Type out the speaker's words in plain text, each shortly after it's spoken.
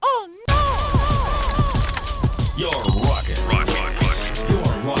You're rocking. You're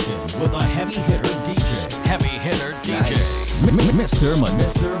rocking with a heavy hitter DJ. Heavy hitter DJ. Nice. Mr.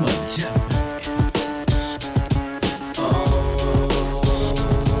 Mejustik.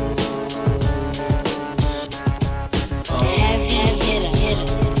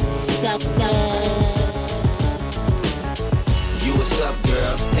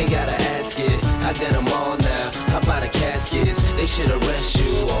 Ain't gotta ask it, I did them all now. How about the caskets? They should arrest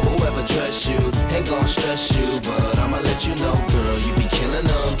you, or whoever trusts you. Ain't gon' stress you, but I'ma let you know, girl. You be killing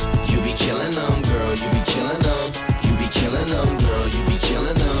them, you be killing them, girl. You be killing them, you be killing them, girl. You be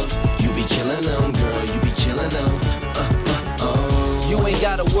killing them, you be killing them, girl. You be killing them. You ain't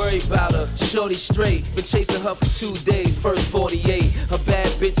gotta worry about her, shorty straight. Been chasing her for 2 days, first 48. A bad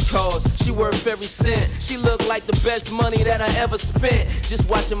bitch calls, she worth every cent. She look like the best money that I ever spent. Just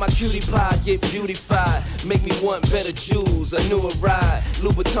watching my cutie pie get beautified. Make me want better jewels, a newer ride.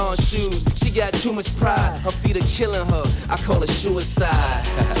 Louboutin shoes, she got too much pride. Her feet are killing her, I call it suicide.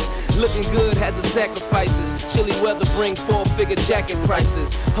 Looking good has its sacrifices. Chilly weather bring 4-figure jacket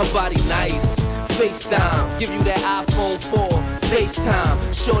prices. Her body nice, FaceTime, give you that iPhone 4, FaceTime.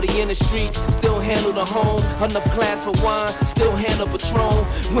 Shorty in the streets, still handle the home. Enough class for wine, still handle Patron.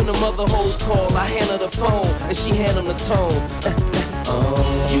 When the mother hoes call, I handle the phone, and she handle the tone.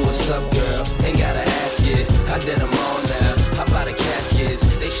 You what's up, girl? Ain't gotta ask it, I did them all now. How about the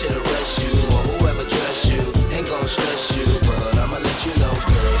caskets? They should arrest you, or whoever dress you. Ain't gon' stress you, but I'ma let you know,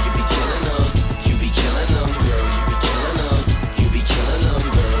 girl. You be killing them, you be killing them, girl. You be killing them, you be killing them,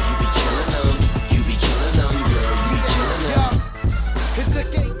 girl. You be killing them, you be killing them, girl. You be killing them. It took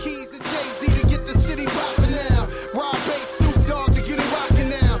 8 keys and Jay-Z to get the city poppin' now. Rob Bass, Snoop Dogg to get it rockin'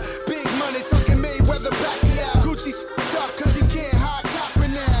 now. Big money talking Mayweather Pacquiao. Gucci stuck cause he can't hide copper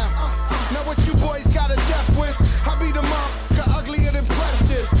now. Now what you boys got a death wish? I be the motherfucker uglier than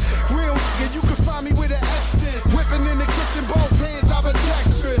precious. Real nigga, you can find me with the X's. Whipping in the kitchen, both hands, I'm a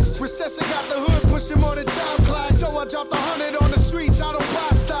dexterous. Recession got the hood pushing more than time clock. So I dropped 100 on the streets, I don't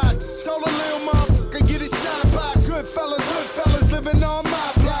buy stocks. Told a little motherfucker, get his shine box. Good fellas living on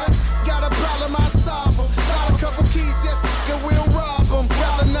my block. Got a problem, I solve them. Got a couple keys, yes, nigga, we'll rob them.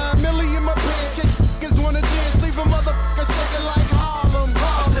 Got the 9 milli in my pants, case niggas wanna dance. Leave a motherfucker shaking like Harlem.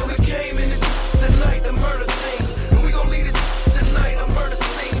 So we came in this tonight to murder things. And we gon' leave this tonight a murder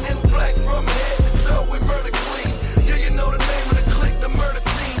scene. In black from head to toe, we murder clean. Yeah, you know the name of the clique, the murder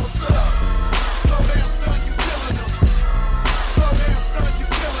team. What's up? Slow down, son, you killing them. Slow down, son, you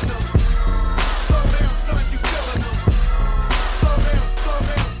killing them. Slow down, son, you killing them. Slow down, slow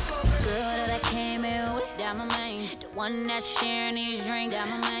down, slow down. Girl that I came in with, that my main. The one that's sharing these drinks, that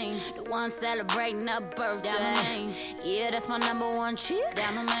my main. The one celebrating a birthday, that my main. Yeah, that's my number one chick,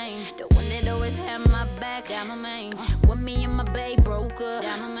 that my main. The one that always had my back, that my main. When me and my babe broke up,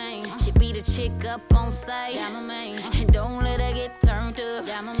 that my main. She beat a chick up on sight, that my main. And don't let her get turned up,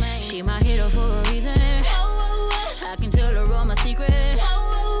 that my main. She my hero for a reason. I can tell her all my secrets,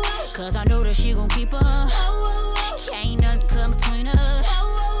 cause I know that she gon' keep her. Ain't nothing come between us.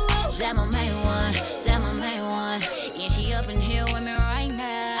 That my main one, that my main one. Yeah, she up in here with me right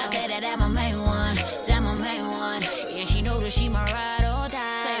now. I said that my main one, that my main one. Yeah, she know that she my ride or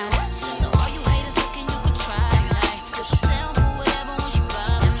die. So all you haters looking, you can try. Cause she down for whatever when she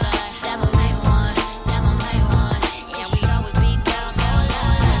by my side. That my main one, that my main one. Yeah, we always be down for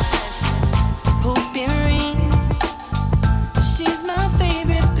life. Hooping rings, she's my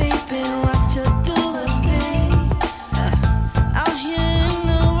favorite baby. Watch her do her thing. Out here in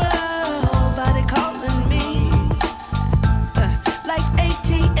the world, body calling me like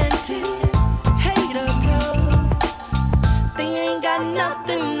AT&T. Hater girl, they ain't got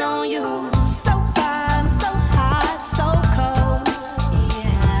nothing on you. So fine, so hot, so cold.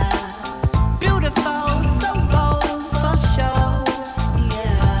 Yeah, beautiful, so bold for sure.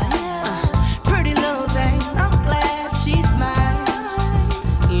 Yeah. Pretty little thing, I'm glad she's mine.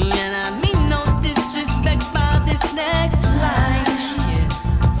 And I mean no disrespect by this next line.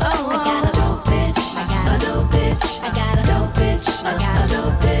 Oh, I got a dope bitch, I got a dope bitch, I got a dope bitch, I got a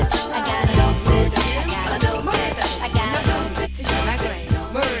dope bitch, I got a dope bitch, I got a dope bitch, I got a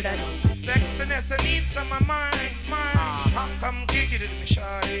dope bitch. Sexiness, I need some of mine. Come kick it with me,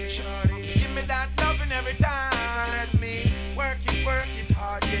 shawty. Give me that loving every time. Let me work it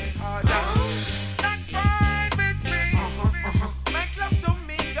hard, get harder. That's fine with me. Make love to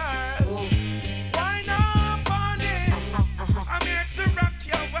me, girl. Why not on it? I'm here to rock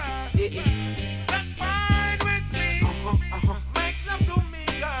your world. That's fine with me. Make love to me,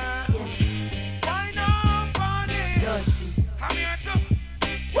 girl. Why not on it? I'm here to.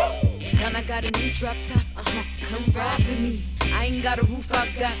 Now I got a new drop top, come ride with me. I I ain't got a roof, I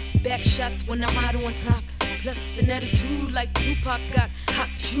got back shots when I'm out on top. Plus an attitude like Tupac got. Hot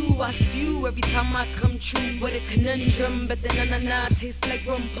chew, I spew every time I come true. With a conundrum, but the na-na-na tastes like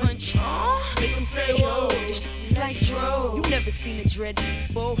rum punch. Make them say, oh, it's like dro. You never seen a dread,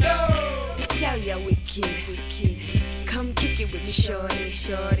 bo. This gal, yeah, wicked. Come kick it with me,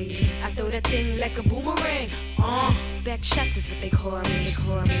 shorty. I throw that thing like a boomerang. Back shots is what they call me.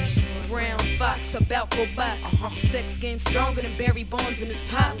 Brown fox about go box. Sex game stronger than Barry Bonds in his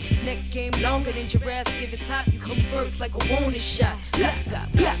pops. Neck game longer than giraffes give it top. You come first like a warning shot. Black guy.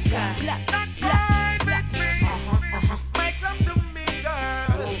 Make love to me,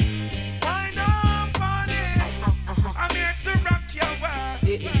 girl. Why not, buddy? I'm here to rock your world.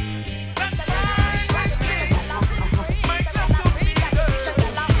 That's fine with me. Make love to me, girl.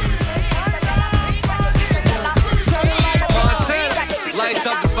 Lights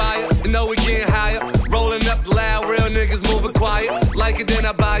up the fire, you know we getting higher. Rolling up loud, real niggas moving quiet. Like it, then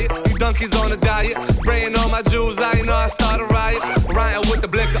I buy it. You donkeys on a diet. Spraying all my jewels, I ain't know I start a riot. Riding with the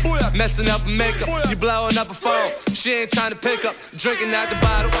blicker, messing up her makeup. You blowing up a phone, she ain't trying to pick up. Drinking out the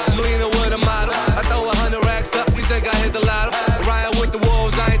bottle, I'm leaning with a model. I throw 100 racks up, you think I hit the lotto. Riding with the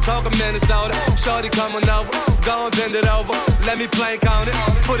wolves, I ain't talking Minnesota. Shorty coming over, go and bend it over. Let me plank on it,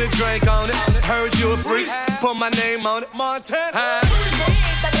 put a drink on it. Heard you a freak, put my name on it. Montana.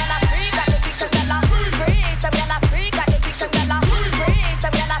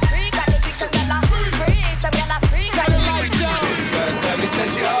 Said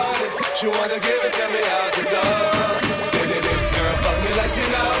she owned it, she wanna give it to me out the door. This girl fuck me like she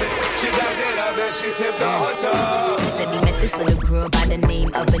know me. She backed it up and she tipped on her toe. He said he met this little girl by the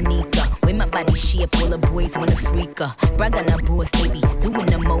name of Anika. With my body shape, all the boys wanna freak her. Brag on her boss, they be doing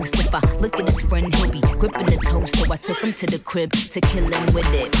the most. If I look at his friend, he'll be gripping the toast. So I took him to the crib to kill him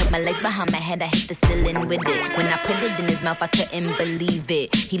with it. Put my legs behind my head, I hit the ceiling with it. When I put it in his mouth, I couldn't believe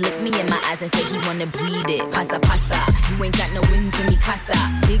it. He looked me in my eyes and said he wanna breed it. Pasa, you ain't got no wins in me casa.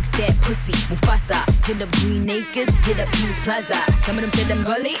 Big fat pussy, Mufasa. Hit up Green Acres, hit up Kings Plaza. Some of them said I'm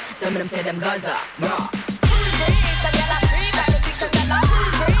gully, some of them said I'm Gaza. Raw.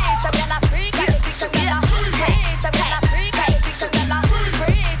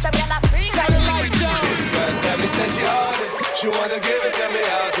 Tell me, said she owned it. She wanna give it to me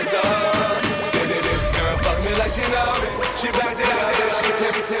out the door. This girl fuck me like she know me. She backed it up and she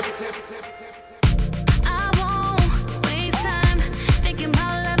tip. I won't waste time thinking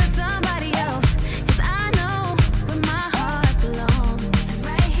about loving somebody else. 'Cause I know where my heart belongs. It's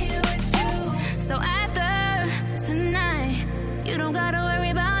right here with you. So after tonight, you don't gotta worry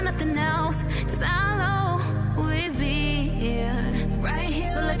about nothing else. 'Cause I'll always be here, right here.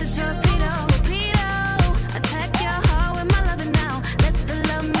 So let the torpedo attack your heart with my loving now. Let the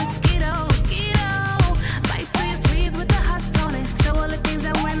love mosquito bite through your sleeves with the hearts on it. So all the things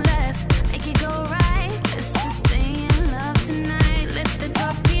that went left, make it go right. Let's just stay in love tonight. Let the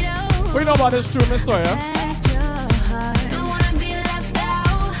torpedo What do you know about this true Miss Toya? attack your heart. Don't wanna be left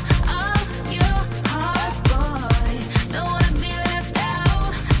out of your heart, boy. Don't wanna be left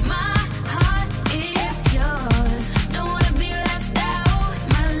out. My heart is yours. Don't wanna be left out.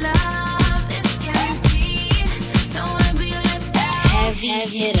 My love is guaranteed. Don't wanna be left out. Heavy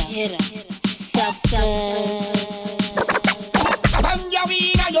hitter, sucker. Bang your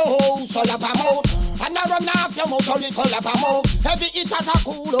wing and your hole, so lap a mouth. And I run off your mouth, so little lap a mouth. Heavy it as a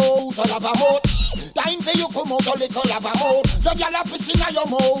cool out, so lap a mouth. Time for you come out, so little lap a mouth. The gyal a pissing in your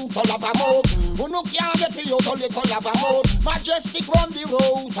mouth, so lap a mouth. Who no can't get me out, so little lap a mouth. Mejustik run the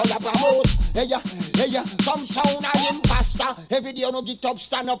road, so lap a mouth. Hey ya, some sound a imposter. Every day you no get up,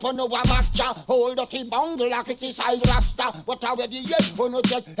 stand up on no a matcha. Hold up the bungle, like criticize Rasta. But already yet, who no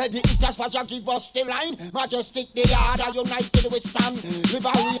get heavy it as what you give us the line. Mejustik the order, united we stand.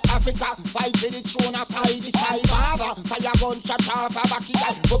 River we Africa, fight for the throne of high beside Baba. Fire gun shot off a backy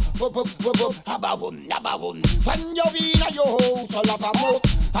eye. Ababum. When you in your house, all of a mouth.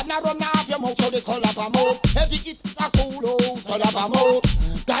 And I run off your mouth, so they call up a mouth. Heavy it a cool out, all of a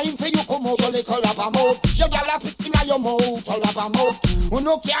mouth. Time for you come out, so they call up a mouth. You gyal a pick in your mouth, all of a mouth. Who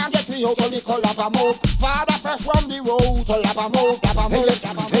no can't get me out, so they call up a mouth. Father fresh from the road, all of a mouth.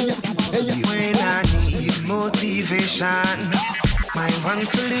 When I need motivation, my one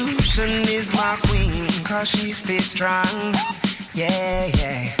solution is my queen, 'cause she stays strong. Yeah.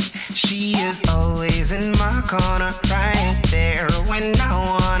 She is always in my corner, right there when I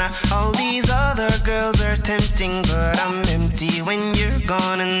wanna. All these other girls are tempting, but I'm empty when you're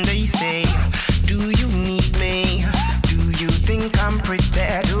gone. And they say, do you need me? Do you think I'm pretty?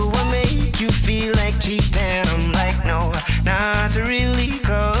 Do I make you feel like cheating? I'm like, no, not really,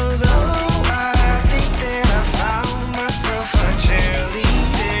 'cause I think that I found myself a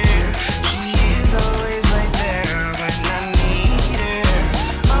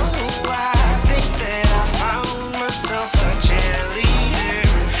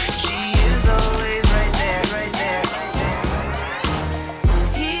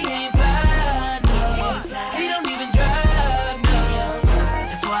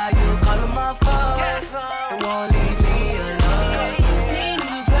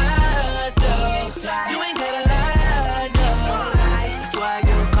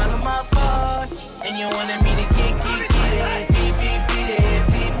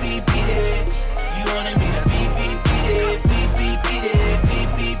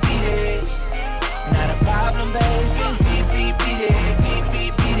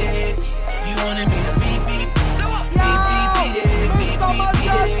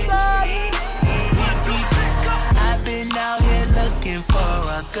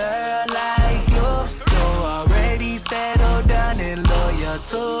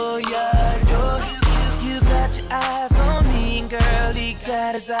so yeah, you got your eyes on me, and girl, he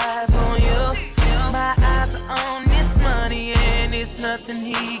got his eyes on you. My eyes are on this money, and it's nothing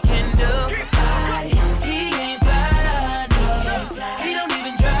he can do. He ain't fly, no. He don't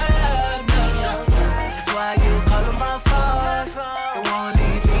even drive, no. That's why you call him my phone and won't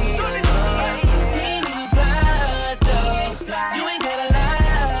leave me alone. He ain't even fly, though. You ain't gotta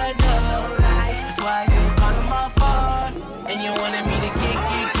lie, no. That's why you call him my phone and you wanted me to get it.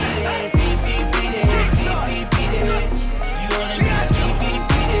 Beat it. You wanted me to beat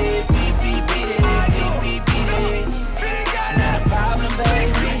it. Not a problem,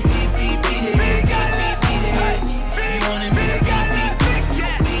 baby. Beat it. You wanted me to beat it.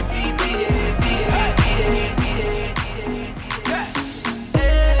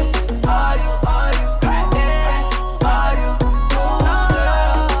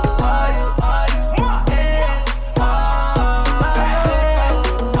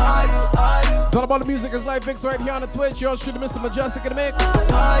 It's all about the music. It's Life Fix right here on the Twitch. Yours should Mr. Mejustik in the mix.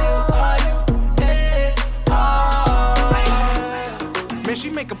 Man, she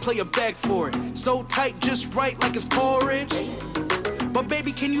make a player beg for it. So tight, just right, like it's porridge. But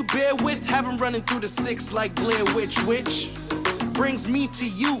baby, can you bear with having running through the 6 like Blair Witch? Brings me to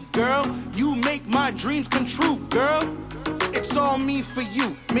you, girl. You make my dreams come true, girl. It's all me for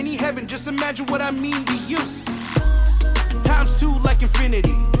you. Mini heaven, just imagine what I mean to you. Times 2 like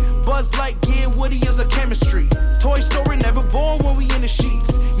infinity. Buzz Lightyear, Woody is a chemistry. Toy Story, never born when we in the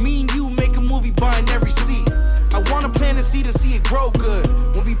sheets. Me and you make a movie buying every seat. I wanna plant a seed and see it grow good.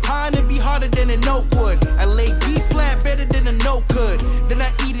 When we pine, it be harder than an oak would. I lay B flat better than a note could. Then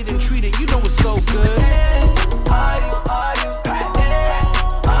I eat it and treat it, you know it's so good.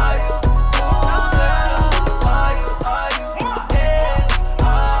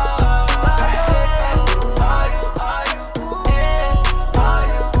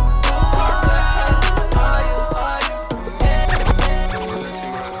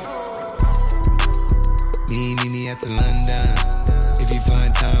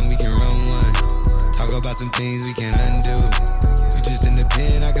 Some things we can undo. You just in the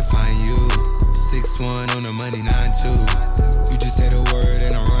pen, I can find you. 6'1" on the money, 9'2". You just say the word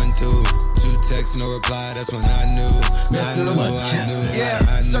and I run through. 2 texts, no reply, that's when I knew. I knew. Yeah,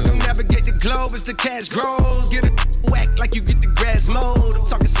 circumnavigate the globe as the cash grows. Get a whack like you get the grass mowed. I'm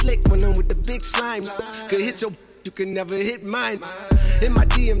talking slick when I'm with the big slime. Could hit your, you can never hit mine. In my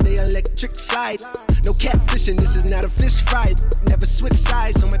DM, they electric slide. No catfishing, this is not a fish fry. Never switch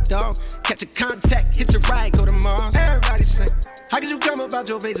sides on my dog. Catch a contact, hit your ride, go to Mars. Everybody say, how could you come about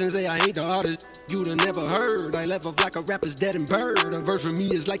your face and say I ain't the artist you'd have never heard? I left off like a rapper's dead and bird. A verse for me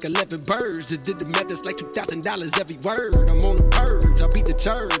is like 11 birds. Just did the math, that's like $2,000 every word. I'm on the purge, I beat the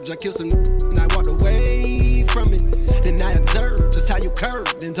church. I killed some and I walked away from it. Then I observed just how you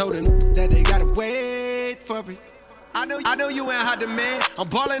curved and told them that they gotta wait for it. I know you ain't hot demand. I'm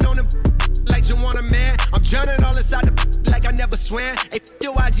balling on them like you want a man. I'm drowning all inside the like I never swam. Hey,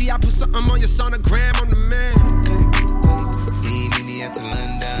 your IG, I put something on your sonogram. I'm the man. Meet me at the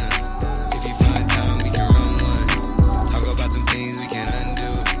London. If you find time, we can run one. Talk about some things we can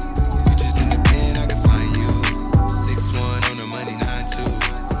undo. You just in the pen, I can find you. 6'1" on the money, 9'2".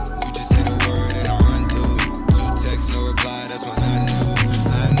 You just say the word and I run through. 2 texts, no reply, that's when I knew.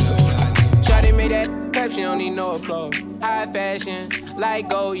 Shawty made that clap, she don't need no applause. High fashion, like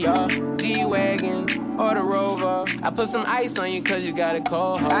Goya, G-Wagon, or the Rover. I put some ice on you cause you got a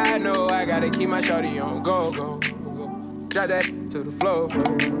cold heart. I know I gotta keep my shawty on go. Drop that to the floor,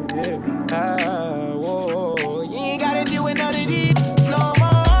 yeah. Whoa. You ain't gotta deal with none of these no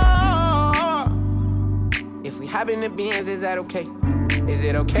more. If we hop in the Benz, is that okay? Is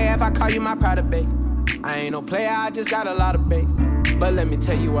it okay if I call you my pride, babe? I ain't no player, I just got a lot of bass. But let me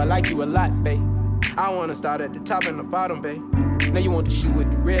tell you, I like you a lot, babe. I wanna start at the top and the bottom, babe. Now you want the shoe with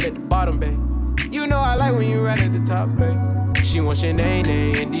the red at the bottom, babe. You know I like when you right at the top, babe. She wants your name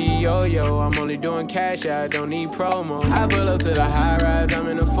and D-Yo-Yo. I'm only doing cash, I don't need promo. I pull up to the high rise, I'm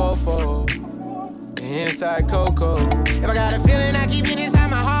in a 4-4. Inside Coco. If I got a feeling, I keep it inside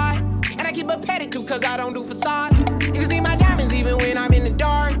my heart. And I keep a pedicure cause I don't do facades. You can see my diamonds even when I'm in the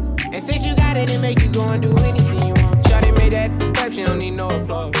dark. And since you got it, it make you go and do anything you want. Shawty made that clap, she don't need no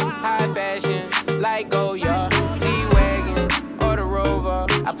applause. High fashion, like Goya, G-Wagon, or the Rover.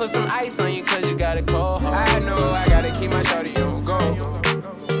 I put some ice on you cause you got a cold heart. I know I gotta keep my shawty on go.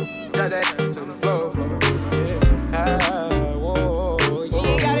 Drop that to the floor. Yeah. Whoa. You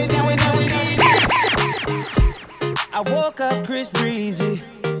ain't gotta do it, I woke up Chris Breezy.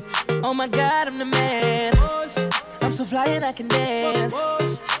 Oh my God, I'm the man. I'm so fly and I can dance.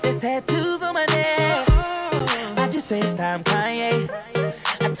 There's tattoos on my neck. I just FaceTime Kanye.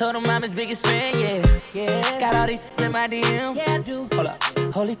 Told him I'm his biggest fan, yeah. Got all these in my DM. Yeah, I do. Hold up.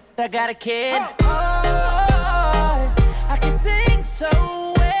 Holy, I got a kid. Oh, I can sing so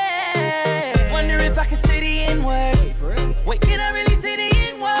well. Wonder if I can say the N-word. Wait, can I really say the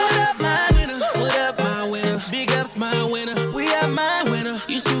N-word? What up, my winner? What up, my winner? Big ups, my winner. We are my winner.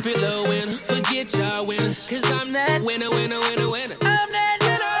 You stupid little winner. Forget y'all winners. Cause I'm that winner. I'm that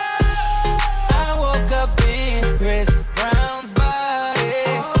winner. I woke up in Chris Brown's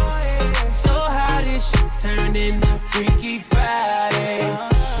body. So how this shit turned into Freaky Friday.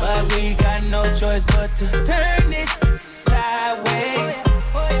 But we got no choice but to turn this sideways.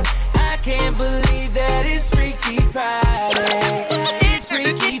 I can't believe that it's Freaky Friday. It's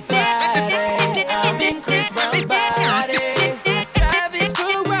Freaky Friday. I'm in Chris Brown's body. Driving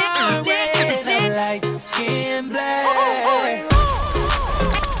Ferrari. I like the skin black.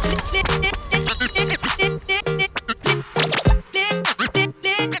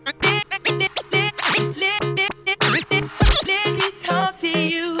 Let me talk to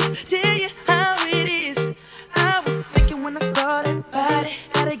you, tell you how it is. I was thinking when I saw that body,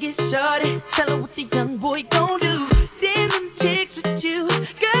 how to get shorty. Tell her what the young boy gon' do. Damn them chicks with you,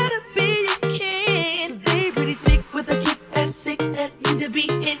 gotta be a king. 'Cause they pretty thick with a kick that's sick that need to be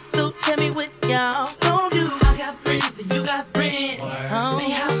hit. So tell me what y'all gon' do. I got friends and you got friends.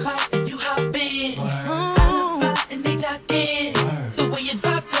 They hop out and you hop in. I look fly and they jock in. The way you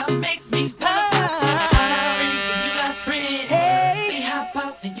drop down makes me pop. I got friends and you got friends. They hop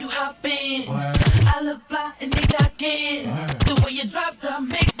out and you hop in. I look fly and they jock in. The way you drop down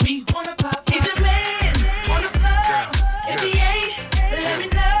makes me wanna pop. He's a man, wanna flow. If he ain't, let me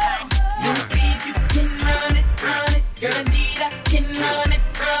know. Let me see if you can run it. Girl, indeed I can run it.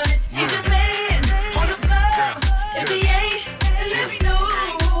 He's a man, wanna flow. If he ain't, let me know.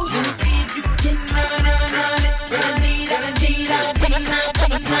 Let me see if you can run it. Girl, indeed I can run it.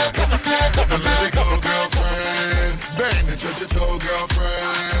 Let it go, girlfriend. Bang and touch your toe,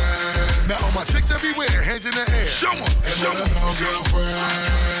 girlfriend. Now all my chicks everywhere, hands in the air. Show 'em, show 'em, no,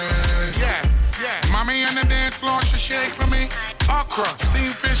 girlfriend. Yeah. Mommy on the dance floor, she shake for me. Okra,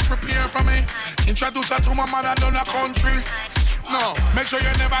 steamed fish, prepare for me. Introduce her to my mother down the country. No, make sure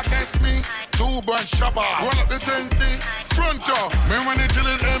you never test me. 2 bunch chopper, roll up the sensi. Front door, me when it till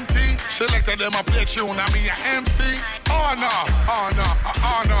it empty. Selected them a play tune, I be a MC. Oh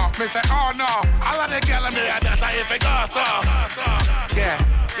no, me say oh no. All of the gal in there, that's how if it goes up. Yeah.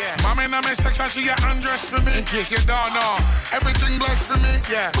 Mommy in my section, she get undressed for me. In case you don't know, everything blessed for me.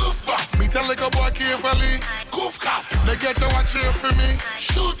 Yeah. Goof buff, me tell like a boy carefully. Goof cuff, they get to watch here for me.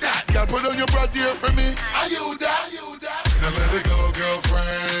 Shoot that, girl, put on your breath here for me. Are you that? Now let it go,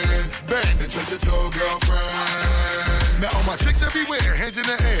 girlfriend. Bang and touch your toe, girlfriend. Now all my chicks everywhere, hands in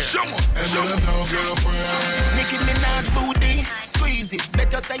the air. Show 'em, and let them know, girlfriend. Nicki Minaj booty, squeeze it.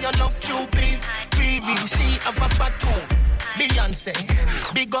 Better say you love stupid. Baby, she have a fat tone. Beyonce,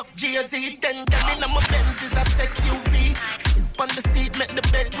 big up Jay-Z. 10 gal in my Benz is a sex UV. On the seat, make the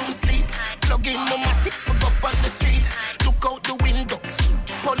bedroom sleep. Plug in my tick for up on the street. Look out the window.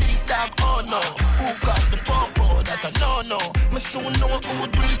 Police dog, oh no. Who got the pump? That I no. Me soon know who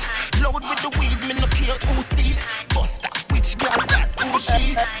do it. Load with the weed, me no care who see it. Bust up, which girl that who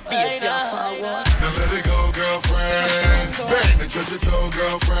she? Bitch, you're forward. Now let it go, girlfriend. Bang and touch your toe,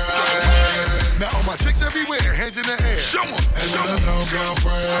 girlfriend. Now all my chicks everywhere, hands in the air. Show 'em, and let them know,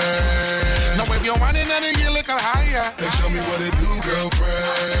 girlfriend. Now if you're running on it, you look higher. Then show me what it do,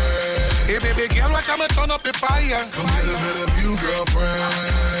 girlfriend. Hey baby girl, watch I'ma turn up the fire. Come get a better view,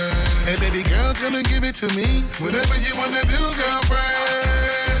 girlfriend. Hey baby girl, come and give it to me. Whatever you wanna do,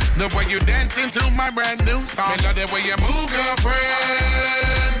 girlfriend. The way you dancing to my brand new song. I love the way you move,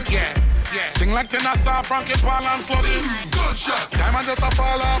 girlfriend. Yeah. Sing like Tennessee, Frankie Paul and Sluggy. Good shot. Diamond just a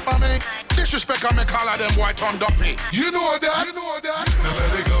fall off of me. Disrespect on me, call of them boy turned up me. You know that. Now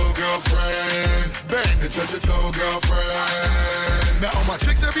let it go, girlfriend. Bang and touch your toe, girlfriend. Now all my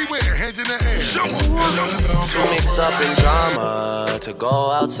chicks everywhere, hands in the air. Show 'em, and let them know, To mix up in drama, to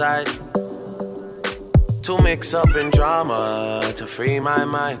go outside. To mix up in drama, to free my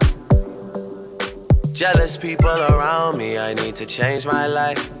mind. Jealous people around me, I need to change my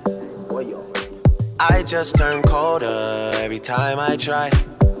life. I just turn colder every time I try.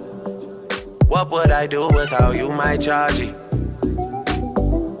 What would I do without you, my Georgie?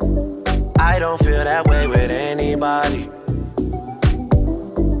 I don't feel that way with anybody.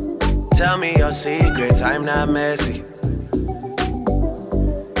 Tell me your secrets, I'm not messy.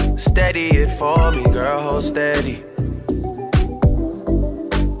 Steady it for me, girl, hold steady.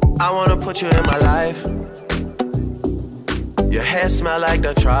 I wanna put you in my life. Your hair smell like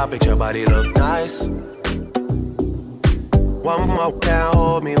the tropics, your body look nice. One more can't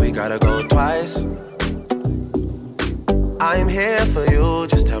hold me, we gotta go twice. I'm here for you,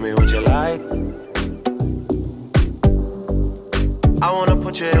 just tell me what you like. I wanna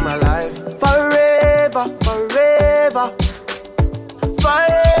put you in my life. Forever, forever,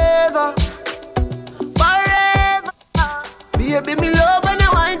 forever, forever. Baby, me love when you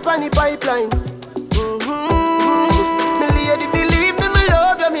wine pon the pipeline. Me lady, believe me, me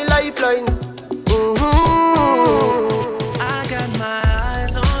love you, me lifeline. I got my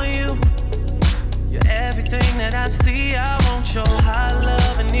eyes on you. You're everything that I see. I want your high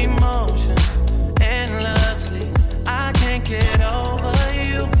love and emotion endlessly. I can't get over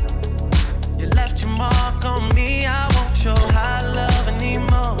you. You left your mark on me. I want your high love and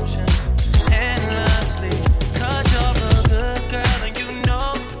emotion endlessly. 'Cause you're a good girl and you know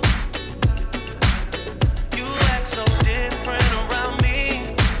you act so different around me.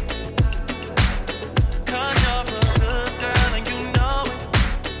 'Cause you're a good girl and you know it.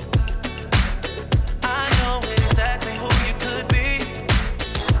 I know exactly who you could be.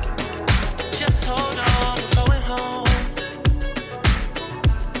 Just hold on, we're going home.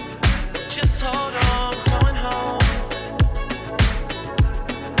 Just hold on, we're going home.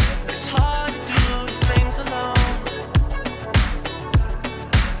 It's hard to do these things alone.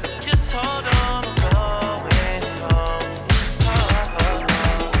 Just hold on, we're going home.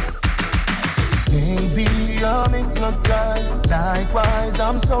 Baby, I'm hypnotized. Likewise,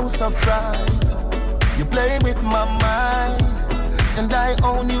 I'm so surprised. You play with my mind, and I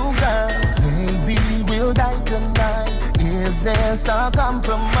own you, girl. Maybe we'll die tonight. Is there some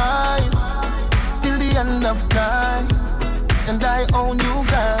compromise till the end of time? And I own you,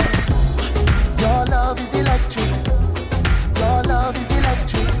 girl. Your love is electric. Your love is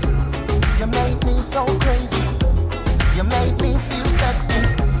electric. You make me so crazy. You make me feel sexy.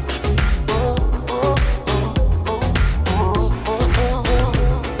 Oh, oh, oh, oh, oh, oh,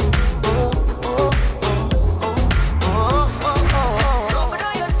 oh, oh.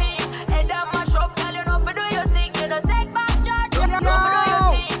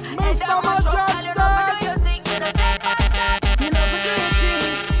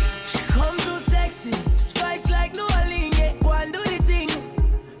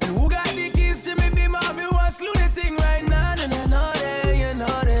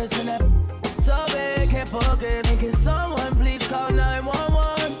 Can someone please call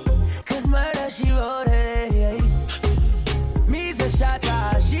 911? 'Cause murder she wrote it. Me's a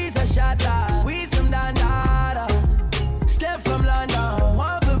shatter, she's a shatter. We some dandada. Step from London,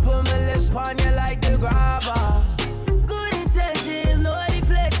 want to put my lips on you like the grabber. Good intentions, no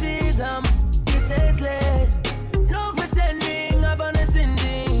deflections. You senseless. No pretending up on the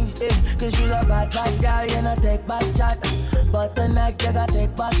sending. 'Cause you're a bad girl, you not take back chat. But tonight you gotta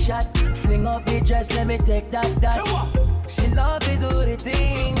take back shot. Fling up the dress, let me take that. She love to do the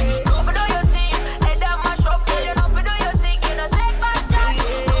thing. Don't do your thing, head down my shop, girl. You know to do your thing, you know take back shot.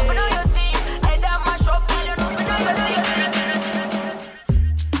 Don't do your thing, head down my shop, girl. You know to do your thing.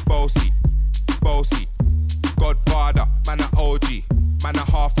 Bossy, bossy, Godfather, man a OG, man a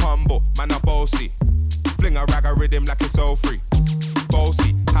half humble, man a bossy. Fling a rag a rhythm like it's all free.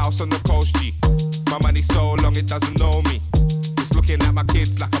 Bossy, house on the coast G. My money so long it doesn't know me. It's looking at my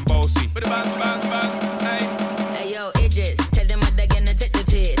kids like I'm bossy. Bang, bang, bang, hey. Hey yo, Idris, tell them what they're gonna take the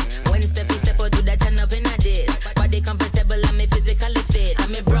piss. When Steffi step out, do that turn up in a diss. Body comfortable, I'm physically fit.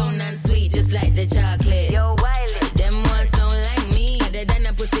 I'm brown and sweet, just like the chocolate. Yo, Wiley, them ones sound like me. Other than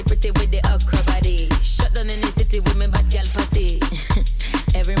a pussy pretty with the okra body. Shut down in the city with me bad gal pussy.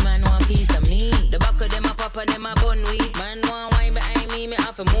 Every man want piece of me. The back of them a pop and them a bun weed. Man want wine behind me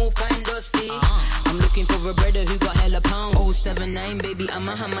have to move kind dusty. I'm looking for a brother who got hella pound. 079, baby, I'm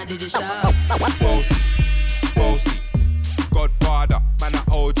a hammer, did you shop? Bossy, bossy, Godfather, man a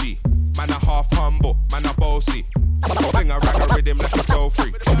OG, man a half humble, man a bossy. Fling a rag a rhythm like it's all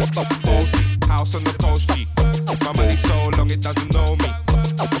free. Bossy, house on the coast G. My money so long it doesn't know me.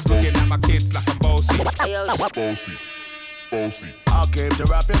 It's looking at my kids like I'm bossy. Bossy. Bossy. I came to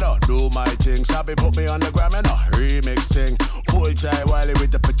rap it up, do my thing. Sabi put me on the gram and a remix thing. Pull tight Wiley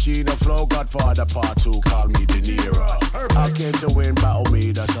with the Pacino flow. Godfather part 2, call me De Niro. I came to win, battle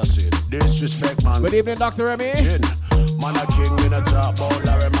me, that's a sin. Disrespect, man. Good evening, Dr. Remy. Man a king in a top bowl,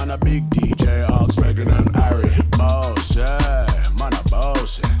 Larry, man a big DJ, Ox, Megan and Harry. Boss, yeah, man a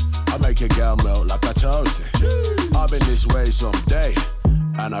boss, yeah. I make your girl melt like a toasty. I've been this way someday,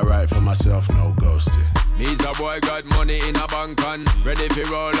 and I write for myself, no ghosting. Needs a boy got money in a bank on. Ready for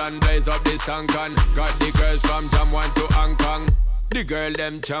roll and blaze up this tank on. Got the girls from Jamwan to Hong Kong. The girl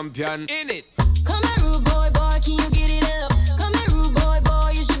them champion in it. Come here, rude boy, boy, can you get it up? Come here, rude boy,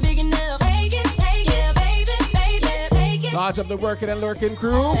 boy, is you big enough? Take it, yeah, baby, baby, take it. Large up the working and lurking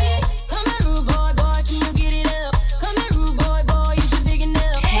crew. Come here, rude boy, boy, can you get it up? Come here, rude boy, boy, you should big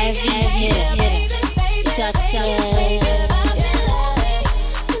enough. Heavy hitter. Tonight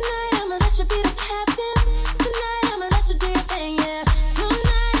I'ma let you be the captain. Tonight I'ma let you do your thing, yeah.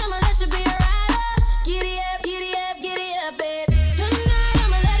 Tonight I'ma let you be a rider. Giddy up, giddy up, giddy up, babe. Tonight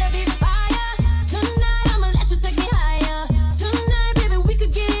I'ma let it be fire. Tonight I'ma let you take me higher. Tonight, baby, we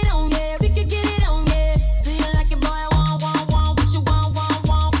could get it on, yeah. We could get it on, yeah. Do you like it, boy? I want, what you want.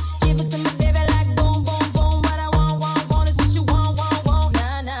 Give it to me, baby, like boom, boom, boom. What I want is what you want,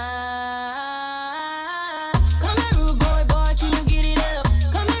 nah, nah. Come here, rude boy, boy, can you get it up?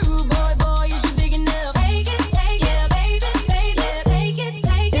 Come here, rude boy, boy, is you big enough? Take it, yeah, baby, yeah, take it,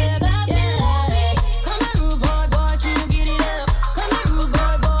 blah, blah. Come here, rude boy, boy, can you get it up? Come here, rude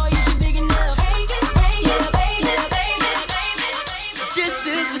boy, boy, is you big enough? Take it, yeah, baby.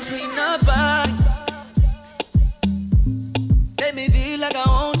 Distance between our bodies make me feel like I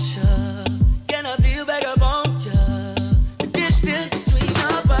want ya. Can I feel back up on ya? The distance between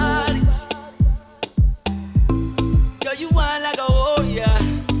our bodies, girl, you whine like a warrior.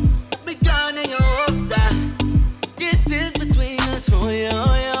 Put me down in your holster. Distance between us, oh yeah,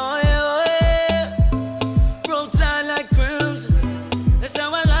 oh yeah, oh yeah, oh yeah. Roll tight like crimson. That's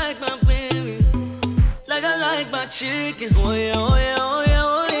how I like my baby. Like I like my chicken, oh yeah, oh yeah, oh yeah,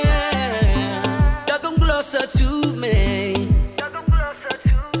 oh yeah. Y'all come closer to me.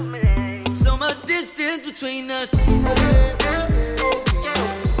 So much distance between us.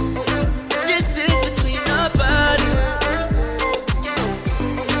 Distance between our bodies.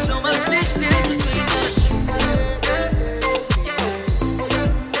 So much distance between us.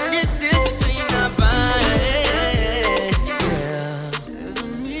 Distance between our bodies. There's a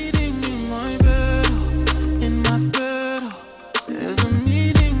meeting in my bed, in my bed. There's a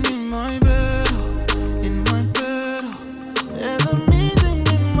meeting in my bed, in my bed. There's a meeting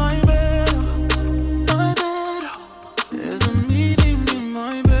in my bed, my bed. There's a meeting in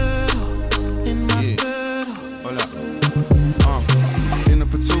my bed, in my bed. Hold up. Dinner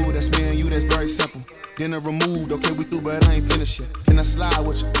for two, that's me and you, that's very simple. Dinner removed, okay, we through, but I ain't finished yet. Can I slide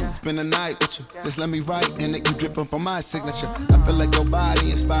with you? Spend the night with you. Just let me write, and it you dripping from my signature. I feel like your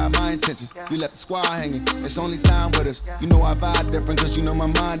body inspired my intentions. You left the squad hanging, it's only time with us. You know I vibe different, cause you know my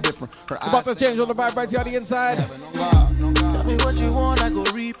mind different. Her About to change on the vibe right here on the inside. Tell me what you want, I go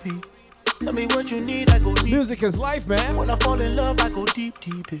repeat. Tell me what you need, I go deep. Music is life, man. When I fall in love, I go deep,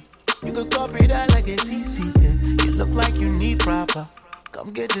 deep. You could copy that like it's easy. You look like you need proper.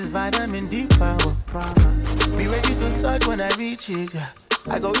 Come get this vitamin D power, proper. Be ready to touch when I reach it, yeah.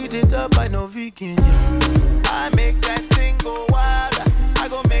 I go eat it up, I know vegan, yeah. I make that thing go wild. I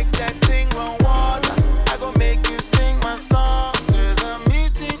go make that thing run water. I go make you sing my song. There's a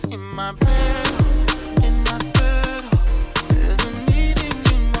meeting in my bed, in my bed. There's a meeting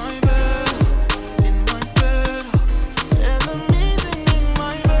in my bed, in my bed. There's a meeting in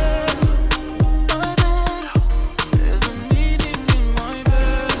my bed, my bed. There's a meeting in my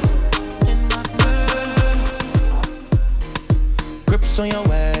bed, in my bed. Grips on your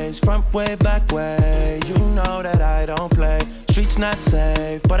ways, front way, back way. You know that I don't play. Streets not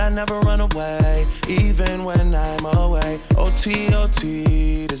safe, but I never run away, even when I'm away. OT,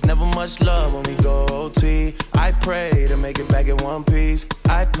 OT, there's never much love when we go OT. I pray to make it back in one piece.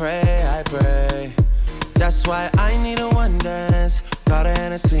 I pray. That's why I need a one dance. Got a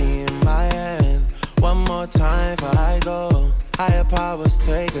Hennessy in my hand. One more time before I go. Higher powers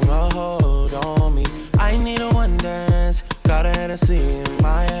taking a hold on me. I need a one dance. Got a Hennessy in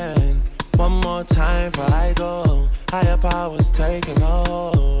my hand. One more time before I go. Higher powers taking a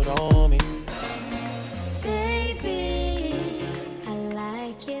hold on me. Baby, I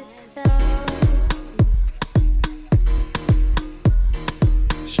like it so.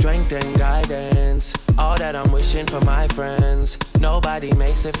 Strength and guidance, all that I'm wishing for my friends. Nobody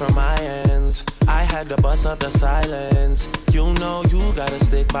makes it from my ends. I had to bust up the silence. You know you gotta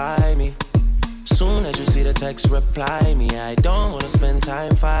stick by me. Soon as you see the text, reply me. I don't wanna spend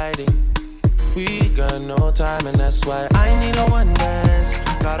time fighting. We got no time, and that's why I need a one dance.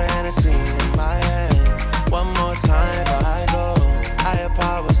 Got a Hennessy in my hand. One more time before I go. Higher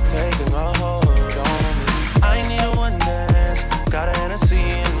powers taking a hold on me. I need a one dance. Got a Hennessy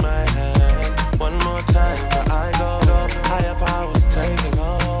in my hand. One more time before I go. Higher powers taking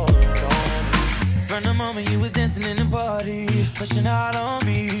a hold on me. From the moment you was dancing in the party, pushing out on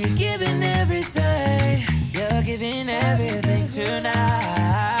me, giving everything. You're giving everything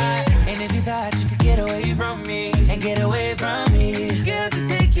tonight. And if you thought you could get away from me and get away from me, girl, just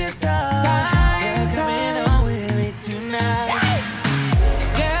take your time. You're coming on with me tonight.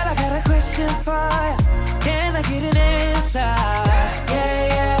 Girl, I got a question for you. Can I get an answer?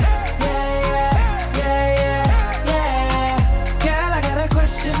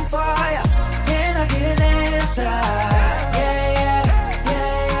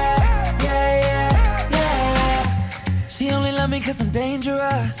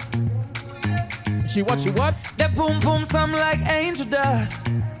 dangerous. She what? The boom boom sound like angel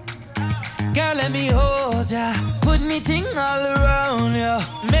dust. Girl, let me hold ya. Put me ting all around ya.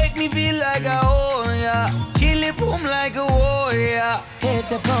 Make me feel like I own ya. Kill it boom like a warrior. Hit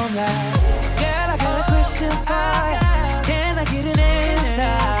the boom like. Girl, I got a question for ya. Can I get an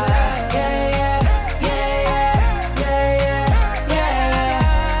answer? Yeah.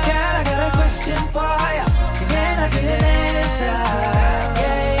 Girl, I got a question for ya. Can I get an answer?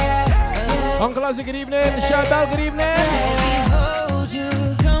 Yeah. Uncle Ozzy, good evening. Shout out, good evening. Let me hold you.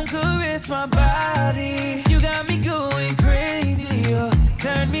 Come caress my body. You got me going crazy. Oh.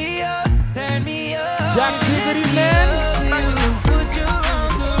 Turn me up. Jack, good evening. Put your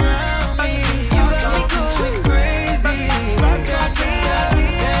arms around me. You got me going crazy. Turn me up.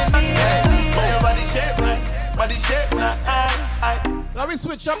 Your body shape nice. Body shape nice. Now we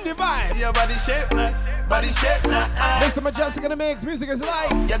switch up the vibe. See your body shape nice. Body shape nice. Mr. Mejustik in the mix. Music is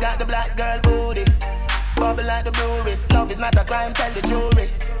live. You got the black girl booty. Bubble like the brewery. Love is not a crime, tell the jury.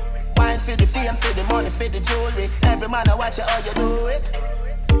 Wine for the fame, for the money, for the jewelry. Every man I watch you how you do it.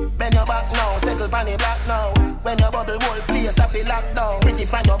 Bend your back now, settle panny black now. When your bubble whole place I feel locked down. Pretty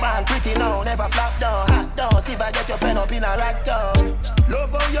find your band, pretty now, never flop down. Hot down, see if I get your friend up in a rack down.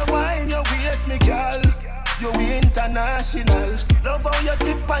 Love how you wine, your waist, me girl. You international. Love how you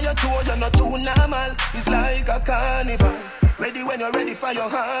tip on your toe, you're not too normal. It's like a carnival. Ready when you're ready for your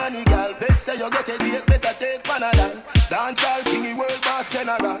honey, girl. Bet say you get a date, better take Panadol. Dance all king, world boss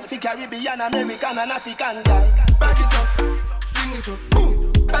general. Fi Caribbean, American and African girl. Back it up, fling it up, boom.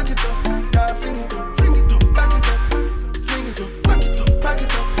 Back it up, girl, fling it up, fling it up, back it up, fling it up, back it up, back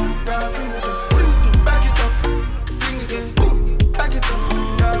it up, girl, fling it up, fling it up, back it up, fling it up, boom. Back it up,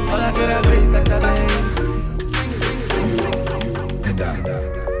 girl, fling it up, back it up, fling it up.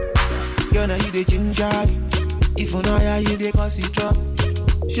 You know you the ginger. If you know how you dey cause it drop.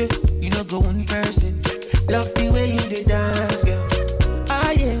 Shit, you know go one person. Love the way you dey dance, girl.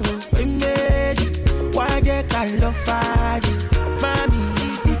 I am ready. Why they call love fire? Mommy,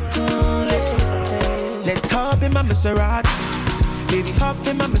 be cool. Let's hop in my Maserati. Baby, hop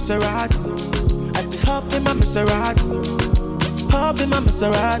in my Maserati. I say hop in my Maserati. Hop in my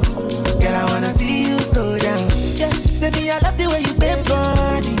Maserati. Girl, I wanna see you go down. Yeah, say me I love the way you bend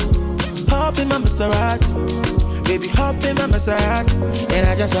body. Hop in my Maserati. Baby, hop in my Maserati. And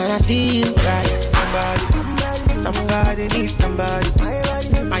I just wanna see you right. Somebody needs somebody. My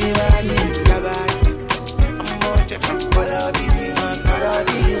body needs your body. I'm gonna check my color,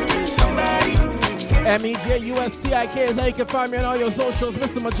 somebody. MEJUSTIK is how you can find me on all your socials.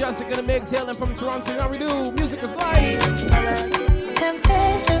 Mr. Mejustik in the mix, hailing from Toronto. Now we do. Music is live.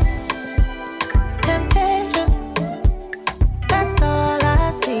 Temptation. That's all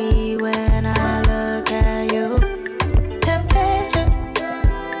I see when I look at you. Temptation.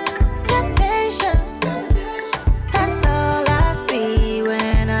 That's all I see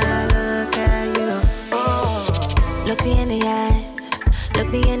when I look at you. Look me in the eyes.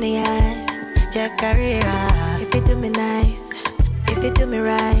 Check career. If you do me nice, if you do me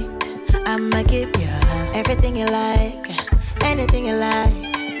right, I'ma give you everything you like, anything you like.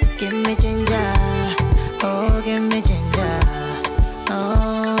 Give me ginger, oh give me ginger,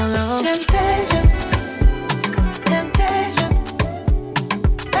 oh no. Temptation.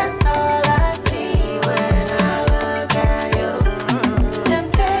 That's all I see when I look at you.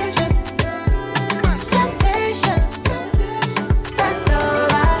 Temptation. That's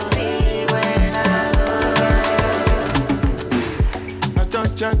all I see when I look at you. I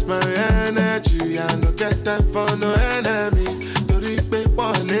don't charge my energy. I no get time for no enemy. Tori pe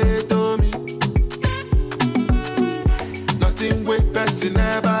wale to me. Nothing with person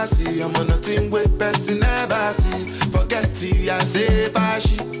never see. I'm on nothing with person never see. Forget it, I say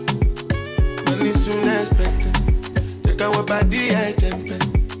fashi. Money soon expected. Take our body and jump.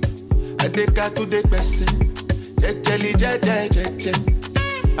 I take her to the person. Jelly.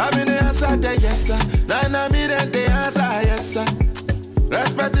 I'm in the answer, the yes sir. Then I'm in the answer, yes sir.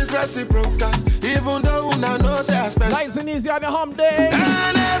 Respect is reciprocal, even though una know say I spend. Nice and easy on the hump day.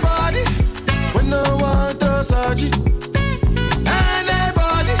 Anybody, when no one to search it.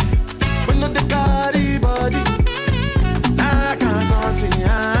 Anybody, when no the carry body. I can't something,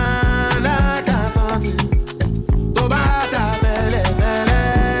 I can't something. To bata fele,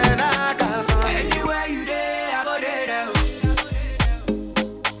 I can't something. Anywhere you there, I go there.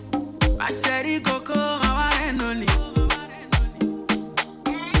 I said it go come, I want and only.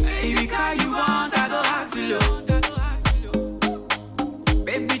 Baby, car you want, I go hustle you.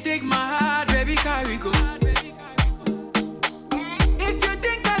 Baby, take my heart, baby, carry go. If you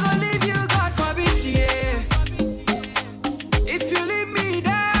think I go leave you, God forbid, yeah. If you leave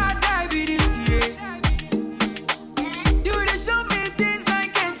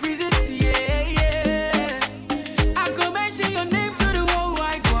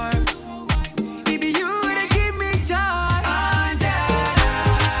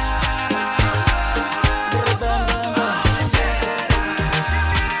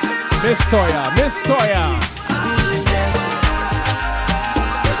Miss Toya.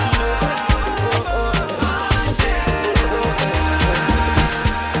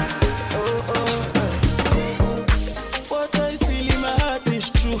 What I feel in my heart is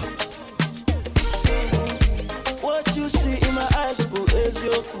true. What you see in my eyes is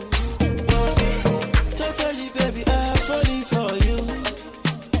your cool. Totally, baby, I'm falling for you.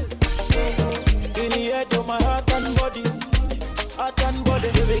 In the head of my heart and body,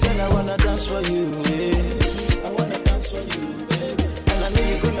 baby girl, I wanna dance for you. Yeah. I wanna dance for you, baby. And I know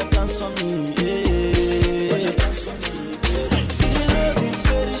you're gonna dance for me. Yeah. Dance for me, baby. See, the love is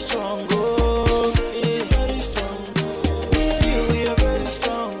very strong. Oh, yeah. Very strong. Oh. Me and you, we are very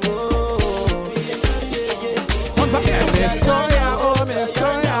strong. Oh, yeah. Once again, Miss Toya, oh, Miss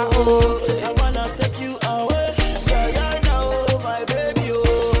Toya, oh. I wanna take you away. Yeah, now, my baby, oh.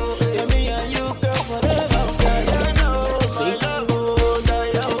 Yeah, me and you, girl, forever. Yeah, now, my love, oh.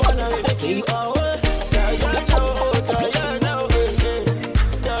 Yeah, I wanna take you away. Yeah,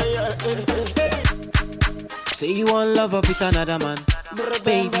 Say you want love up with another man.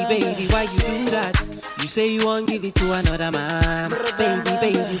 Baby, why you do that? You say you want give it to another man.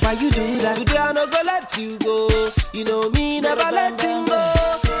 Baby, why you do that? Today I no go let you go. You know me, never letting go.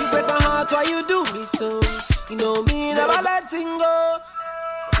 You break my heart, why you do me so? You know me, never letting go.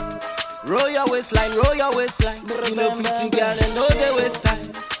 Roll your waistline. You know pretty girl and know they waste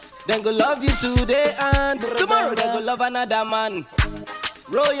time. Then go love you today and tomorrow they go love another man.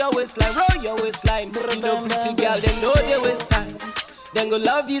 Roll your waistline. You know pretty girl, they know they waste time. Then go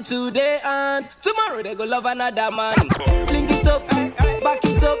love you today and tomorrow they go love another man. Blink it up, back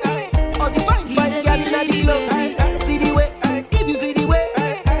it up. All the fine girl in the club. See the way, if you see the way,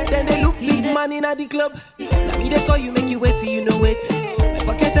 then they look big man in the club. Now me they call you, make you wait till you know it.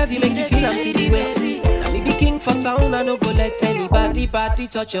 My pocket heavy, make you feel I'm see the weight. Now me be king for town, I no go let anybody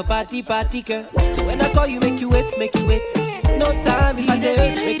touch your body, girl. So when I call you, make you wait. No time if I say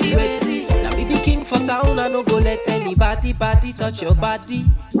yes, make you wait. Now me be king for town, I no go let anybody touch your body.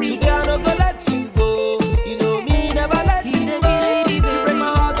 Today I no go let you go. You know me, never let you go. You break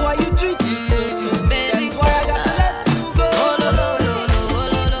my heart while you treat me so. That's why I got to let you go.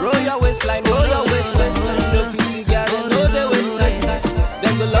 Roll your waistline. You know pretty girl, they know they waste time.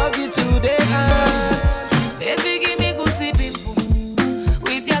 Then go love you today. Baby, give me goosey pimple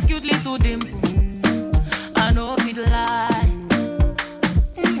with your cute little dimple. I know it lie.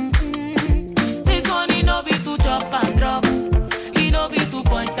 This one, it no be to chop and drop. It no be to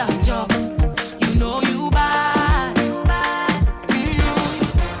point and chop. You know you bad.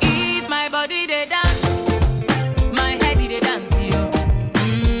 Eat my body, they dance. My head, they dance, yo.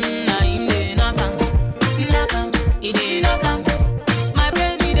 Nah, in the knock 'em. It dey knock 'em. My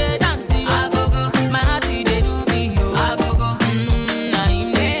baby, they dance, yo. I go go. My heart, they do me, yo. I go go. Nah,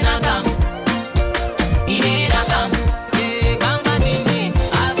 in the knock 'em. It dey knock 'em. Yeah, ganga ding ding.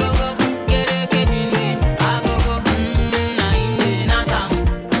 I go go. Kereke ding ding. I go go. Nah, in the knock 'em.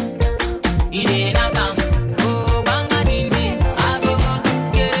 It dey knock 'em. Oh, ganga ding ding. I go go.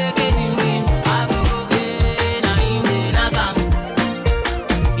 Kereke ding ding. I go go. Yeah, nah, in the knock 'em.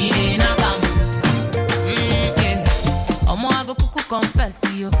 It dey knock 'em. Omo, I go cuckoo confess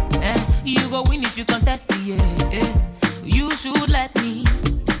you. You go win if you contest yeah. You should let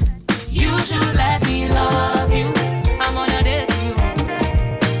me love you. I'm on a date you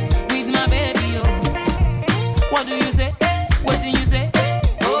with my baby yo. What do you say? What do you say?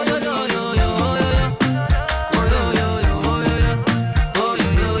 Oh yo yo yo yo yo. Oh yo yo yo yo yo. Oh yo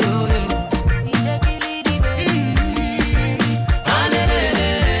yo yo yo.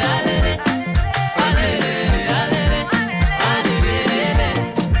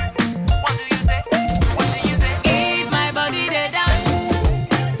 Eat my body, they dance.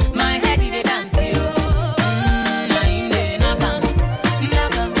 My head, they dance, yo. Nah, in the knock 'em.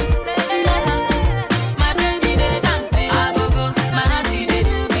 My baby, they dance, yo. I go go. My heart, they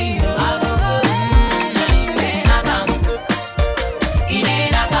do me, yo. I go go. Nah, in the knock 'em. In the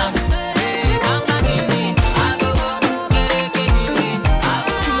knock 'em. Ganga ding ding. I go go. Kereke ding ding. I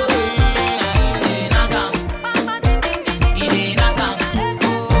go go. Nah, in the knock 'em. In the knock 'em. Oh,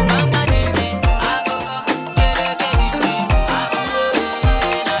 ganga ding ding. I go go. Kereke ding ding. I go go.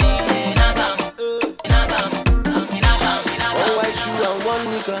 Nah, in the knock 'em. One white shoe and one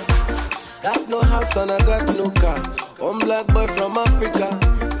nigga. Got no house and I got no car. One black boy from Africa.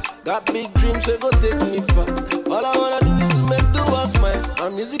 Got big dreams, so go take me far. All I wanna do is to make the world smile.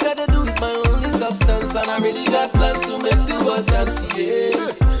 And music I do is my only substance. And I really got plans to make the world dance,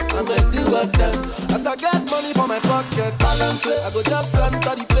 yeah. I'm do a dance. As I get money for my pocket, balance it. I go just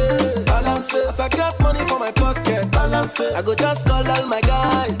enter the place, balance it. As I get money for my pocket, balance it. I go just call all my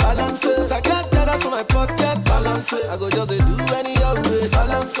guys, balance it. As I get dollars for my pocket, balance it. I go just do any other way,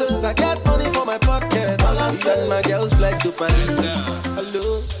 balance it. As I get money for my pocket, balance it. And my girls flex to Paris.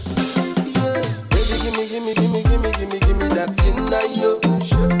 Hello, yeah. Baby, give me that thing that you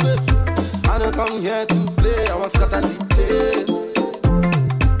should. I don't come here to play, I was scatter the place.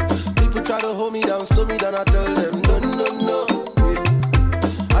 People try to hold me down, slow me down, I tell them no.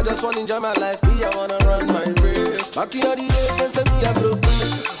 Yeah. I just wanna enjoy my life, me, I wanna run my race. Back in the days, they say me a broke.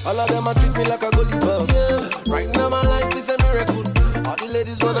 All of them a treat me like a goalie ball. Yeah. Right now my life is a miracle. All the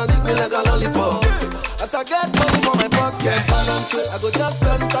ladies wanna lick me like a lollipop. As I get money for my pocket, balance it. I go just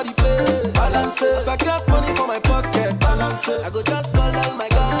enter the place, balance it. As I get money for my pocket, balance it. I go just call all my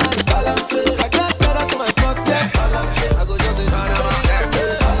guys, balance it. As I get dollars for my pocket, balance it. I go just balance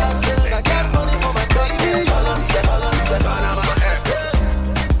it. As I get money for my pocket, balance it.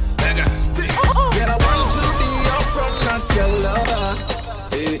 Girl, I want to be your friend, not your lover.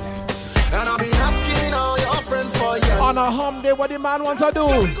 Hey. And I'll be asking all your friends for your on a hum day, what the man wants to do?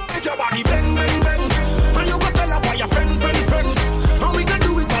 Make your body bang, bang, bang. And you go tell about your friend. And we can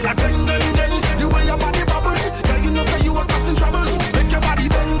do it all again. The way your body bubble, girl, you know say you are causing trouble. Make your body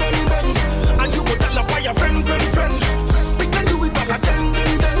bang, bang, bang. And you go tell about your friend. We can do it all again.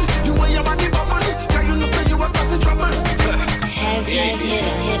 The way your body bubble, girl, you know say you are causing trouble.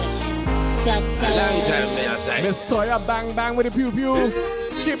 A long time, me I say. Miss Toya bang bang with the pew pew.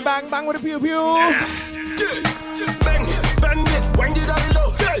 She bang bang with the pew pew. Bang, bang it, wind it down low.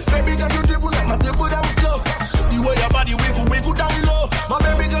 Hey, baby girl, you dribble like my dribble down slow. The way your body wiggle down low. My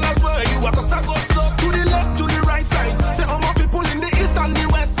baby girl, I swear you have to start go slow. To the left, to the right side. Say all my people in the east and the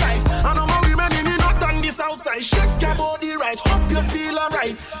west side. And all my women in the north and the south side. Shake your body right, hope you feel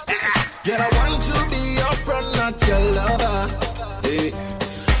alright. Girl, I want to be your friend, not your lover. Hey.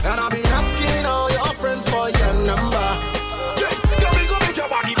 And I'll be asking all your friends for your number. Girl, we go make your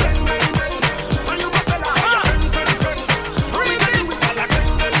body bang, bang, bang. And you go tell her how your friend. And we can do it all again.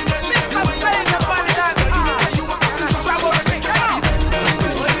 The way your body dance, you know say you want to see trouble. Make your body bang, bang,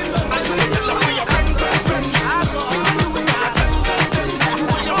 bang. And you go tell her how your friend. We can do it all again. The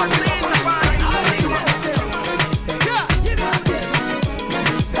way your body dance, you know say you want to see trouble.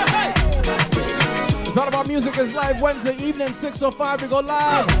 It's all about music is live Wednesday evening, 6:05. We go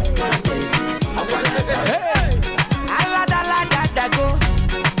live. Hey.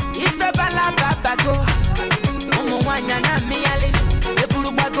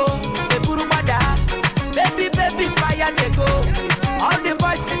 Baby, fire they go. All the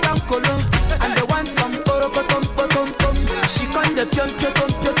boys sit down colo, and they want some pom. She come the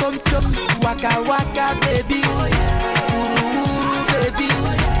pium. Waka, baby. Ooh, baby.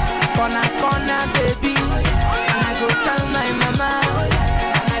 Corner, baby. And I go tell my mama,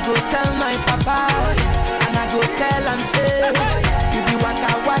 and I go tell my papa, and I go tell and say, you be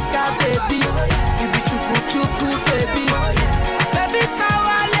waka, baby. You be chuku, baby. Baby,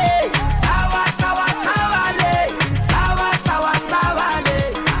 sawale, sawale, sawale.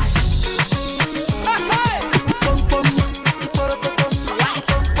 Pom.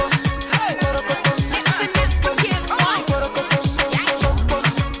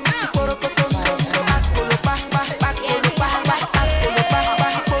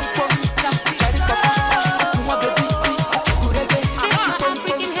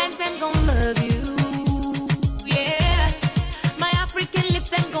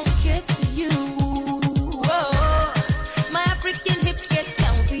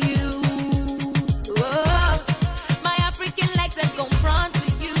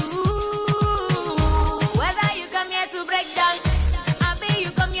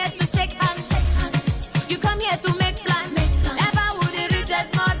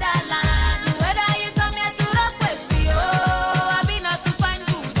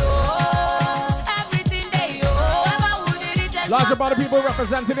 Large about the people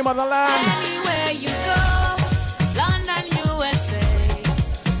representing the motherland. Anywhere you go, London, USA.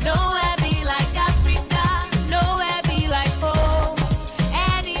 Nowhere be like Africa. Nowhere be like home.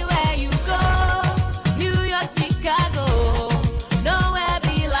 Anywhere you go, New York, Chicago. Nowhere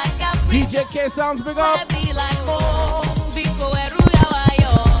be like Africa. DJ K sounds big up. Nowhere be like home. Biko Eruya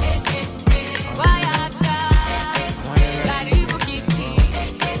Wayo. Wayaka. Karibu Kiti.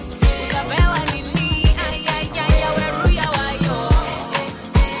 Utapewa nini? Eruya Wayo.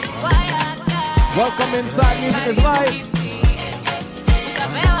 Wayaka. Welcome inside Music is Live.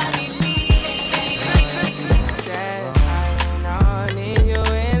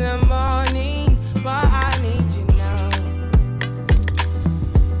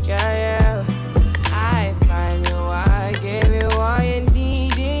 Girl,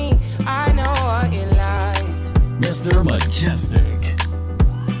 Mr. Mejustik.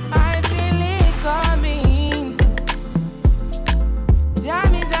 I feel it coming.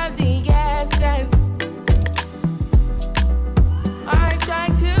 Time is of the essence. I try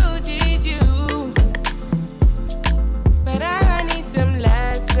to teach you, but I need some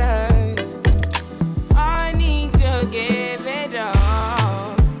lessons. I need to give it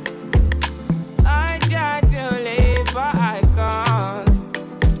all. I try to live, but I can't.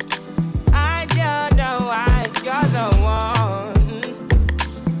 I don't know why you're the one.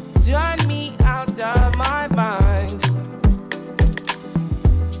 Turn me out of my mind.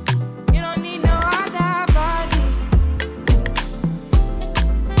 You don't need no other body.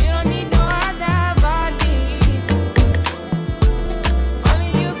 You don't need no other body. Only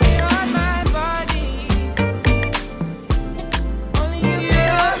you feel on my body. Only you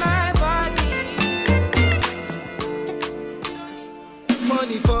feel on my body.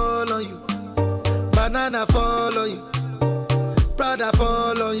 Money fall on you, banana fall on you, Prada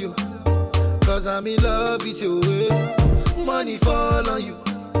fall on you, cause I'm in love with you. Money fall on you,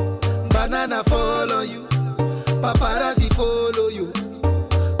 banana fall on you, paparazzi follow you,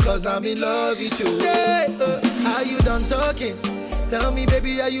 cause I'm in love with you. Yeah, are you done talking? Tell me,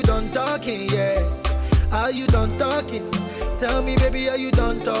 baby, are you done talking? Yeah, are you done talking? Tell me, baby, are you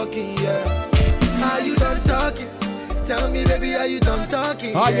done talking? Yeah, are you done talking? Tell me, baby, are you done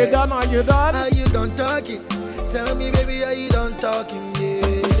talking? Are you done? Are you done? Are you done talking? Tell me, baby, are you done talking? Yeah,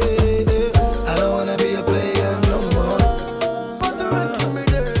 yeah, yeah. I don't wanna be a player no more.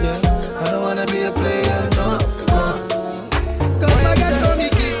 Yeah, I don't wanna be a player no more. Come on, get on me,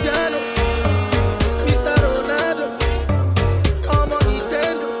 Cristiano, Mr. Ronaldo, I'm on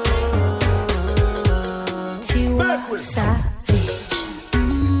Nintendo. Tiwa Savage.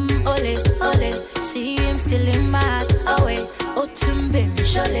 Ole, ole, see him still in my heart. Oh, wait, oh, Tumbe,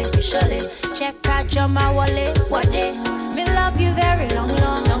 surely. Check out your my wallet, what day? Me love you very long.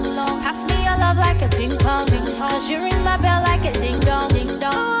 Pass me your love like a ping pong. Cause you ring my bell like a ding dong.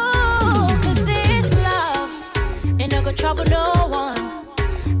 Oh, cause this love ain't no good trouble, no one.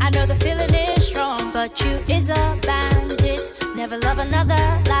 I know the feeling is strong, but you is a bandit. Never love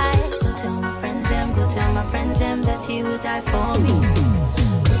another like. Go tell my friends them that he would die for me.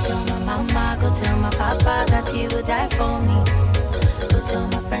 Go tell my mama, go tell my papa that he would die for me. Go tell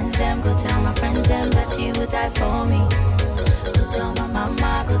my friends them that he would die for me. Go tell my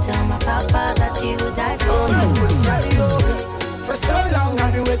mama, go tell my papa that he would die for me. For so long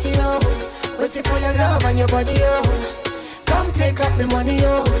I've been waiting, waiting for your love and your body, come take up the money,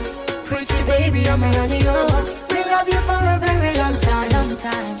 pretty baby, I'm a honey, we love you for a very long time.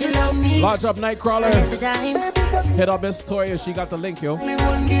 You love me. Lodge up Nightcrawler. Hit up Miss Toya, she got the link, yo. Me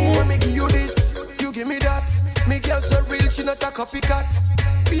one game, when me give you this, you give me that. Me girl so real, she not a copycat.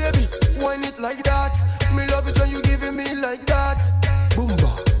 Baby, wine it like that. Me love it when you giving me like that.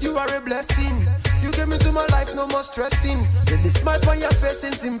 Boomba, you are a blessing. You give me to my life, no more stressing. Say the smile on your face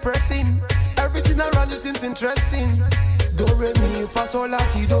seems impressing. Everything around you seems interesting. Do re mi fa sol la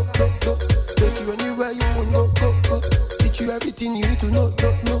ti do. Take you anywhere you want go. Teach you everything you need to know.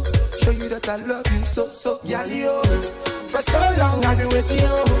 Show you that I love you so. Yali, for so long I've been waiting,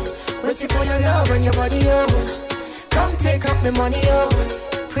 waiting for your love and your body, come take up the money,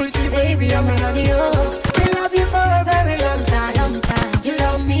 pretty baby, I'm a honey, we love you for a very long time. You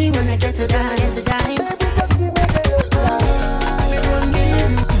love me when I get to die.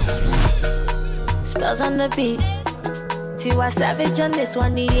 Spells on the beat. Tiwa Savage on this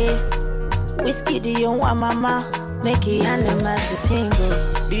one, yeah. Whiskey, do you want mama? Make it animals to tingle.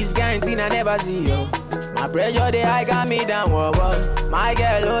 This kind thing I never see, yo. My pressure, the high got me down, whoa. My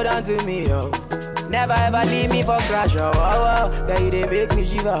girl, hold on to me, yo. Never ever leave me for crash, oh. Girl, you they make me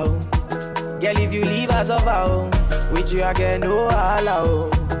shiver, oh. Girl, if you leave us over, oh. With you, I get no holla, oh.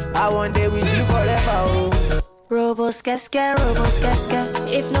 I want day with you forever, oh. Robo-skeske.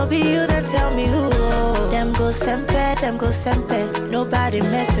 If no be you, then tell me who. Them go sempe. Nobody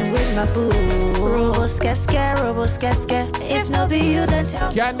messing with my boo. Robo-skeske. If no be you, then tell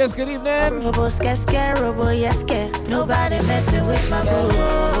me. Candace, good evening. Robo-skeske. Nobody messing with my boo.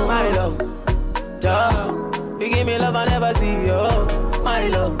 My love, duh. You give me love I never see, yo. My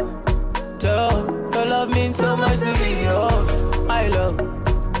love, duh. Your love means so much to me, yo. My love,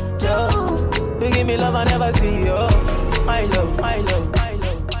 duh. You give me love I never see, yo. My love.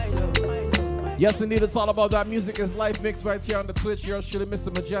 Yes, indeed, it's all about that music is life mix right here on the Twitch. Yours truly, Mr.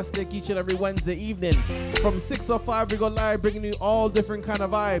 Mejustik, each and every Wednesday evening. From 6:05, we go live, bringing you all different kind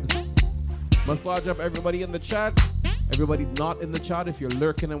of vibes. Must lodge up everybody in the chat. Everybody not in the chat, if you're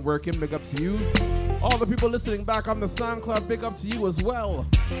lurking and working, big up to you. All the people listening back on the SoundCloud, big up to you as well.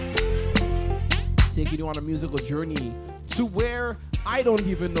 taking you on a musical journey to where I don't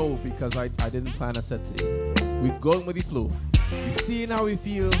even know because I didn't plan a set today. We're going with the flow. We're seeing how we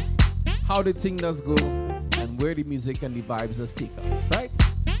feel, how the thing does go, and where the music and the vibes does take us, right?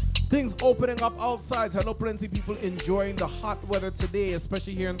 Things opening up outside. I know plenty of people enjoying the hot weather today,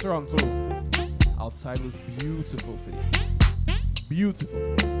 especially here in Toronto. Outside was beautiful today. Beautiful.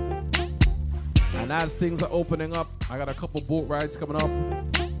 And as things are opening up, I got a couple boat rides coming up.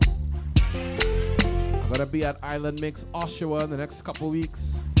 I'm gonna be at Island Mix, Oshawa in the next couple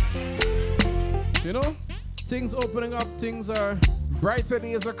weeks. You know, things opening up, things are, brighter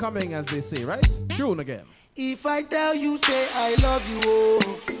days are coming, as they say, right? Tune again. If I tell you, say I love you,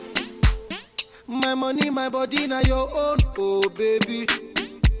 oh. My money, my body, now your own, oh baby.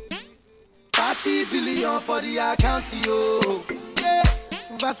 30 billion for the account, yo. Yeah.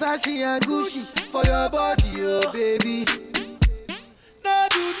 Versace and Gucci for your body, oh baby. No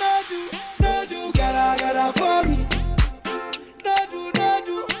do, gotta for me. No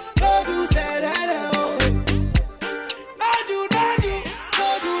do, say that, oh. No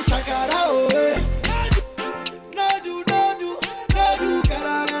do, shakara, oh. No do,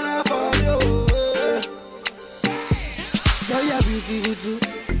 gotta for me, oh. Girl, you're beautiful too.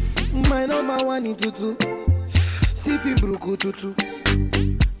 My number one in tutu. Sipping bruku tutu.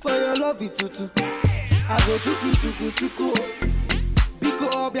 For your love it tutu. I go chuku. Biko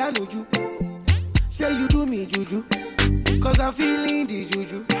obianuju. Say you do me juju. Cause I'm feeling the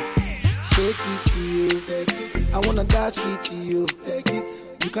juju. Shake it to you. Take it. I wanna dash it to you. Take it.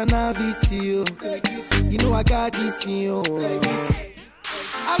 You can have it to you. Take it. You know I got this in you. Take it.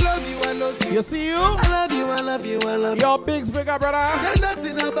 I love you. You see you? I love you. Your big bigger brother. There's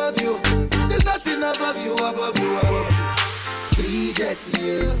nothing above you. Above you. Bridget,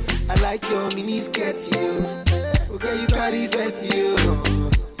 you. I like your mini skirt, you. Okay, you carry fancy, you.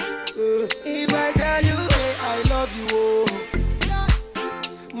 If I tell you, hey, I love you, oh.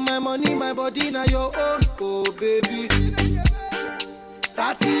 My money, my body, now your own, oh baby.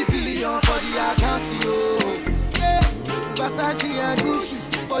 30 billion for the account, yo. Yeah. Versace and Gucci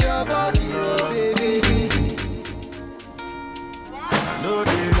for your body, oh baby. I know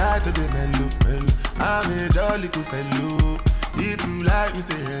they like to the mellow. I'm a jolly good fellow. If you like me,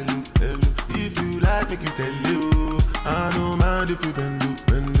 say hello. If you like me, you tell you. I don't mind if you bend.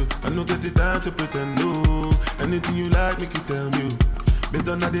 I don't get the time to pretend, no. Anything you like, make you tell me. Based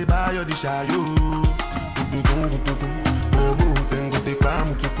on how they buy or the shy, yo.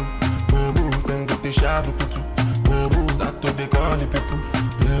 Start to the call the people.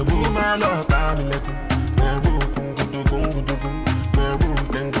 My love, I'm like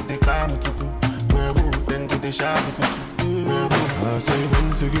I say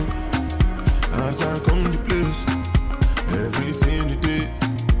once again, as I come to place, everything you did.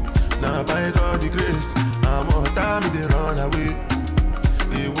 Now by God the grace, I'm all time they run away.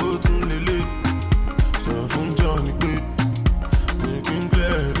 They will too late. So from Johnny Bay, making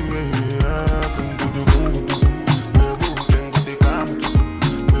clear the way. I can do the go. Then go the come to.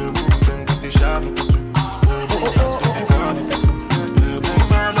 Then go the sharp to.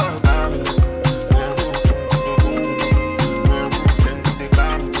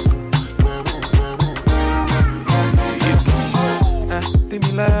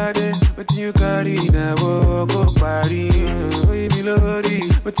 But you got it now, go party. Me lordy,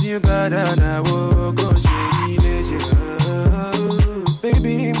 but you got it now, go shady leisure.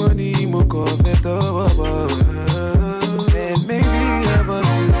 Baby, money, moko beto, and maybe I'm about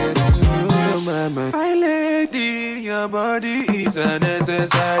to get to know your mama. My lady, your body is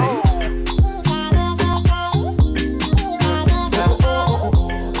unnecessary.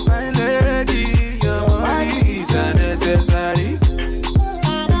 My lady, your body is unnecessary.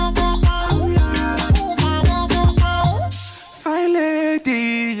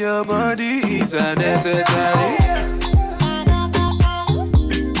 Your body is unnecessary.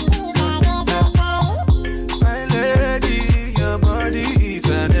 My lady, your body is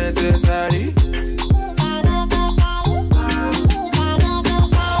unnecessary.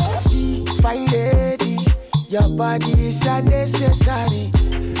 See, fine lady, your body is unnecessary.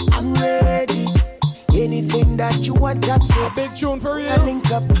 I'm ready. Anything that you want, I do. A big tune for you. Link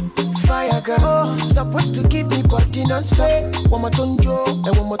up. Fire girl, oh, supposed to give me body non-stop. One more tonjo,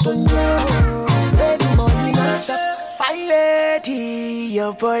 and one more tonjo. Spend the money non-stop. Fine lady,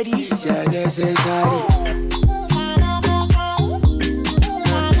 your body is unnecessary.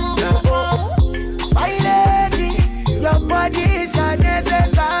 Fine lady, your body is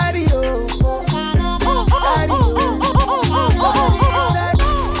unnecessary.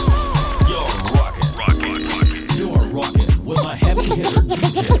 You're rocking with a heavy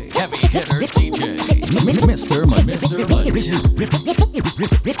hitter DJ.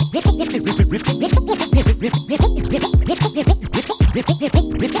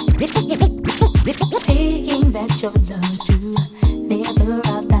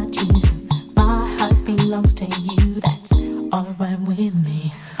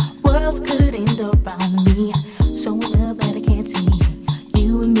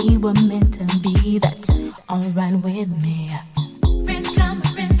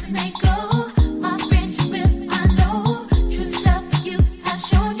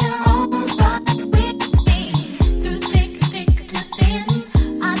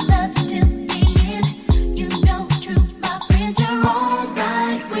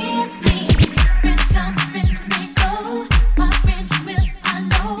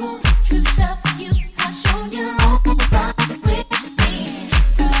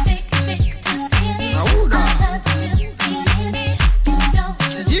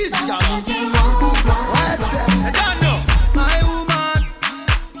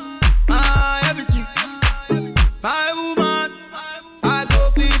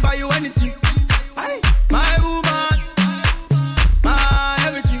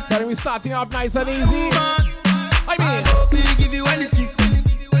 starting off nice and easy. I mean, I give you anything.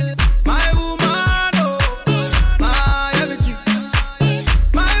 My woman, oh, my everything.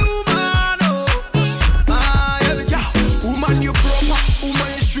 My woman, oh, my everything. Yeah, woman, you proper, woman,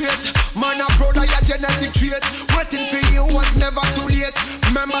 you straight. Man, a brother, your genetic trait. Waiting for you was never too late.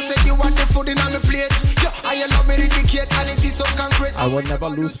 Remember, say you want the food in on the plate. Yeah, I love me indicate, and it is so concrete. I will never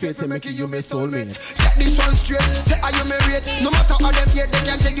lose faith in making you my soulmate. Get this one straight, say are you married? No matter how them yet, they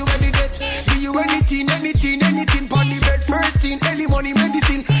can take you any date. Do you anything, pon the bed, first thing, any money,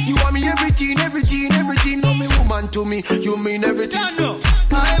 medicine. You want me everything. No, me woman to me, you mean everything. Yeah, no.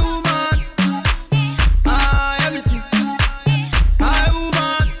 My woman, everything. My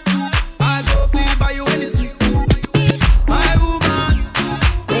woman, I go feel by you anything. My woman,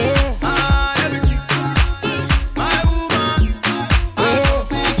 everything. My woman, I go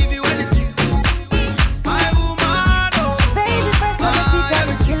feel give you anything. My woman, oh. Baby, fresh on the beat and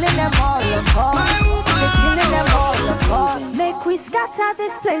it's killing them all, of course. It's killing them all, of course. Make we scatter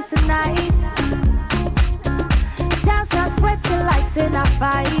this place tonight. Dance and sweat till lights in a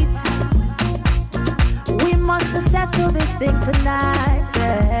fight. We must settle this thing tonight,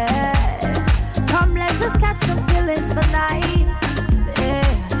 yeah. Come, let us catch some feelings for night, yeah.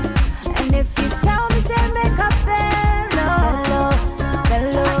 And if you tell me, say make a bello. I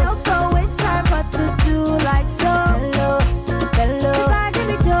don't go waste time but to do like so. Everybody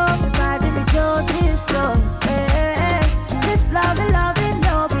me Joe, this go. This loving,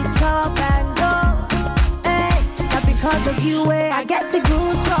 no be chop and go. Not because of you, I get to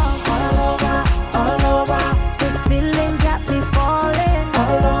goosebumps all over. This feeling got me falling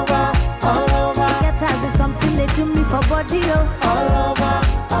all over. Get as it's something they do me for body, all over.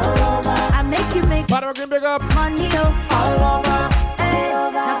 I make you make big up money, all over.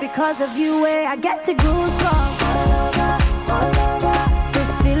 Not because of you, I get to goosebumps all over.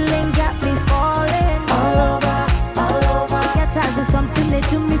 This feeling got me falling all over. Get as it's something they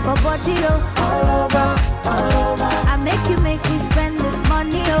do me for body, all over. I make you make me spend this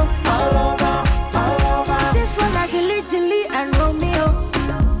money, all over. This one like Julie and Romeo.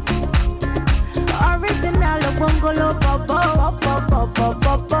 Original Bongolo Bobo.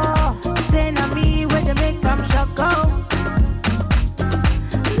 Say na me where they make them shock out.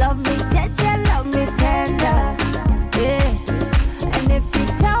 Love me jeje, love me tender, yeah. And if you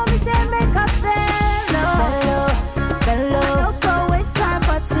tell me, say make a bello. I don't go waste time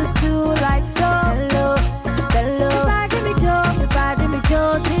but to do like so. Everybody me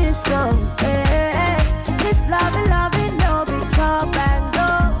Joe, this goes, yeah. This loving, no be chop and go,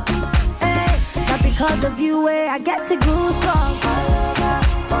 yeah. Not because of you, I get to goosebumps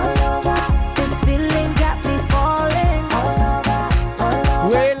all over. This feeling got me falling all over.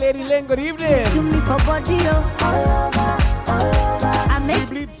 Well, Lady Ling, good evening. Do me for body, all over. I make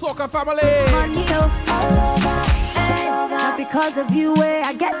bleed soccer family. Money, all over. Not because of you,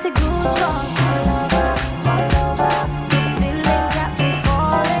 I get to goosebumps all over. This feeling got me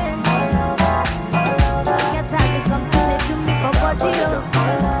falling all over. Get out of something they do me for body, all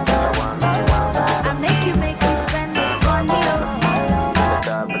over. I make you spend this money,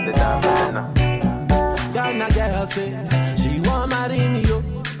 Ghana girl say she want marry me, yo.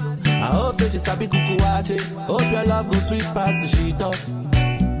 I hope say she sabi kukuwache. Hope your love go sweet past the sheet up.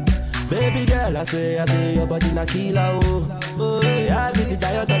 Baby girl, I say your body na killer, oh. Oh, yeah, I get it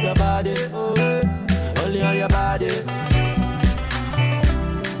tired of your body, oh, yeah. Only on your body.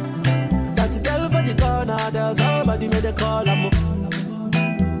 That girl for the corner, there's somebody made a call, I'm up.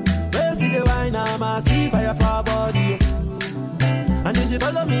 Where see the wine, I see fire for her body, oh. And if she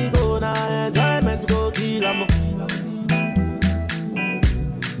follow me, go now, enjoyment go kill, I'm up.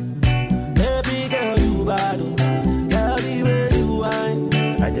 Baby girl, you bad, oh. Girl, the way you whine,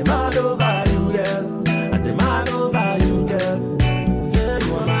 I demand over you, girl. I demand over you, girl. Say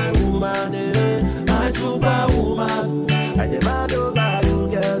you are my woman, my superwoman. I demand over you,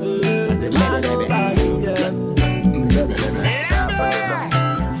 girl. I demand over you, girl.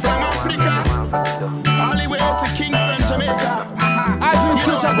 From Africa, all the way to Kingston, Jamaica. As we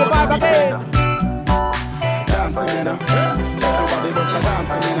switch up the vibe again. Dancing in a, everybody bust a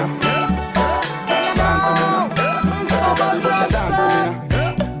dancing in a. Dancing in a, everybody bust a dancing in a.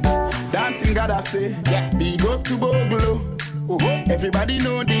 Dancing God I say, yeah. Big up to Boglo. Everybody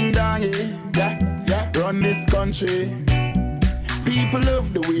know ding dong, yeah. Run this country. People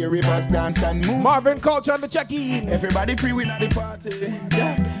love the way rivers dance and move. Marvin Culture on the check-in. Everybody pre-win at the party,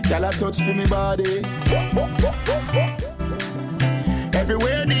 yeah. Y'all a touch for me body.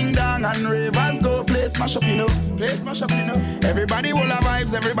 Everywhere ding dong and ravers go. Play smash up, you know. Play smash up, you know. Everybody will have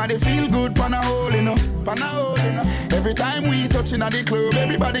vibes, everybody feel good. Pan a hole, you know. Pan a hole, you know. Every time we touching at the club,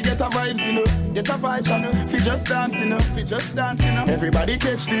 everybody get a vibes, you know. Get a vibes, you know. Fi just dance, you know. Fi just dance, you know. Everybody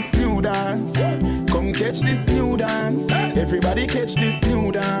catch this new dance. Come catch this new dance. Everybody catch this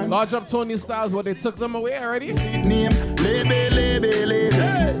new dance. Large up Tony Styles, what they took them away already? Name Lebe, Lebe,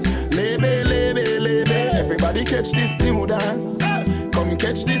 Lebe. Lebe, Lebe, Lebe. Everybody catch this new dance. Come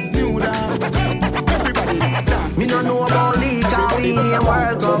catch this new dance. Everybody dance. Me no know about league, how we name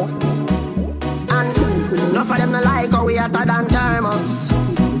World Cup. And enough of them no like how we hotter than thermos.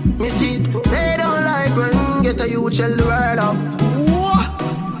 Me see, they don't like when get a youth shell the world up.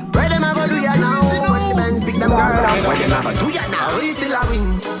 Where them ever do ya now? When the men pick them girl up. Where them ever do ya now? We still a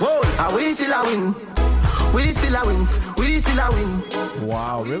win. Whoa, we still a win. We still a win. We still a win.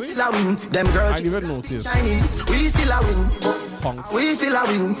 Wow, really? We still a win. Them girls I didn't even notice. Shining. We still a win. Punks. We still a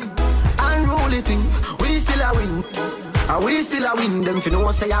win. Unruly thing. We still a win. And we still a win. Them you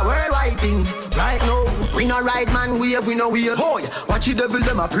know say a worldwide thing. Right now, we no right man wave, we no wheel. Boy, watch the devil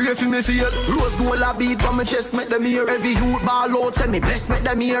them a pray for me feel. Rose gold a beat from my chest make them hear. Every youth ball out say me bless make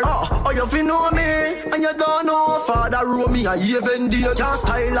them hear. Oh you fi know me and you don't know Father row me a even deal. Can't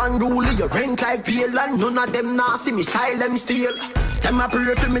style and rule you rent like pale and none of them nah see me style them steal. Them a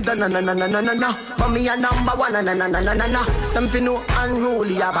pray for me da na na na na na na na. But me a number one na na na na na na na. Them fi know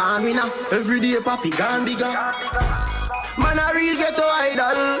unruly a born winner. Every day papi gone bigger. Man a real ghetto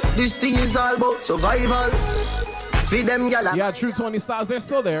idol. This thing is all about survival. Feed them gyal. Yeah, True Tony Styles, they're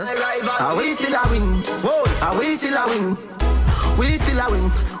still there. Are we still a win? Whoa, are we still a win? We still a win.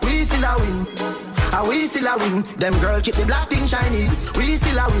 We still a win. Are we still a win? Them girls keep the black thing shining. We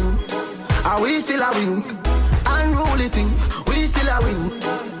still a win. Are we still a win? Unruly thing. We still a win.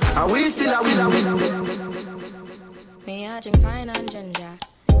 Are we still a win? Me I drink pine and ginger.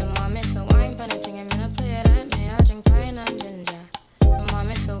 And mommy for wine pan thing I'm gonna play that. Me I drink pine and ginger. And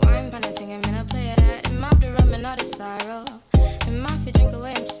mommy for wine pan thing I'm gonna play that. And mouth the rum and all the sorrow. And mouth you drink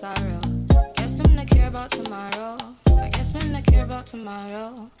away my sorrow. Guess I'm not care about tomorrow. I guess I'm not care about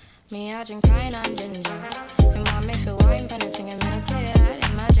tomorrow. Me I drink pine and ginger. And mommy for wine pan thing I'm gonna play that.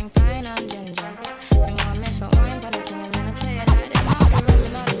 And I drink pine and ginger. And mommy for wine pan thing I'm gonna play that. And mouth the rum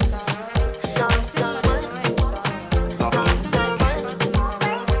and all the sorrow. Guess I'm not care about tomorrow. Guess I'm not care about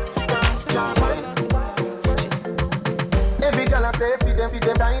tomorrow. Guess I'm not care about tomorrow. Every girl I say feed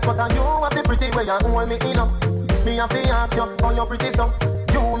them tight, but you have the pretty way you hold me in up. Me a fi ask you how you pretty so.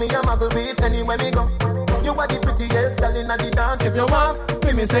 You me a muggle with anywhere me go. You are the prettiest girl inna the dance. If you want,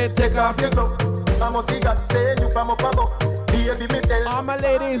 fi me say take off your glove. I must see God say you from up above. Baby me tell all my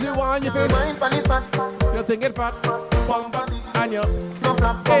ladies you want you feel mind pan is fat. You think it fat, bump on it, and you no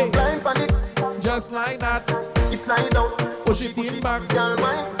flap, hey, blind pan it, just like that. It's slide out, push it in back. Girl,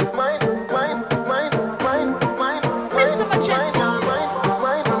 mine. Mr. Mejustik.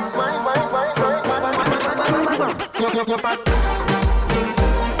 You're fat.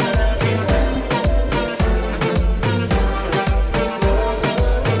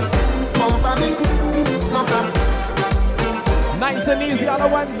 Nice and easy on a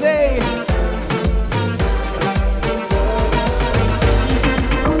Wednesday.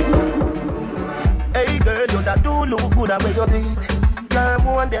 Hey girl, you that do look good at where you beat. Girl,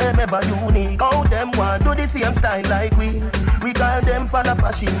 one them ever unique. How them want do the same style like we. We call them for the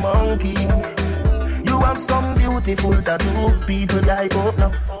fashion monkey. You have some beautiful tattoo, people like up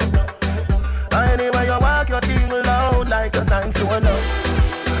now. Anyway you walk your thing loud like a sign to a love.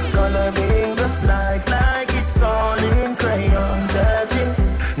 Coloring this life like it's all in crayon. Searching,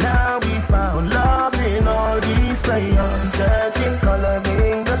 now we found love in all these crayons. Searching,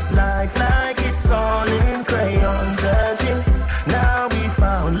 coloring this life like it's all in crayon. Searching, now we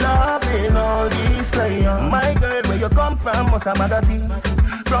found love in all these crayons. My girl, where you come from, must a magazine.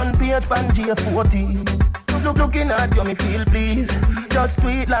 Front page, Pangea 40. Looking at you, me feel please. Just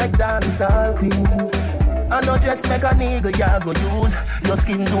tweet like dancehall queen. I know just make a nigga ya go use. Your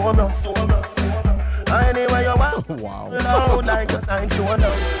skin too rough. Anyway you want, wow. Loud like a sign to a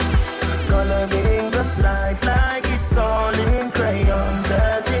love. Coloring this life like it's all in crayon.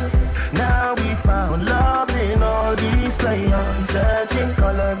 Searching, now we found love in all these crayons. Searching,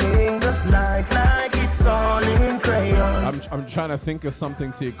 coloring this life like it's all in crayons. I'm trying to think of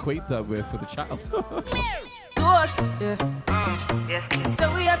something to equate that with for the child. Ghost, yeah. Yeah.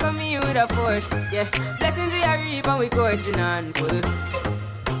 So we are coming here with a force, yeah. Blessings we are reap and we coursing on full.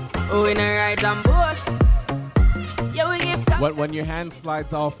 Oh, in a right and boast. Yeah, we give thanks. When your hand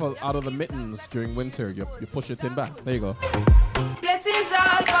slides off out of the mittens during winter, you push it in back. There you go. Blessings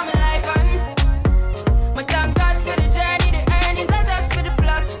all for my life and my thank God for the journey, the earnings I just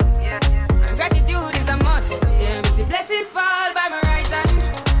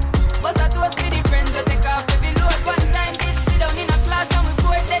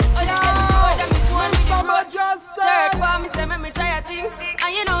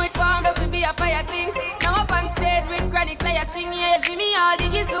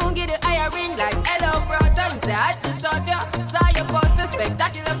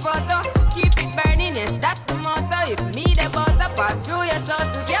photo. Keep it burning, yes, that's the motto. If me the butter pass through your soul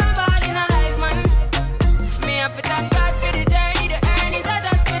to get bad in a life, man. Me have to thank God for the journey, the earnings are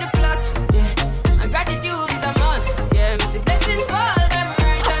just for the plus. Yeah, and gratitude is a must. Yeah, me see blessings fall, them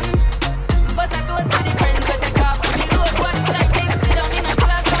right and but I toast to the friends that take off on the load. One like this, sit down in a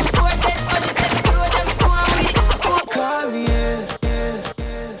class and pour dead on the set, throw them go on with it. Call me,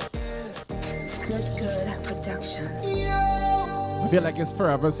 Good production. I feel like it's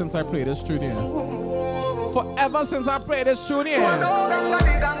forever since I played this tune here. Forever since I played this tune here.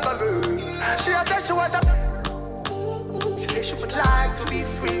 She would like to be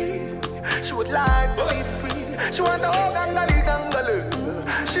free. She would like to be free. She want the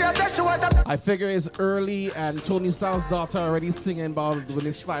I figure it's early and Tony Styles' daughter already singing about when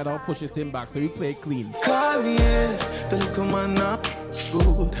they slide out, push it in back, so we play it clean. Call me, yeah. The little man not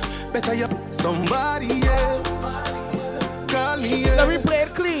good. Better you somebody else. Call me, yeah. Let me play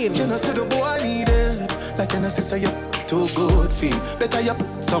it clean. Can I say the boy need help? Like can I say you too good feel? Better you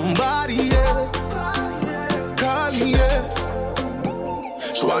somebody else. Call me, yeah.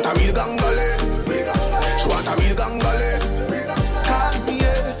 She want a real gangale. She want a real gangale. Call me,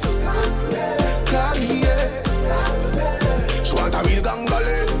 yeah. Call me, yeah. She want a real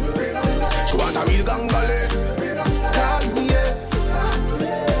gangale. She want a real gangale. Call me, yeah.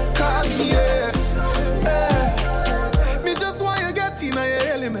 Call me, yeah. Me just want you get in your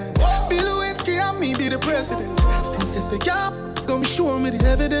element. Bill Lewinsky and me be the president. Since you say yeah, come show me the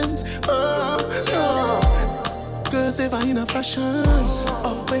evidence. Cause if I in a fashion,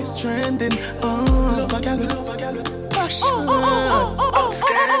 always trending. Love a gal with passion.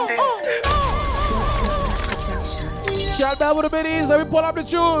 Outstanding. Shout out with the biddies, let me pull up the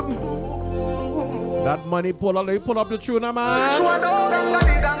tune. That money pull up, let me pull up the tune, man.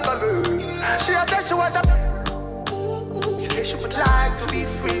 She would like to be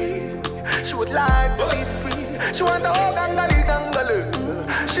free. She would like to be free. She want the whole gangali.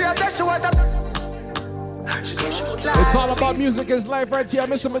 She want the. It's all about music is life right here,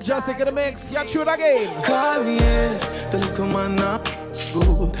 Mr. Mejustik in the mix. Yeah, shoot again. Call me, yeah. The little man not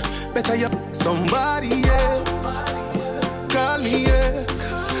good. Better you somebody else. Call me, yeah.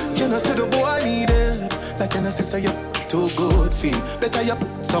 Can I say the boy need help? Like can I say you too good feel? Better you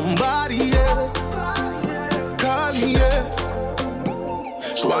somebody else. Call me, yeah.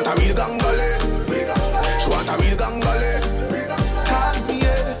 She want a real gangale. She want a real gangale. Call me,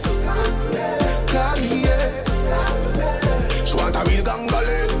 yeah. Call me, yeah. She want a real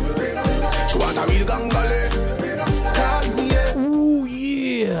gangale. She want a real gangale. Call me, yeah. Ooh,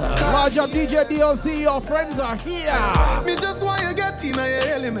 yeah. Large up DJ DLC, your friends are here. Me just want you get in your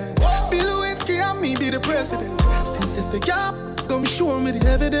element. Bill Lewinsky and me be the president. Since you say yeah, come show me the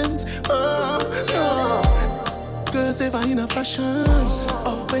evidence. Cause if I in a fashion,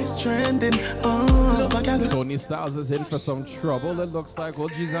 always trending. Love a gal with Tony Styles is in for some trouble. It looks like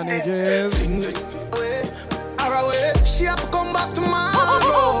OGs and ages. She have to come back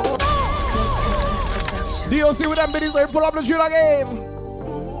tomorrow. DLC with them biddies, let me pull up the tune again.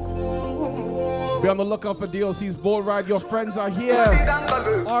 Be on the lookout for DLC's Bull Ride. Your friends are here.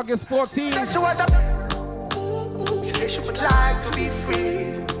 August 14th. She would like to be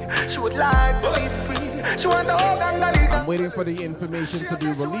free. She would like to be free. She want the whole I'm waiting for the information to be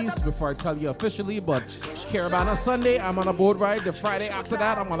released before I tell you officially, but Caravana Sunday, I'm on a boat ride. The Friday after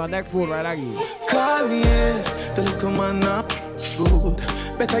that, I'm on the next boat ride again. Call me, yeah. The little man not good.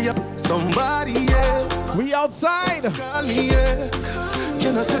 Better you somebody else. We outside. Call me, yeah.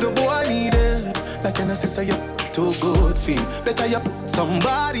 Can I say the boy need help? Like can I say you too good feel? Better you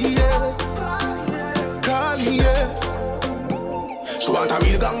somebody else. Call me, yeah. She want a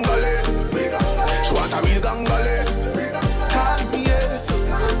real gangale. She want a real gangale. Call me, yeah.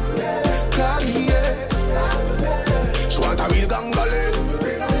 Call me, yeah. She want a real gangale.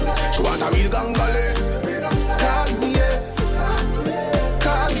 She want a real gangale. Call me, yeah.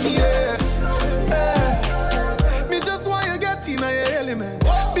 Call me, yeah. Me just want you get in your element.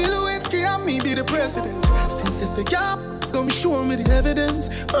 Bill Lewinsky and me be the president. Since you say yeah, come show me the evidence.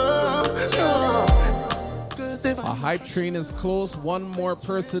 A hype train is close. One more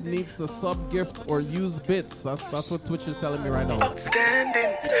person needs to sub gift or use bits. That's what Twitch is telling me right now.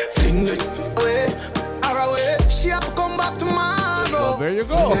 Outstanding. She have to come back tomorrow. Well, there you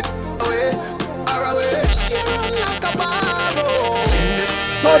go.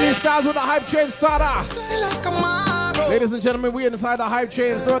 Tony Styles with the hype train starter. Ladies and gentlemen, we inside the hype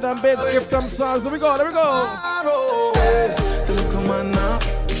train. Throw them bits, gift them songs. Let me go.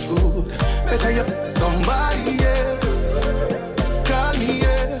 Better you somebody else. Call me,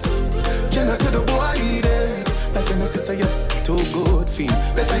 yeah. Can I say the boy need it? Like Can I say you too good for me?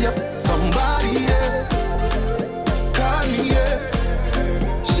 Better you somebody else. Call me, yeah.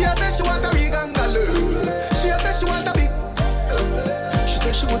 She said she want a big angle. She said she want a big. She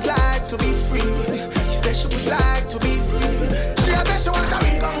said she would like to be free. She said she would like to be free. She said she want a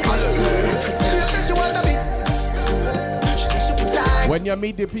big angle. She said she want a big. She said she would like. When you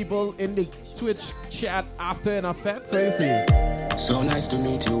meet the people in the Twitch chat after an effect, so you see. So nice to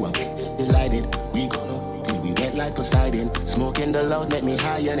meet you, I'm delighted. We gonna till we wet like Poseidon. Smoking the loud make me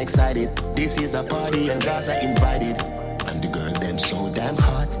high and excited. This is a party and guys are invited. And the girl them so damn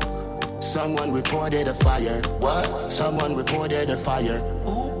hot. Someone reported a fire. What? Someone reported a fire.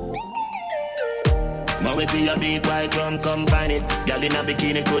 Now we be a beat white rum combine it. Girl in a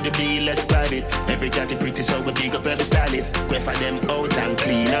bikini could be less private. Every cat is pretty so we big up every stylist. Quay for them out and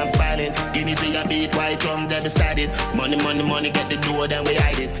clean and filing. Guineas we a beat white rum they beside it. Money, money, money get the door then we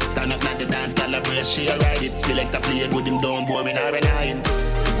hide it. Stand up like the dance, calibrate, she a ride it. Select a play good him down boring or an iron.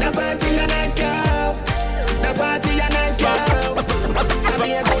 The party a nice yo. The party a nice yo. I be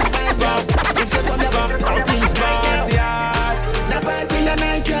a good vibes yo. If you come here, please party hard. The party a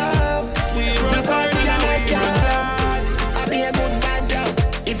nice yo. The party a nice yo. I be a good vibes yo.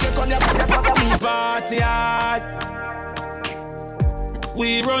 If you come here, please party hard.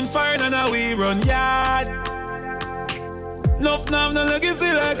 We run fire and now we run yard. Nuff nam no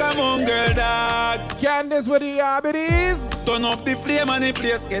legacy like a mongrel dog. Candice with the biddies. Turn up the flame and the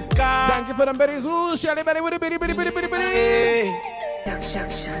place get calm. Thank you for them biddies. Ooh, Shelly Betty with the biddy.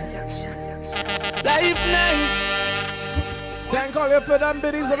 Life nice. Thank all you for them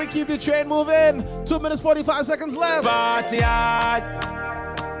biddies. Let me keep the train moving. 2 minutes 45 seconds left. Party hard.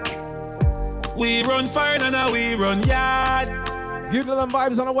 We run fire and now we run yard. Give them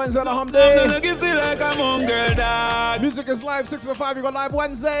vibes on a Wednesday and a hump day. Like a mongrel dog. Music is live 6 to 5. You got live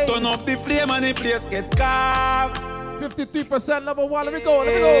Wednesday. Turn up the flame and the place get carved. 53% number one. Let me go.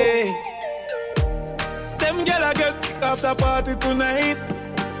 Them gyal get after party tonight.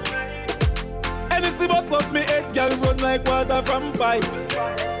 Anything but fuck me head, gyal run like water from pipe.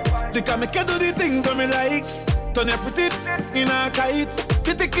 They can make you do the things that me like. Turn your pretty in a kite.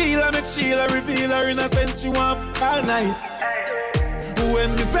 The tequila make Sheila reveal her innocent. She want all night.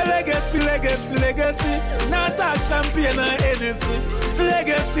 When we say legacy, not talk champagne or anything.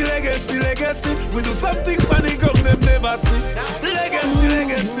 Legacy, we do something funny, girl, them never see.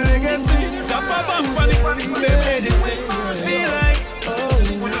 Legacy, jump up and funny, them medicine. Feel like,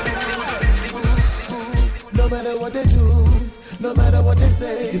 no matter what they do, no matter what they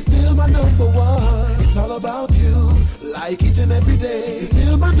say, you're still my number one. It's all about you, like each and every day. You're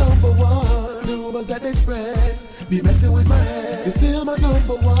still my number one. The rumors that they spread, be messing with my head. You're still my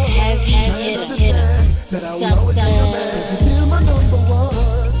number one. Try and understand that I will always be your man. You're still my number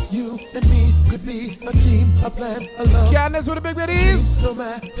one. You and me could be a team, a plan, a love. Candace with the big biddies. No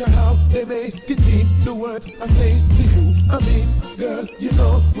matter how they make it seem, the words I say to you, I mean, girl, you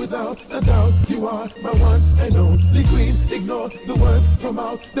know, without a doubt, you are my one and only queen. Ignore the words from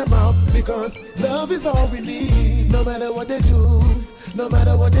out their mouth, because love is all we need. No matter what they do, no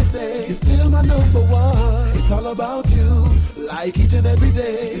matter what they say, you're still my number one. It's all about you, like each and every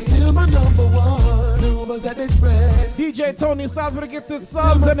day. You're still my number one. The rumors that they spread. DJ Tony starts with the gifted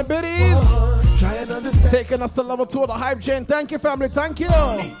subs and the biddies. Try and understand. Taking us to level 2 of the hype chain. Thank you, family. Thank you.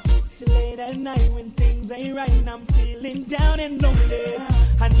 It's late at night when things ain't right and I'm feeling down and lonely.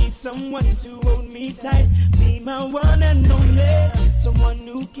 I need someone to hold me tight, be my one and only. Someone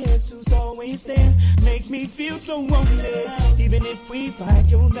who cares, who's always there, make me feel so lonely. Even if we fight,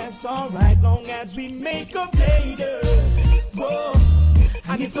 yo, that's alright, long as we make up later. Whoa,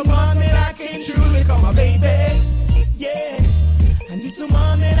 I need someone that I can truly call my baby. Yeah, I need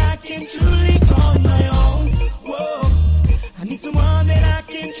someone that I can truly call my own. Whoa, I need someone that I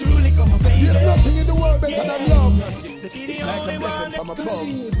can truly call my baby. There's nothing in the world better than love. To be the only one that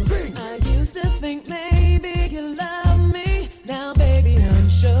Sing. I used to think maybe you love me. Now, baby, I'm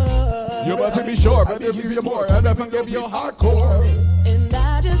sure. You better be sure, better give you more, and I think give you hardcore. And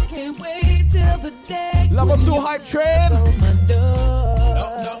I just can't wait till the day. Level 2 hype train. My door.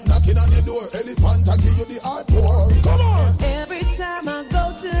 Knocking on your door, elephant, I give you the hardcore. Come on. Every time I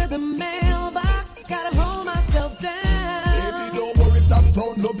go to the mailbox, gotta hold myself down. Baby, don't worry, stop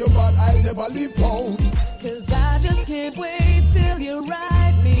front, love your bad, I'll never leave town. Cause I just can't wait till you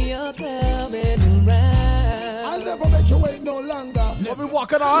write me a coming around. I'll never make you wait no longer. What we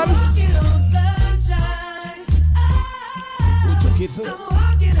walking on? Walking on sunshine. We took it to I'm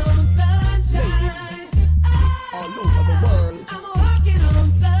walking on sunshine. ladies all over the world. I'm walking on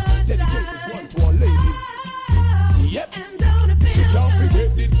sunshine. Dedicate this one to our ladies. Yep. And don't it She can't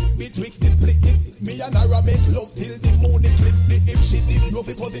forget it, bitch, with it, flick it. Me and her make love till the moon eclipse. The hip she dip, no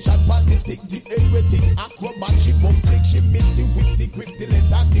fi position pan the stick. The everything acrobat, she bump flick. She miss the whip, the grip, the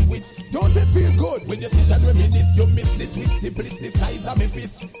length and the width. Don't it feel good when you sit and reminisce? You miss the twist, the bliss, the size of me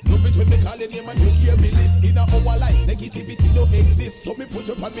fist. Love it when me call your name and you hear me list. In our life, negativity don't exist. So me put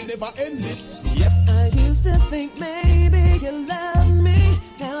up and me never end this. Yep. I used to think maybe you love me.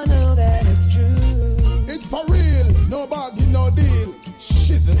 Now I know that it's true. It's for real, no bargain, no deal.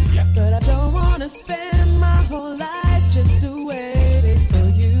 Shizzle, yeah. But I don't wanna spend my whole life just to waiting for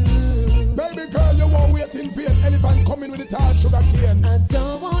you. Baby girl, you won't wait in vain. Elephant coming with the tall sugar cane. I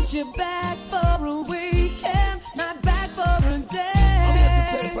don't want you back for a weekend, not back for a day. I'm here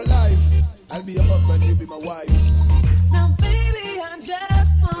to stay for life. I'll be your husband, you'll be my wife. Now baby, I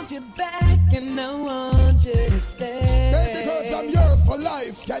just want you back and I want you to stay. Baby girls, I'm yours for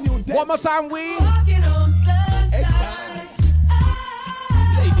life. Can you dance? One more time, we. Walking on sunshine.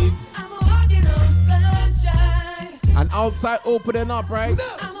 Ladies. I'm walking on sunshine. And outside opening up, right?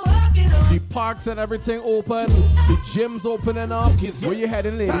 The parks and everything open. The gyms opening up. Where you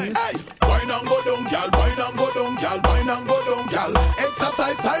heading, ladies? Hey, wine and go down, gal. Wine and go down, gal. Wine and go down, gal.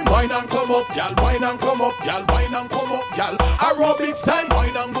 Exercise time. Wine and come up, gal. Wine and come up, gal. Wine and come up, gal. Aerobics time.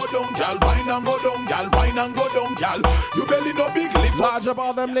 Wine and go down, gal. Wine and go down, gal. Wine and go down, gal. You belly no big lip. Large up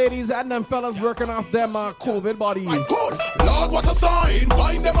all them ladies and them fellas working off them COVID bodies. My God, Lord, what a sign.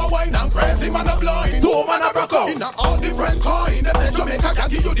 Wine them a wine and crazy man a blind. Two man a broke out. In a all different kind. They say Jamaica can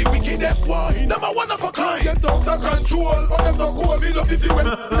give you the wickedest wine. Them a one of a kind. Get out of control. But them no cool. Me love to see when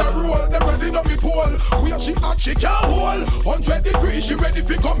they roll. Them ready up me pole. Where she at, she can't hold. 100 degrees, she ready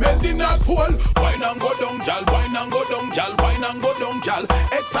fi come held in that pole. Wine and go down, gal. Wine and go down, gal. Wine and go down, gal.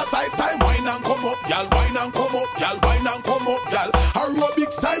 Exercise time. Wine and come up, gal. Wine and come up, gal. Wine and come up, gal.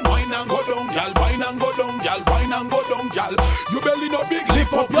 Aerobics time. Wine and go down, gal. Wine and go down, gal. Wine and go down, gal. You belly no big.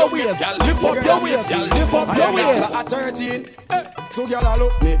 Lift up your waist, gal. Lift up your waist, gal. Lift up your waist. At 13, so gal a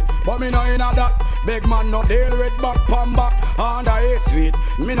look me, but me no inna that. Big man no deal with back pan back. Under 8 sweet,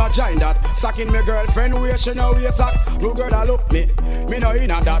 me no join that. Stacking me girlfriend where she no wear socks. No girl a look me no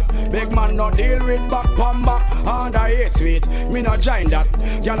inna that. Big man no deal with back pan back. Under 8 sweet, me no join that.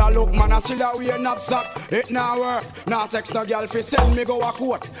 Gal a look man a still a wear knapsack. It nah work, nah sex no gal fi send me go a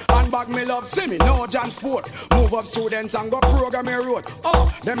court. Handbag me love see me no John Sport. Move up student and go program me road.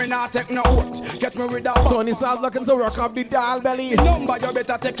 Oh, them me nah take no oath. Get me with that. Tony starts looking to work up the doll belly. Number you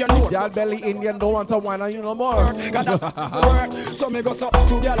better take your note. Doll belly Indian don't want to whine on you no more. So me go so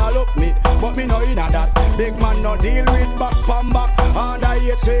gal a look me, but me no inna that. Big man no deal with back pan back. Under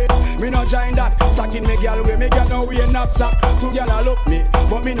 8 sweet, me no join that. Stacking me gal way, me gal no wear knapsack. So gal a look me,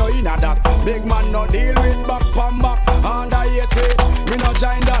 but me no inna that. Big man no deal with back pan back. Under 8 sweet, me no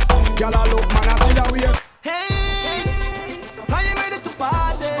join that. Gal a look man a still a wear. Hey, are you ready to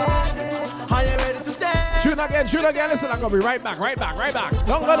party? Are you ready to dance? Shoot again. Listen, I'm gonna be right back.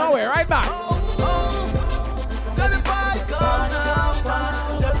 Don't go nowhere, right back. Let me party, cause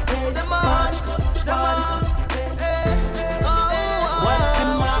now, just pay the money, What's in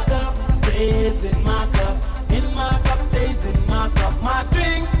my cup stays in my cup. In my cup stays in my cup. My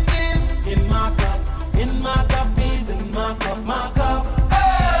drink is in my cup. In my cup is in my cup. My cup.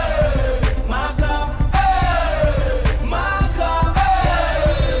 My cup. My cup.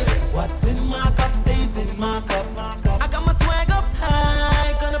 What's in my cup stays in my cup. I got my swag up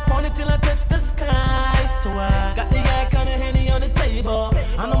high, gonna pawn it till I touch the sky. So I got the icon of Henny on the table,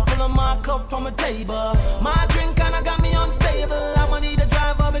 and I'm filling my cup from a table. My drink kinda got me unstable. I gonna need a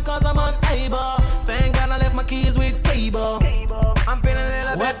driver because I'm unable. Thank God I left my keys with cable. I'm feeling a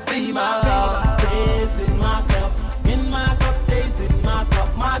little bit. What's in my cup stays in my cup. In my cup stays in my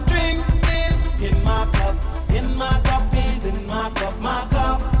cup. My drink is in my cup. In my cup is in my cup. My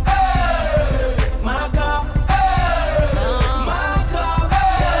cup. My cup. My cup.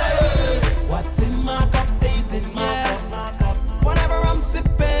 What's in my cup stays in my cup. Whatever I'm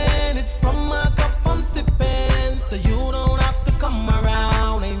sipping, it's from my cup I'm sipping. So you don't have to come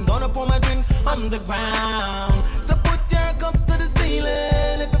around. Ain't gonna pour my drink on the ground. So put your cups to the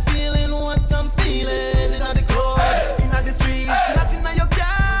ceiling if you're feeling what I'm feeling. Inna the club, inna the streets, not inna your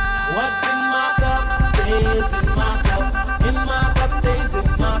car. What's in my cup stays in my cup. In my cup stays in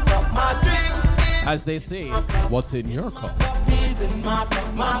my cup. My drink is, as they say, what's in your cup? is in my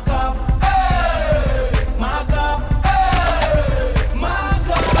cup. My cup. My cup. My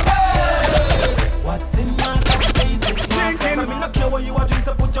cup. What's in my cup stays in my cup. I mean, no care what you are drinking,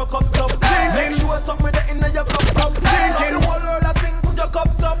 so put your cups up. Make sure somewhere there inna your cup. Drinking. The whole world I sing, put your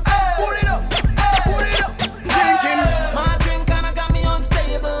cups up. Put it up. Put it up. Drinking. My drink kinda got me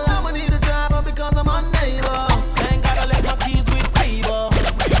unstable. I'ma need a driver because I'm unable. Thank God I left my keys with cable.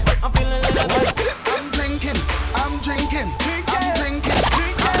 I'm feeling like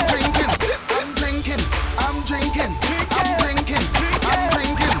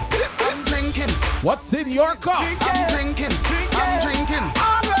your cup? I'm drinking.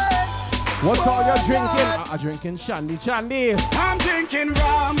 What's all you're drinking? I'm drinking Shandy. I'm drinking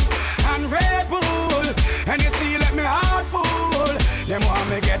rum and Red Bull, and you see, let me heart full. Them want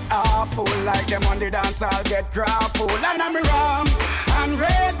me get half full, like them on the dance, I'll get crowd full. And I'm rum and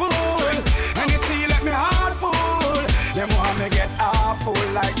Red Bull, and you see, let me heart full. Them want me get half full,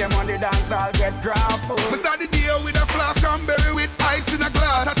 like them on the dance, I'll get crowd full. We start the day with a flask, cranberry with ice in a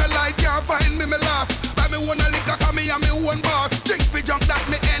glass. Satellite can't find me last. Buy me one a liquor, cause me and me one boss. Drink for junk that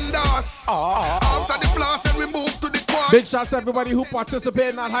me endorse. After the flask, then we move to the quad. Big shots to everybody who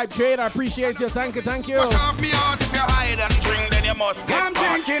participated in that hype trade. I appreciate you. Thank you. Wash off me out. If you hide and drink, then you must get I'm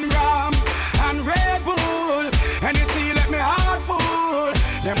drinking rum and Red Bull, and you see, let me heart full.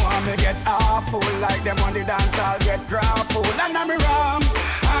 Them want me get half full, like them on the dance, I'll get crowd full. And I'm rum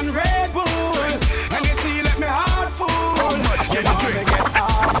and Red Bull, and you see, let me heart full. Them want me get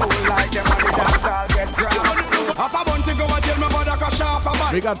half full, like them on the dance, I'll get crowd full. If I want to go and tell my brother cause off a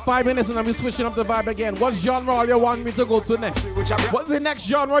body. We got 5 minutes and I'm switching up the vibe again. What genre you want me to go to next? What's the next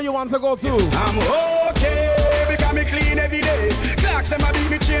genre you want to go to? I'm okay, because me clean every day. Clocks them a beat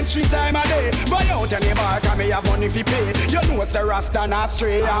me change 3 times a day. Buy out any bar, cause me have money fi pay. You know it's a rasta not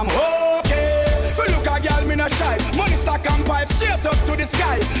stray. I'm okay. If you look a girl, me not shy. Money stack and pipe straight up to the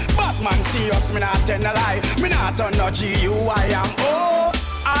sky. Batman see us, me not tell a lie. Me not turn no GUI. I'm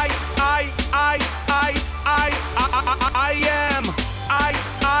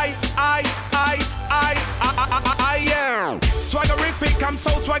I am swaggerific, I'm so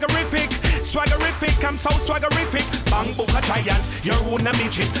swaggerific. Swaggerific, I'm so swaggerific. Bang book a giant, you're one a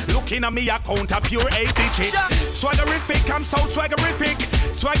midget. Looking at me account a pure 8 digit. Swaggerific, I'm so swaggerific.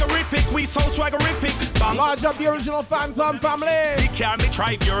 Swaggerific, we so swaggerific. Bang. Large up the original Phantom family. You can't me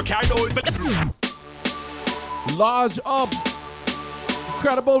drive your car old. Large up.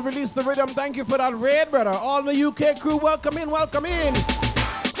 Incredible, release the rhythm. Thank you for that raid, brother. All the UK crew, welcome in.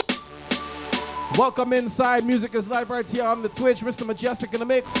 Welcome inside. Music is live right here on the Twitch. Mr. Mejustik in the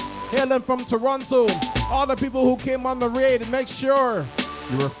mix. Hailing from Toronto. All the people who came on the raid, make sure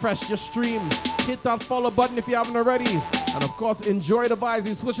you refresh your stream. Hit that follow button if you haven't already. And of course, enjoy the vibes.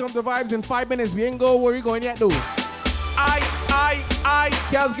 We're switching up the vibes in 5 minutes. We ain't go where we going yet, though.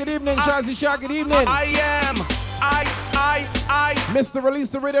 Kaz, good evening. Shazzy Shah, good evening. Mr. Release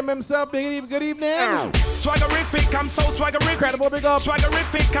the Rhythm himself, good evening. Swaggerific, I'm so swaggerific. Incredible, big up.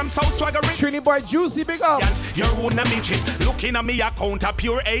 Swaggerific, I'm so swaggerific. Trini Boy Juicy, big up. You're one a midget. Looking at me account a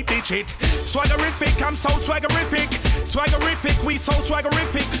pure 8 digit. Swaggerific, I'm so swaggerific. Swaggerific, we so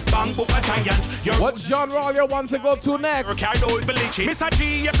swaggerific. Bang book a giant. What genre you want to go to next? Mr.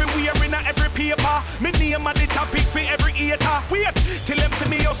 G everywhere in every paper. Me name at the topic for every eater. Wait till them see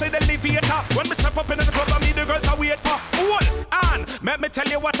me outside the elevator. When me step up in the club, I meet the girls I wait for. Hold on, let me tell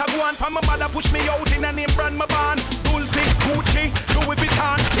you what I want. For my mother push me out in a name brand my band. Dulce, Gucci, Louis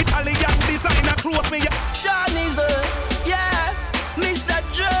Vuitton, Italian designer clothes me. Shawnee's yeah, Mr.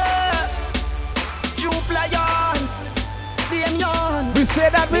 Joe, Jupe Lion, Damien. We say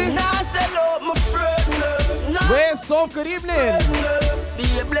that, me? Now sell out my friend. Where's so good evening?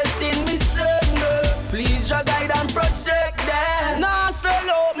 Be a blessing, me son. Please your guide and protect them. Now sell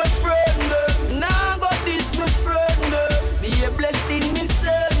out my friend. Now got this, my friend. Be a blessing, me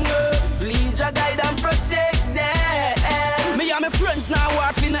son. Please your guide and protect them. Me and my friends now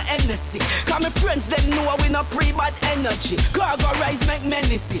are in a NSC. Cause my friends them know we no pre-bad energy. Cargo rise make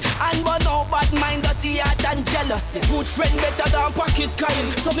menacy. And but no bad mind, dirty heart and jealousy. Good friend better than pocket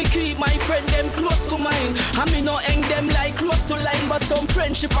kind. So me keep my friend them close to mine. And me no hang them like close to line. But some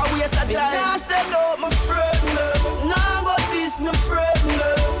friendship are waste of time. Now say no my friend. Now got this my friend.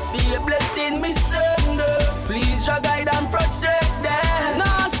 Be a blessing me son. Please your guide and protect them.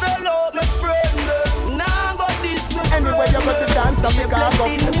 Now say no my friend. Now got this my friend. Anyway, you got to dance up the car.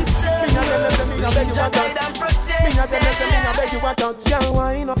 Please your guide and protect them. Young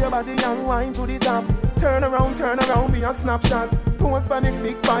wine up your body, young wine to the top. Turn around, be a snapshot. Post panic,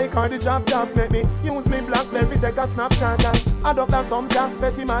 big bike or the drop top. Make me use me Blackberry, take a snapshot. Adopt that some jack,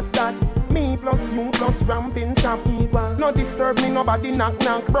 petty mad stat. Me plus you plus ramping shop equal. No disturb me, nobody knock.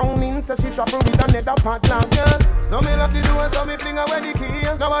 Browning says she travel with another padlock, girl. So me lock the door, so me fling away the key.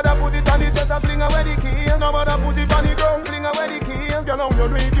 Nobody put it on the chest, I fling away the key. Nobody put it on the ground, fling away the key. You know you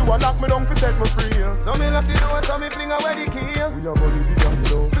do it, you a lock me down for set me free. So me lock the door, so me fling away the key. We are only the young, you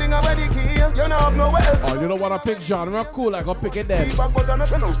know. Fling away the key. You know have nowhere else. Oh, you don't wanna pick genre? Cool, I go pick it then.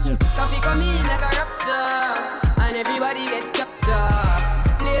 Coffee come in like a raptor, and everybody get captured.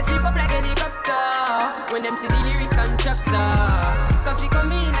 Play sleep up like a helicopter, when them see the lyrics constructor. Coffee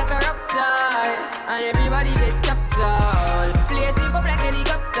come in like a raptor, and everybody get captured. Play sleep up like a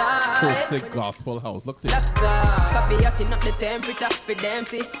helicopter, Mejustik Gospel House. Look this. Coffee hotting up the temperature for them,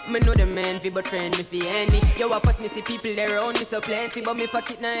 see. Me know the man fi, but friend me fi enemy. Yo, I first me see people there around me so plenty, but me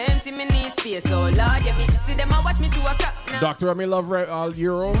pocket na empty, me need space. So Lord, yeah, me see them a watch me to a clock now. Dr. Remy Love all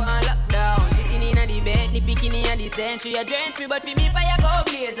Euro. Lockdown, sitting in a the bed, the bikini and the century. I drench me, but for me fire go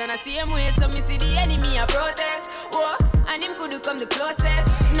blaze. And I see him way, so me see the enemy a protest. Whoa, and him could come the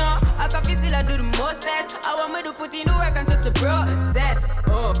closest. No, I coffee still I do the mostest. I want me to put in the work and trust the process.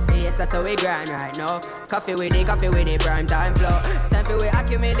 Oh, yes, that's how we grind right now. Coffee with the prime time flow. Time for we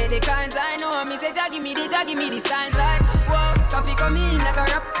accumulate the kinds I know. Me say, give me the signs like, whoa, coffee come in like a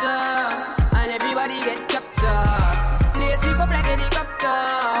rapture, and everybody get captured. Play sleep up like a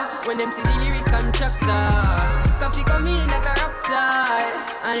helicopter when them see the lyrics constructor. Coffee come in like a rapture,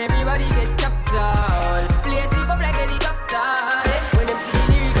 and everybody get captured. Play sleep up like a helicopter when them see the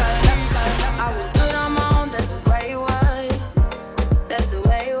lyrical. I was good on my own, that's the way it was. That's the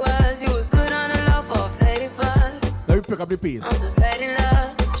way it was. You was good on the low for a faded fuck. Let me pick up the piece. I'm so faded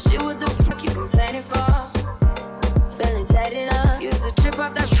love. Shit, what the fuck you complaining for? Feeling jaded up. Used to trip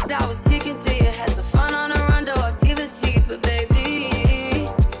off that shit I was kicking to you. Had some fun on the run, though I give it to you. But baby,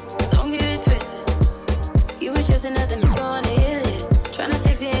 don't get it twisted. You was just another nigga on the hit list. Tryna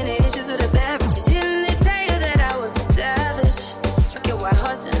fix any issues with a bad bitch. Didn't they tell you that I was a savage? Fuck your white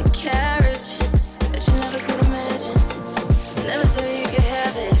horse and a carriage that you never could imagine. Never thought you could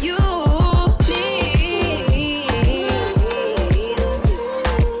have it. You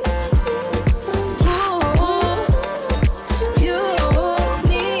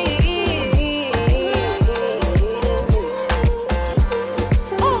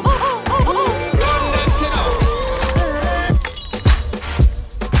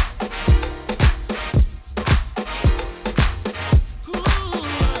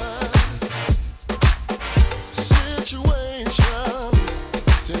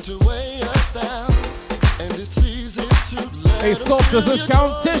Hey, Salt, does this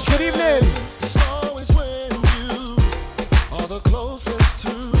count? Tish, good evening. It's always when you are the closest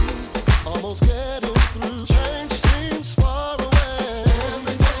to almost getting through. Change seems far away.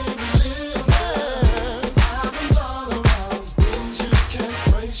 Every day we live there. Problems all around. Things you can't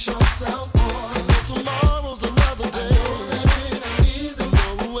brace yourself for. I know tomorrow's another day. I know that it ain't easy. No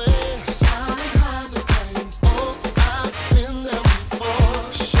way to smile and hide the pain. Oh, I've been there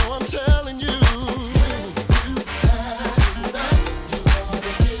before. So I'm telling you.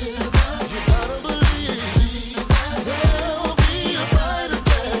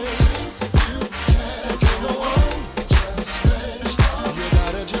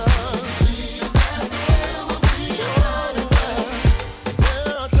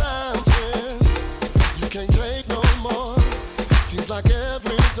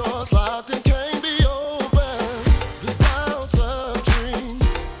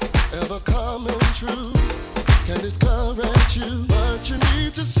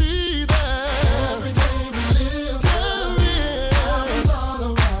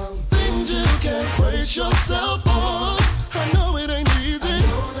 Yourself on. I know it ain't easy. I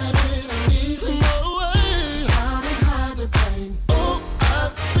know that it ain't easy. No way. Smile and hide the pain. Oh,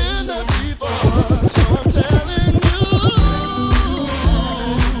 I've been there before. So I'm telling you.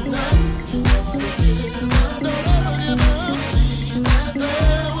 You wanna give up. Don't ever give up. Believe that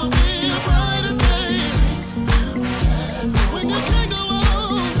there will be a brighter day. You can. When you can't go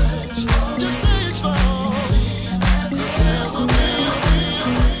on, just stay strong. 'Cause there will be a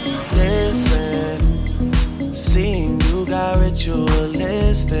Listen. Seeing you got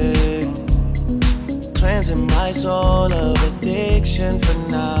ritualistic, cleansing my soul of addiction for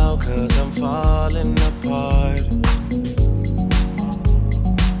now, 'cause I'm falling apart.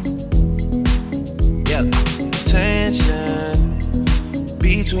 Yep, tension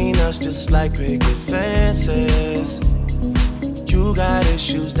between us just like picket fences. You got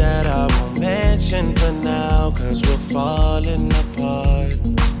issues that I won't mention for now, 'cause we're falling apart.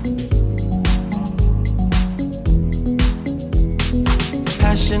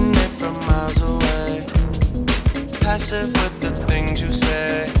 Passionate from miles away, passive with the things you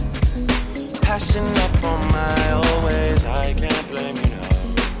say, passing up on my always. I can't blame you,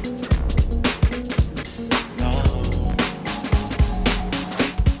 no.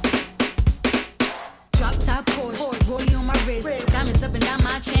 Drop top Porsche, rollie on my wrist, diamonds up and down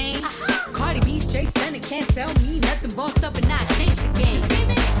my chain. Cardi B straight stunning, can't tell me nothing. Bossed up and I changed the game.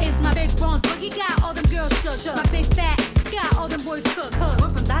 It's my big bronze boogie, got all them girls shook. My big fat, got all them boys cooked.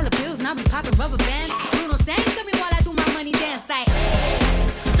 Went from dollar bills, now we popping rubber bands. Bruno sang to me while I do my money dance like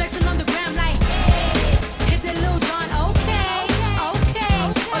flexing on the gram like hit the Lil Jon, okay.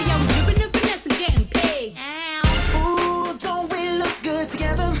 Oh yeah, we dripping and finesse and getting paid. Ooh, don't we look good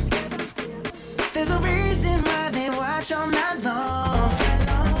together?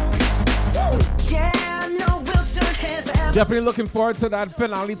 Definitely looking forward to that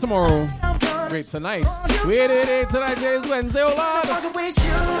finale tomorrow. Great tonight. Wait, tonight is Wednesday, oh Lord.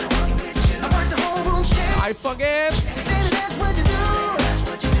 I forget.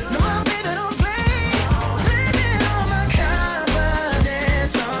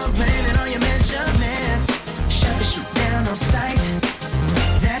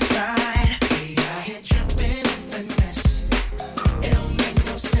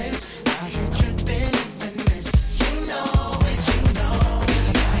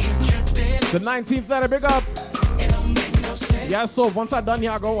 The 19th letter, big up. Yeah, so once I'm done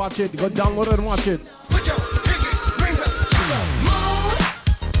here, go watch it. Go download it and watch it. Put your pinky rings up to the moon.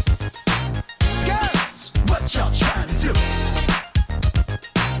 Girls, what y'all trying to do?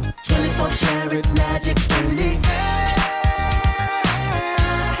 24 karat magic in the air.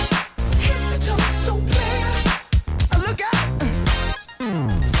 Hit the toe so clear. Look out.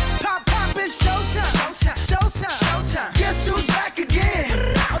 Pop, pop, it's showtime. Showtime, showtime, showtime. Guess who's back again?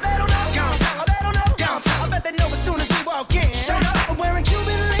 Oh, they don't know. I bet they know as soon as we walk in. Shut up, I'm wearing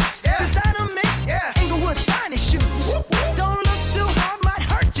Cuban links, designer mix, Inglewood's finest shoes. Whoop, whoop. Don't look too hard, might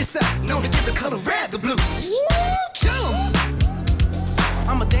hurt yourself. Known to give the color red the blues.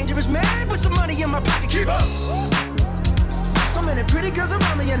 I'm a dangerous man with some money in my pocket. Keep up. So many pretty girls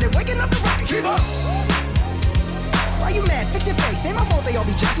around me and they're waking up the rocket. Keep up. Why you mad? Fix your face. Ain't my fault they all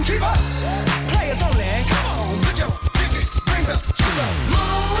be jacking. Keep up. Players only. Come on, put your pinky rings up to the moon.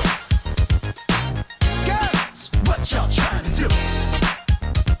 What y'all trying to do?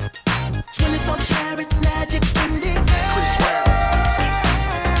 24 karat magic in the air. Chris Brown.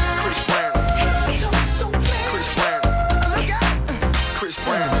 Chris Brown. Chris Brown. Chris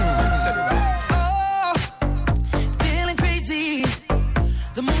Brown. Set it up. Oh, feeling crazy.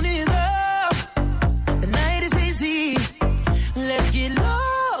 The moon is up. The night is hazy. Let's get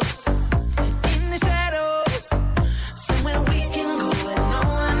lost in the shadows. Somewhere we can go and no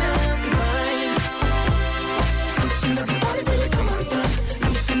one else can find. Loosen everybody, baby, come on down.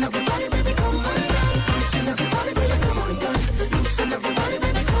 Loosen everybody, baby, come on down. Loosen everybody, baby, come on down. Loosen everybody,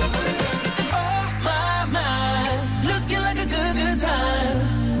 baby, come on down. Oh my mind, looking like a good, good time.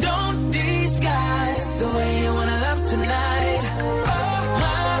 Don't disguise the way you wanna love tonight. Oh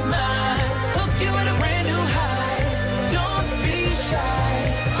my mind, hook you with a brand new high. Don't be shy,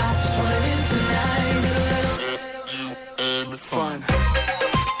 I just wanna live tonight. Fun.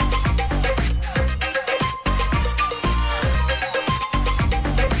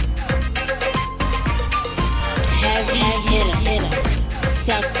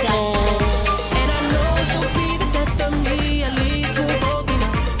 And I know she'll be the death of me, at least we'll both be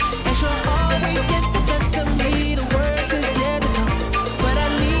numb. And she'll always get the best of me, the worst is yet to come. But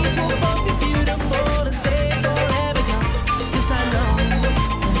at least we'll both be beautiful and stay forever young. This I know,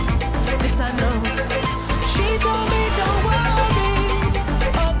 this I know. She told me don't worry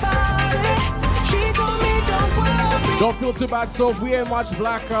about it. She told me don't worry. Don't feel too bad, so we ain't watched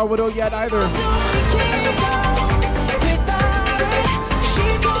Black Widow yet either.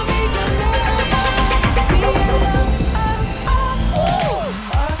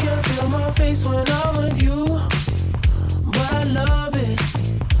 Face when I'm with you, but I love it,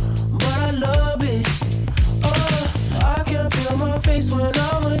 but I love it. Oh, I can feel my face when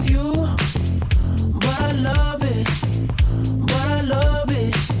I'm with you, but I love it, but I love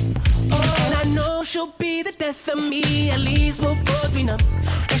it. Oh, and I know she'll be the death of me, at least we'll both be numb.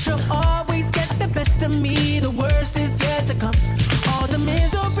 And she'll always get the best of me, the worst is yet to come. All the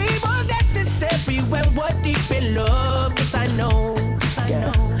misery was necessary when we're deep in love. Yes, I know, I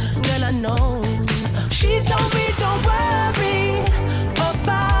know. Girl, I know. She told me don't worry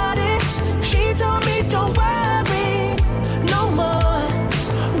about it. She told me don't worry no more.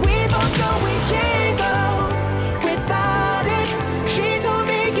 We both know we can't go without it. She told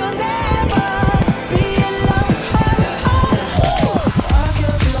me you'll never be alone. I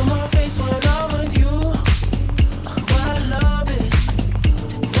can feel my face when I'm with you, but I love it,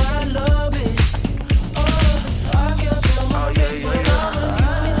 but I love it. Oh, I can feel my face when I'm with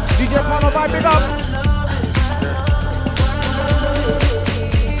you. DJ Pano, vibe it up.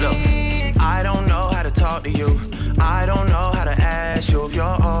 Look, I don't know how to talk to you. I don't know how to ask you if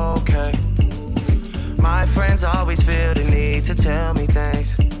you're okay. My friends always feel the need to tell me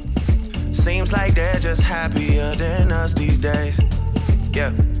things. Seems like they're just happier than us these days.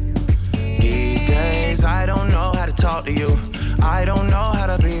 Yeah. These days, I don't know how to talk to you. I don't know how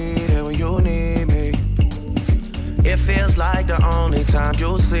to be there when you need me. It feels like the only time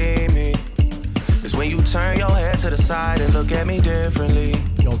you'll see me is when you turn your head to the side and look at me differently.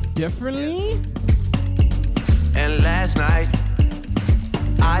 Yo, differently? And last night,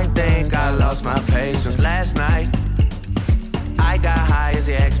 I think I lost my patience. Last night, I got high as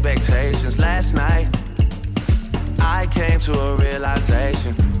your expectations. Last night, I came to a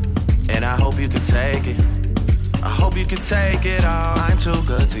realization, and I hope you can take it. I hope you can take it all. I'm too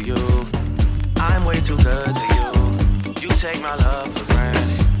good to you. I'm way too good to you. You take my love for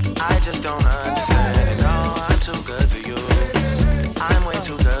granted. I just don't understand it. No, I'm too good to you. I'm way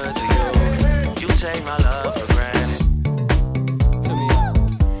too good to you. You take my love for granted.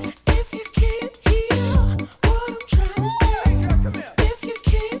 If you can't hear what I'm trying to say, if you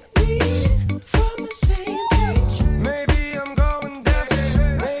can't read from the same page, maybe I'm going deaf,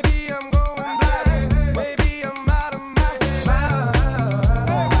 maybe I'm going blind, maybe I'm out of my mind.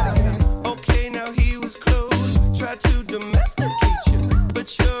 Okay, now he was close, tried to domesticate you, but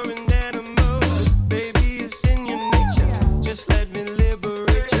you're an animal, baby, it's in your nature. Just let me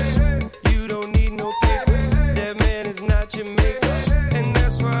liberate you. You don't need no papers. That man is not your maker, and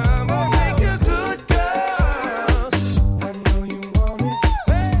that's why I'm gonna take your good girls. I know you want it.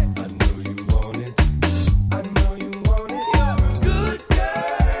 I know you want it. I know you want it. Good girl.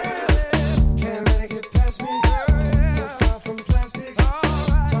 Can't let it get past me. You're far from plastic.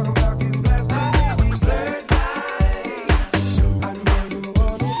 Talking about getting blasted. Blurred eyes. I know you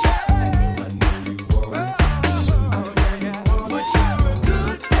want it. I know you want it. But you're a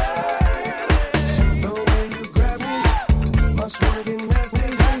good girl. The way you grab me, must wanna get nasty.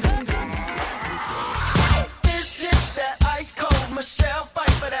 This is that ice cold Michelle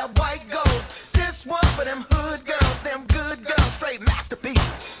fight for that white gold. This one for them hood girls, them good girls, straight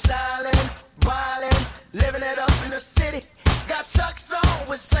masterpieces. Stylin', wildin', living it up in the city. Got Chuck's on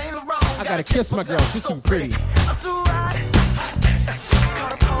with Saint Laurent. I gotta kiss my girl. She's too pretty. I'm too hot. Call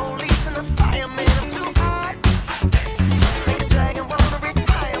the police and the fireman. I'm too hot. Make a dragon wanna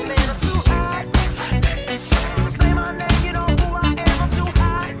retire, man. I'm too hot. Say my name, you know who I am. I'm too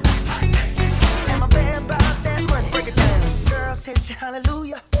hot. And my band about that money. Break it down. Girls hit you,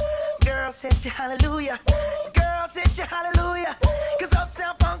 hallelujah. Girls hit you, hallelujah. Girls hit you, hallelujah. Cause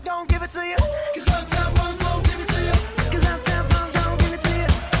Uptown Funk don't give it to you. Cause Uptown Funk don't give it to you. Cause Uptown Funk don't give it to you.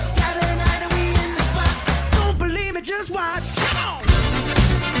 Saturday night and we in the spot. Don't believe me, just watch. Come on.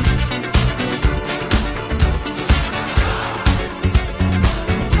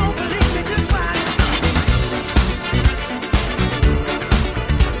 Don't believe me, just watch.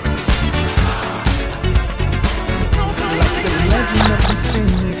 The legend of the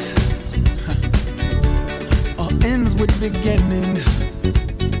phoenix all ends with beginnings.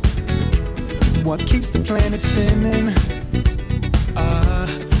 What keeps the planet spinning?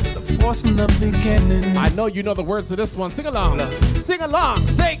 The force from the beginning. I know you know the words to this one. Sing along. Sing along.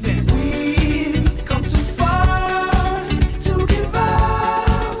 Sing it. We've come too far to give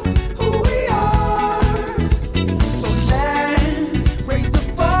up who we are. So let's raise the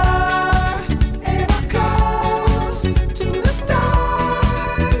bar and our cups to the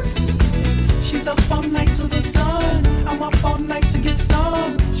stars. She's up all night to the sun. I'm up all night to get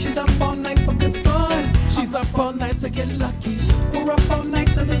some. She's up all night for good fun. She's up all night to get lucky. We're up all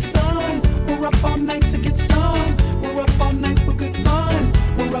night to the sun. We're up all night to get some. We're up all night for good fun.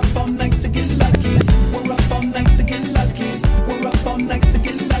 We're up all night to get lucky. We're up all night to get lucky. We're up all night to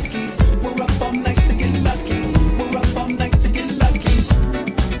get lucky. We're up all night to get lucky. We're up all night to get lucky.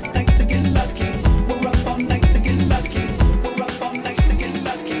 Night to get lucky. We're up all night to get lucky. We're up all night to get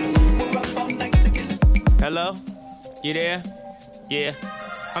lucky. We're up all night to get lucky. Hello? You there? Yeah,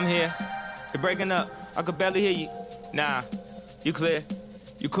 I'm here. You're breaking up. I could barely hear you. Nah, you clear.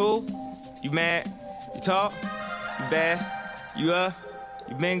 You cool? You mad? You talk? You bad? You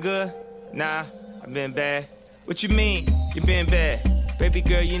been good? Nah, I've been bad. What you mean? You been bad? Baby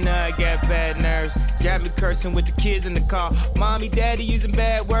girl, you know I got bad nerves. Got me cursing with the kids in the car. Mommy, daddy using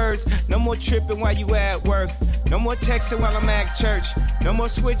bad words. No more tripping while you at work. No more texting while I'm at church. No more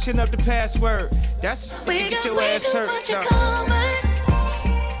switching up the password. That's if you get your ass hurt.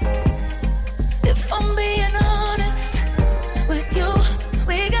 If I'm being honest with you,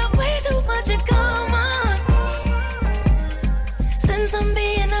 we got way too much in common. Since I'm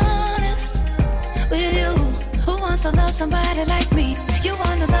being honest with you, who wants to love somebody like me? You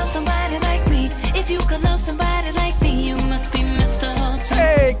wanna love somebody like me? If you could love somebody like me, you must be messed up too.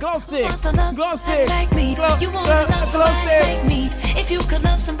 Hey, glow sticks, glow sticks, like me. You wanna love somebody like me? If you could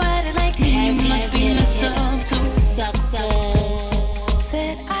love somebody like me, you must be messed up too.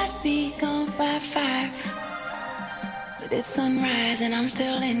 Said I'd be gone by 5, but it's sunrise and I'm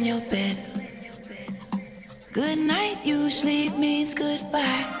still in your bed. Good night usually means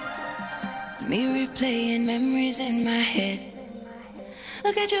goodbye. Me replaying memories in my head.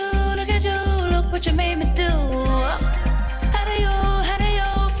 Look at you, look what you made me do. How do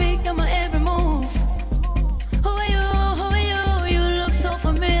you figure my every move? Who are you,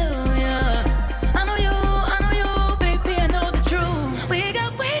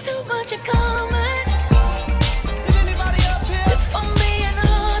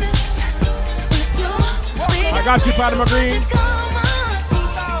 got you, Patty McGreen.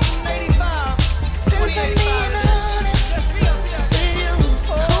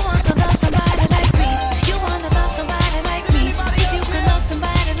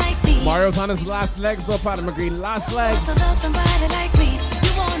 Mario's on his last legs though, Patty McGreen. Last legs. Love somebody like me.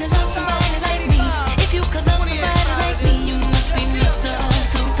 You wanna love somebody like me. If you could love somebody like me, you must be Mr.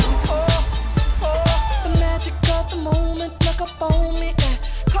 The magic of the moment snuck up on me and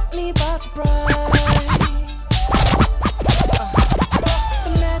caught me by surprise.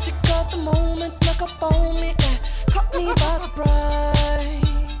 The magic of the moment snuck up on me and caught me by surprise.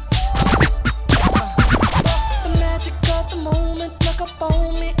 The magic of the moment snuck up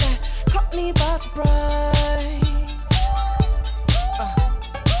on me and caught me by surprise.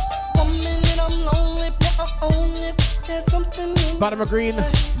 1 minute I'm lonely, but I own it. There's something in Patty McGreen,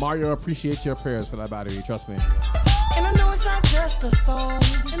 Mario appreciates your prayers for that battery, trust me. And I know it's not just a song.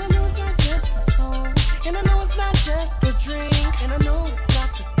 And I know it's not just a song. And I know it's not just a drink. And I know it's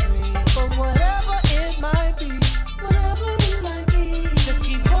not the dream. But whatever it might be, whatever it might be, just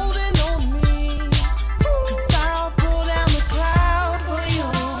keep holding on me. 'Cause I'll pull down the cloud for you.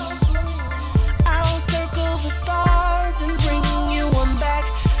 I'll circle the stars and bring you one back.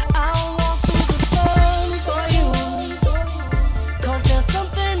 I'll walk through the sun for you. 'Cause there's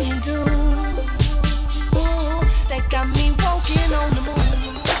something you do that got me walking on the moon.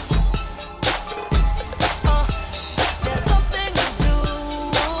 There's something you do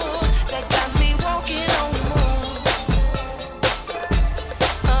that got me walking on the moon.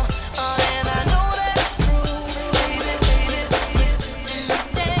 And I know that it's true, baby, baby. In the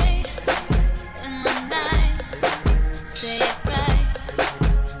day, in the night, say it right,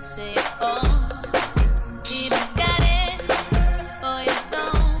 say it all. Either got it or you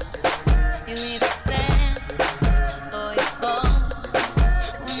don't. You either stand or you fall.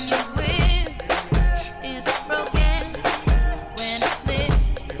 When your will is broken, when it slips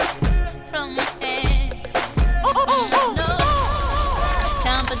from your hand, there's no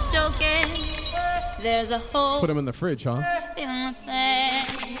time for joking. There's a hole Put him in the fridge, huh? in the plan.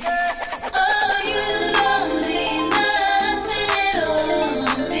 Oh, you don't mean nothing at all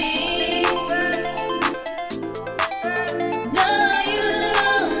to me. No, you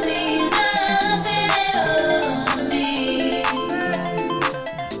don't mean nothing at all to me.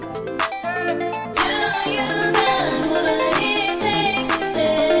 Do you got what it takes to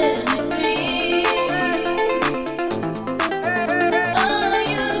set me free? Oh,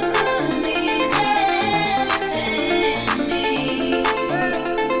 you could mean everything to me.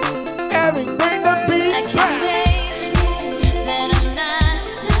 Everything to be I can say that I'm not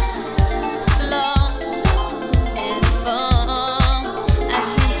lost and found. I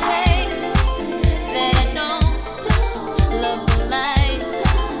can say that I don't love the light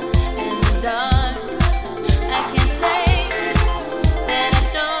and the dark. I can say that I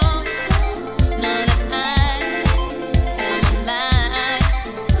don't know that I am alive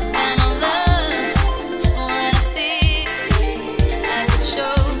and I love what I think I could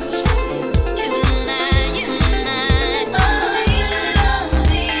show. You and I, oh, you don't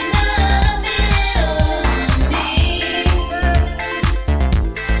mean nothing at all to me.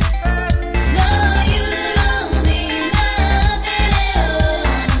 No, you don't mean nothing at all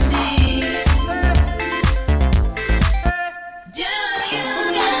to me. Do you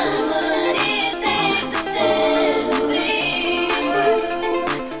got what it takes to set me free?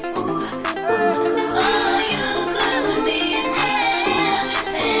 Oh, you could mean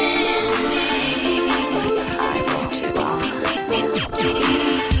everything to me.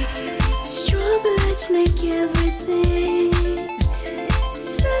 Strobe lights make everything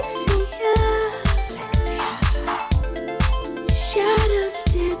sexier. Shadows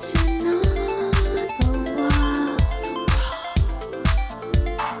dancing on the wall.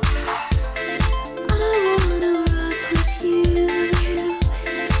 I wanna rock with you.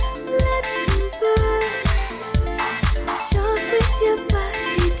 Let's converse. Talk with your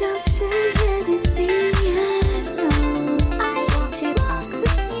body, don't say anything at all. I want to rock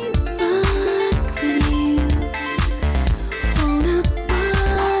with you. Rock with you.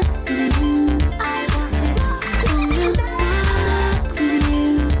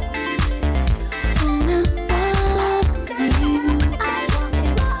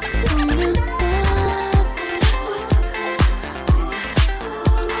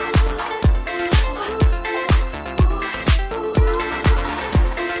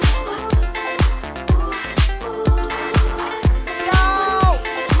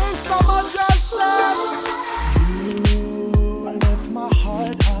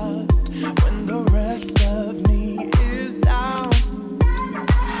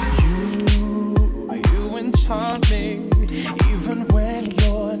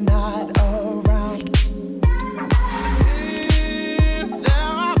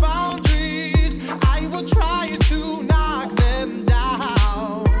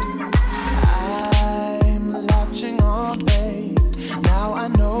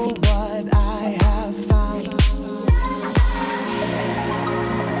 know what I have found.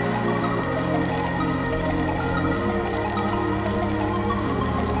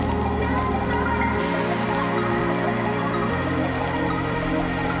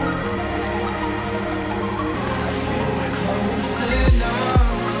 I feel we're close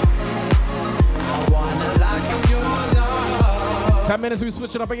enough. I wanna lock in your love. 10 minutes, we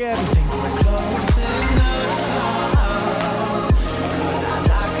switch it up again. I think we're close enough. Could I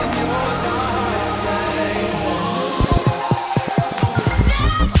lock in your love, babe?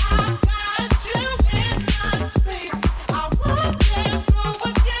 I got you in my space. I won't let go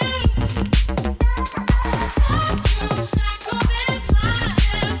again. Got you shackled in my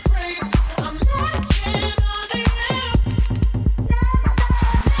embrace. I'm latching onto you. Now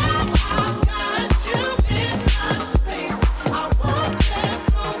I've got you in my space. I won't let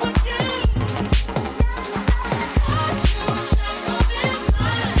go again. Got you shackled in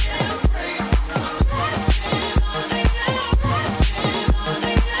my embrace. I'm latching onto you.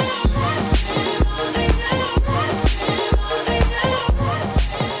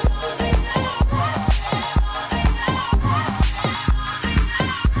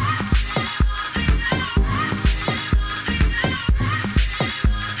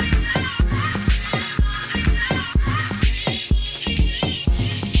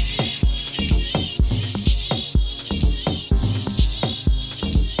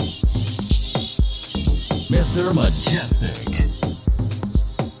 Mr. Mejustik.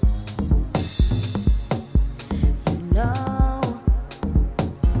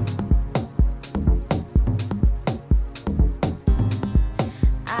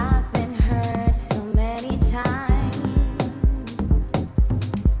 I've been hurt so many times.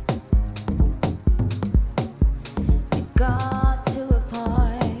 It got to a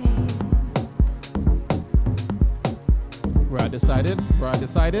point Where I decided.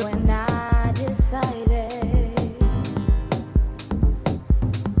 when I decided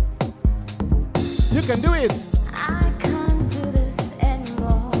You can do it. I can't do this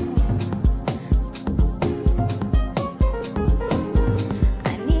anymore.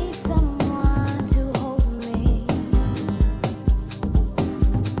 I need someone to hold me.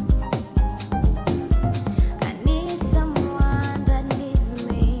 I need someone that needs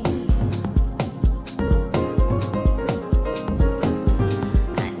me.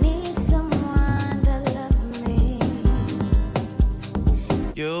 I need someone that loves me.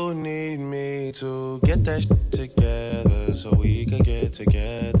 You need me to get that shit together so we could get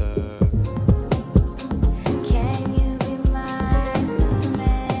together. Can you be my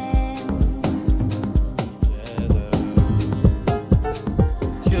Superman?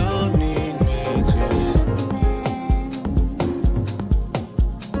 You need me to.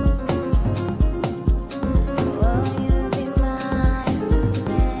 Will you be my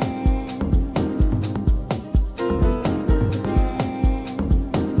Superman?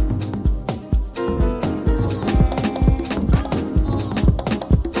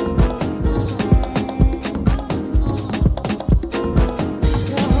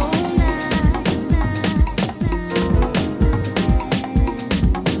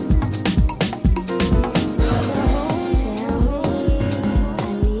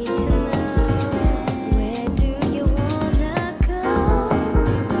 Where do you wanna go?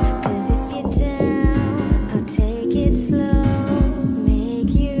 'Cause if you're down, I'll take it slow,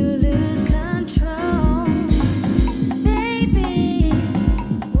 make you lose control. Baby,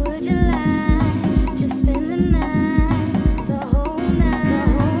 would you like to spend the night, the whole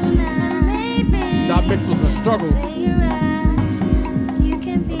night? Maybe That mix was a struggle. lay around, you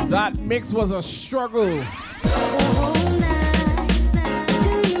can be That mix was a struggle. the whole night.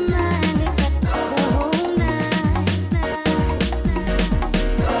 Do you mind if I the whole night?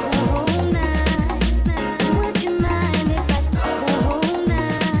 The whole night. Would you mind if I the whole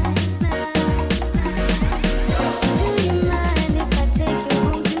night? Do you mind if I take you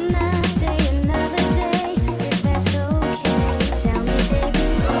home tonight? Stay another day, if that's okay. Tell me, baby,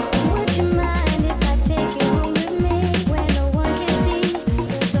 would you mind if I take you home with me where no one can see?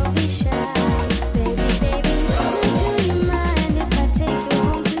 So don't be shy, baby, baby. Do you mind if I take you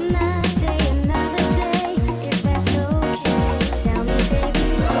home tonight? Stay another day, if that's okay. Tell me, baby,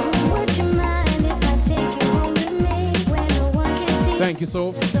 would you mind if I take you home with me where no one can see? Thank you, Soul.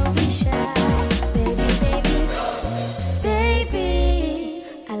 So don't be shy, baby, baby. Baby,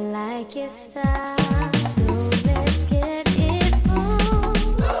 I like your style, so let's get it on.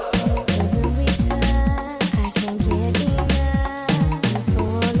 'Cause when we touch, I can't get enough. I'm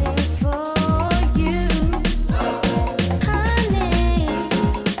falling for you. Honey,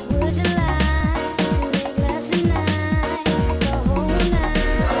 would you like to make love tonight? The whole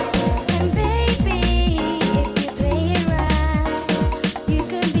night.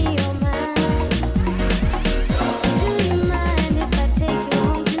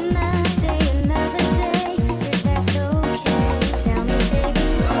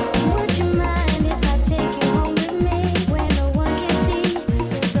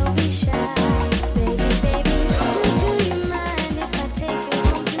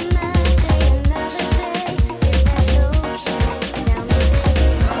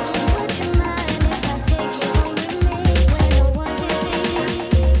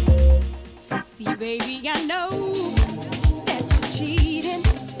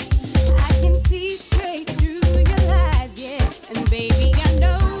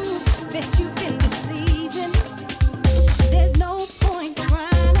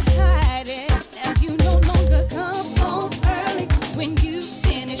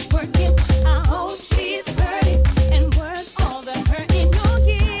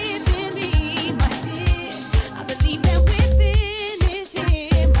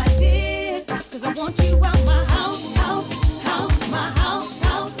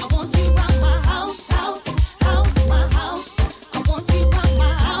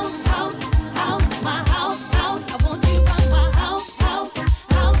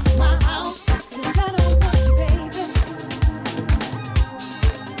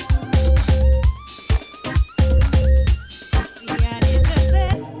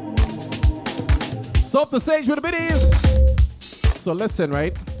 Soap the sage with the biddies. So listen,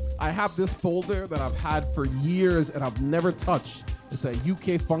 right? I have this folder that I've had for years and I've never touched. It's a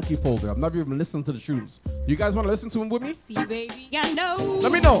UK funky folder. I've never even listened to the tunes. You guys want to listen to them with me? See, baby, I know.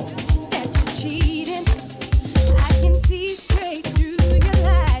 Let me know. That you're cheating. I can see straight through your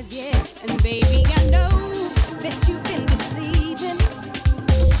lies, yeah. And baby, I know that you've been deceiving.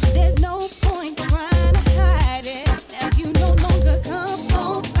 There's no point trying to hide it. Now you no longer come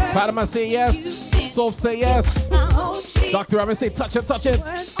home. Padma say yes. Soap say yes. Dr. Ramen say touch it, touch it.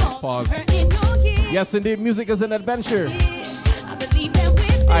 Pause. Yes, indeed, music is an adventure.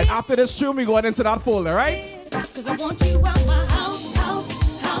 Alright, after this tune, we going into that folder, right? Cause I want you out my house, my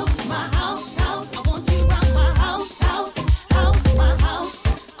house. I want you out my house, my house.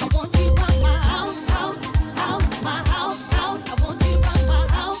 I want you out my house, my house. I want you out my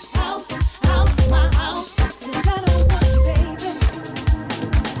house, my house. 'Cause I don't want you, baby.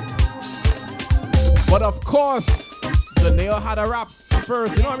 But of course, the nail had a rap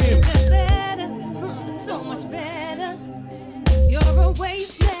first, you know what I mean? So much better. 'Cause you're a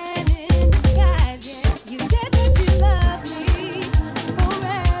wasteland in disguise, yeah. You said that you love me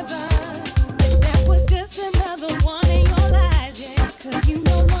forever. If that was just another one in your lives, yeah. 'Cause you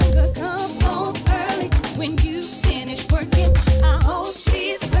no longer come home early when you finish working. I hope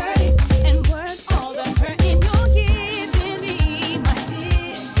she's hurting and worth all the hurting you're giving me, my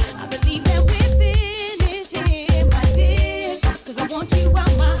dear. I believe that we're finished here, my dear. 'Cause I want you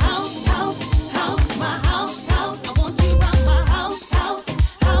out my house, my house. I want you out my house,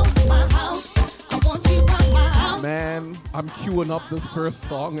 my house. I want you out my house. Man, I'm queuing up this first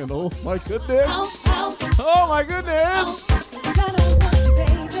song and oh my goodness. Oh my goodness.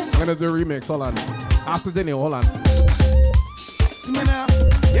 I'm gonna do a remix, hold on. After dinner, hold on. See me now,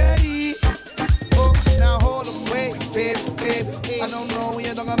 yeah. Oh, now hold up, wait, baby. I don't know when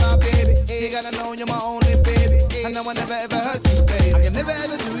you're talking about, baby. You gotta know you're my only baby. And I will never ever hurt you, baby. I can never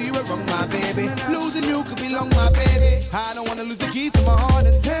ever do you wrong, my baby. Losing you could be long, my baby. I don't wanna lose the keys to my heart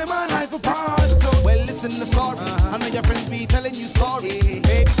and tear my life apart. So, well, listen to the story. I know your friends be telling you stories.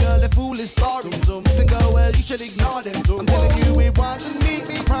 Baby girl, the fool is story. So, single, well, you should ignore them. I'm telling you it wasn't me.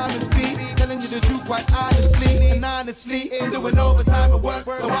 Promise me, telling you the truth quite honestly. And honestly, doing overtime at work.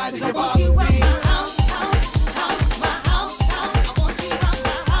 So why did you bother me?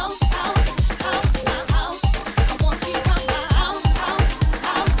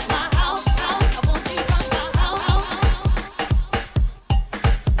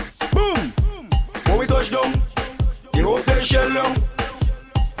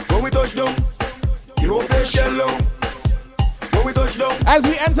 As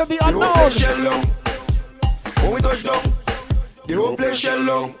we enter the unknown, when we touch down, the whole place shell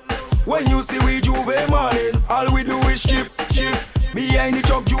down. When you see we Juve morning, all we do is chip. Behind the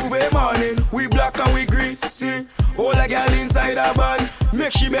truck Juve morning, we black and we green. See, all a girl inside a band,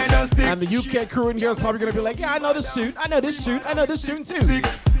 make she bend and stick. And the UK crew in here is probably gonna be like, yeah, I know this tune too. Sick,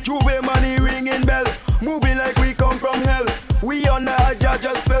 Juve money ringing bell, moving like we come from hell. We on the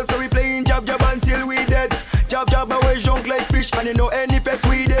jab spell, so we playing jab until we dead. Jab always junk like fish, and you know any fat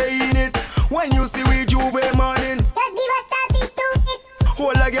we dey in it. When you see we Juve morning, just give us selfish to it.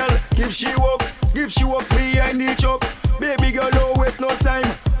 Hold a girl, give she walk behind the chop. Baby girl, no waste no time.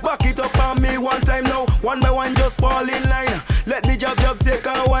 Back it up on me one time now. One by one, just fall in line. Let the jab take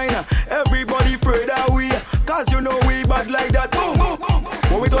a wine. Everybody afraid that we, cause you know we bad like that. Boom, boom, boom.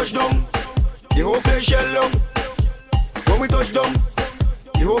 When we touch down, the whole place shell down. When we touch down,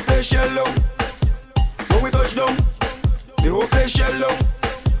 the whole place shell down. When we touch down, the whole place shell down.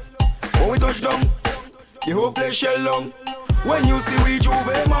 When we touch down, the whole place shell down. When you see we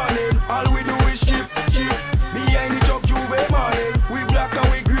Juve morning, all we do is chip. Behind the truck Juve morning, we black and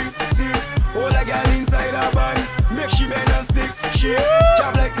we green. See, all a girl inside a band, make she bend and stick. She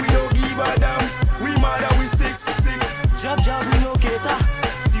job like we don't give a damn. We mad and we sick. Job we no cater.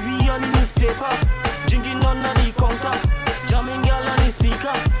 See we on the newspaper, drinking under the counter, jamming girl on the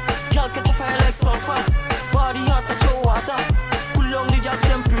speaker. Girl catch a fire like sulfur, body hot at your water. Cool down the job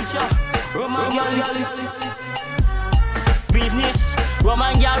temperature. Roman girl is business.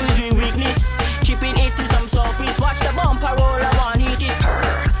 Roman girl is doing weakness. Chipping it to some surface. Watch the bumper roll, I want hit it.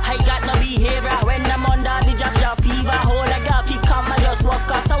 I got no behavior when I'm under the job fever. Hold a girl, keep calm and just walk.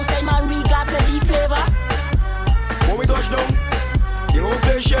 Cause outside man, we got plenty flavor. When we touch down, the whole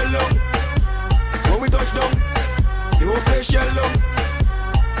place shell down. When we touch down, the whole place shell down.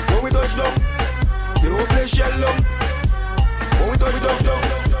 When we touch down, the whole place shell down. When we touch down.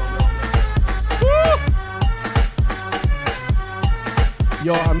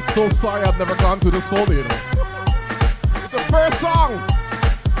 Yo, I'm so sorry I've never gone through this folder, you know. It's the first song.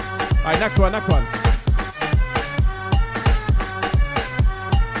 Alright, next one.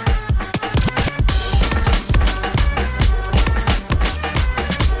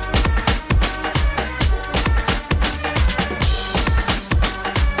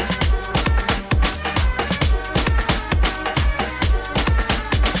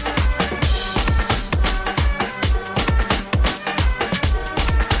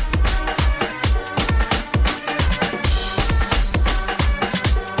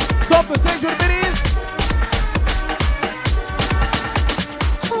 the stage with biddies.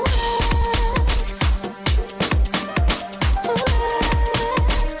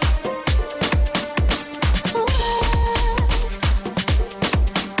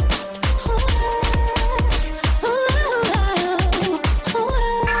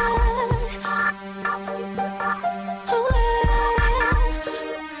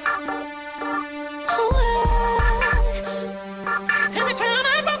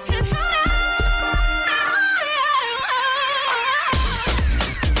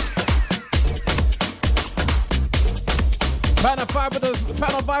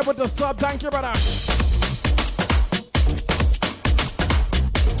 Panel vibe with the sub. Thank you, brother.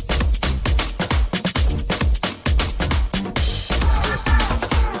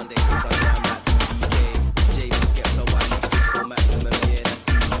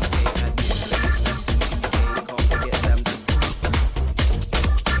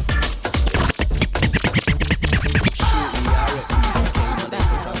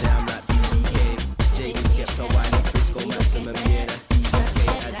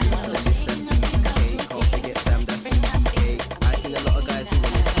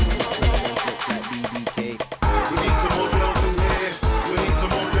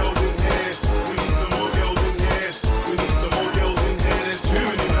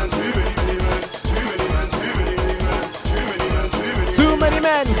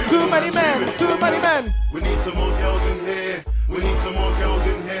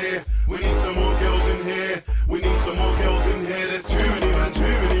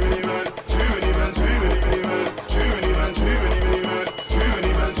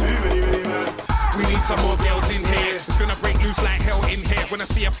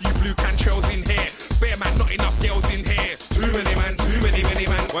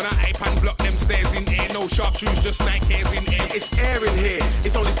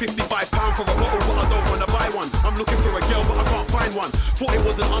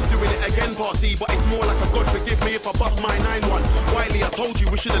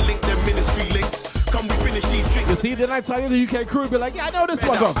 I tell you, the UK crew be like, yeah, I know this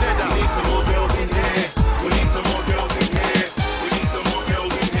one. We need some more girls in here. We need some more girls in here. We need some more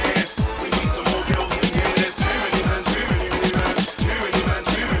girls in here. We need some more girls in here. There's too many men, too many men, too many men, too many men, too many men, too many men, too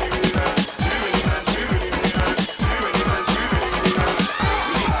many men, too many men. We need some more girls in here. We need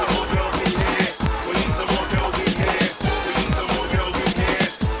some more girls in here. We need some more girls in here.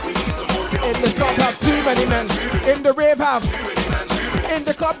 We need some more girls in the club have too many men. In the rave have. In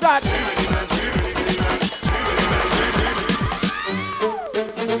the club that.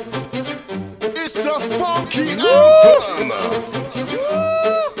 Funky anthem.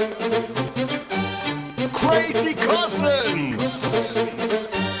 Crazy Cousins.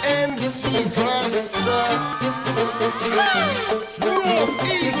 MC Versa. North,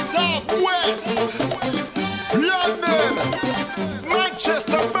 East, South, West. London.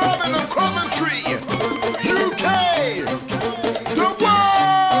 Manchester, Birmingham, Coventry. UK. The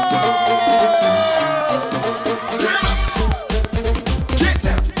world. Get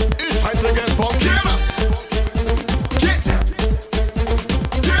up. It's time to get funky.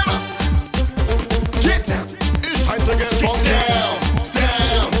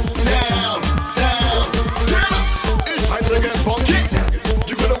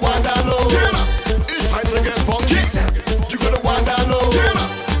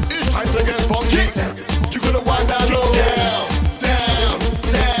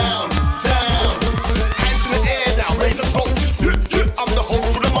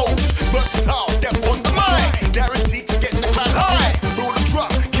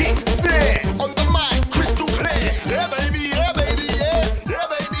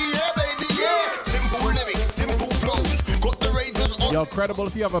 Incredible.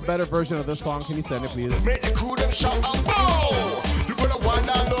 If you have a better version of this song, can you send it, please? Make the crew them shout out, oh! You gonna wind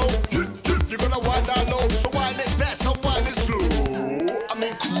down low, you gonna wind down low. So wind it fast, so wind it slow. I'm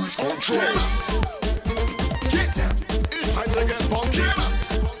in cruise control. Get down, it's time to get funky.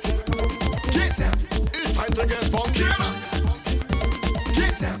 Get down, it's time to get funky.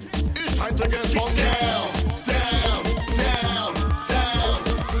 Get down, it's time to get funky. Down, down, down,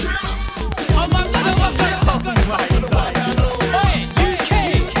 down. I'm not gonna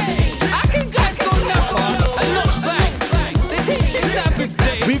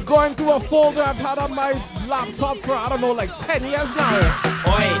We've gone through a folder I've had on my laptop for, I don't know, like 10 years now.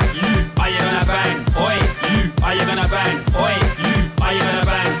 Oi, you, are you gonna bang? Oi, you, are you gonna bang? Oi, you, are you gonna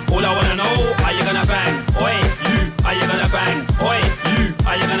bang? All I wanna know, are you gonna bang? Oi, you, are you gonna bang? Oi, you,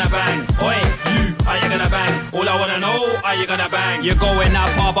 are you gonna bang? Oi, you, are you gonna bang? All I wanna know, are you gonna bang? You're going out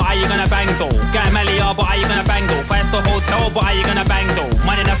far, but are you gonna bang though? Get Melia, but are you gonna bang though? First the hotel, but are you gonna bang though?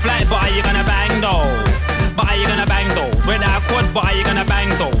 Man in a flight, but are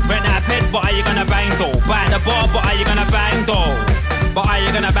but are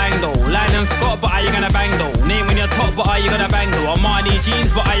you gonna bang though? Lionel Scott, but are you gonna bang though? Name on your top, but are you gonna bang though? Armani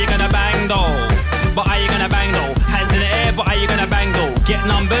jeans, but are you gonna bang though? But are you gonna bang though? Hands in the air, but are you gonna bang though? Get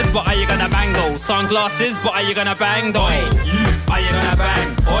numbers, but are you gonna bang though? Sunglasses, but are you gonna bang though? Oi, you, are you gonna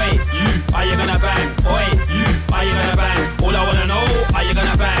bang? Oi, you, are you gonna bang? Oi, you, are you gonna bang? All I wanna know, are you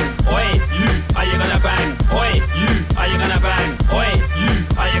gonna bang? Oi, you, are you gonna bang? Oi, you, are you gonna bang? Oi, you,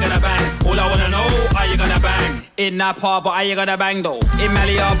 are you gonna bang? All I wanna know, are you gonna bang? In Napa, but are you gonna bang though? In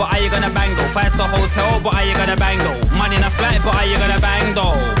Malia, but are you gonna bang though? 5-star hotel, but are you gonna bang though? Money in a flight, but are you gonna bang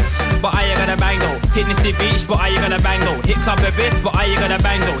though? But are you gonna bang though? Hit Nissy Beach, but are you gonna bang though? Hit Club Abyss, but are you gonna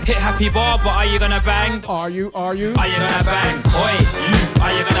bang though? Hit Happy Bar, but are you gonna bang? Are you? Are you gonna bang? Oi, you,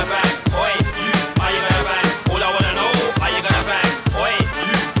 are you gonna bang? Oi, you, are you gonna bang? All I wanna know, are you gonna bang? Oi,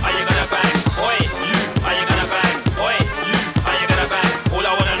 you, are you gonna bang? Oi, you, are you gonna bang? Oi, you, are you gonna bang? All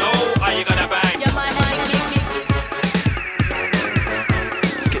I wanna know, are you gonna bang?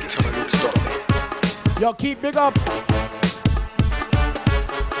 Skip to my roots, stop. Yo, keep big up.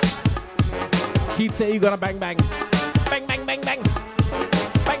 Keith say you gonna bang bang. Bang bang bang bang.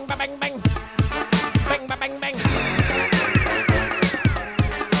 Bang ba bang bang. Bang ba bang bang.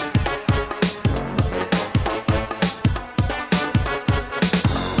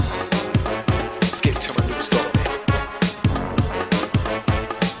 Skip to my roots, stop.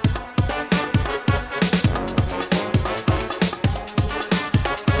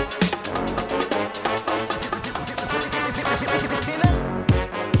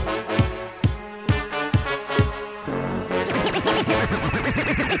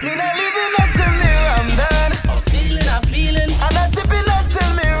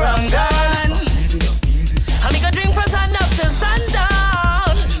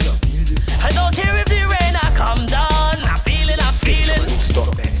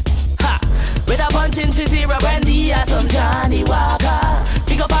 Some Johnny Walker.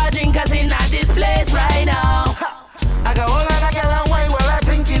 Pick up our drinkers in at this place right now. I got all of that girl and wine while I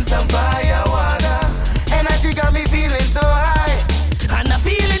drinking some fire water. Energy got me feeling so high. And I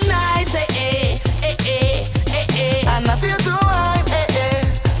feeling nice, eh, eh, eh, eh, eh, eh. And I feel so high, eh, eh,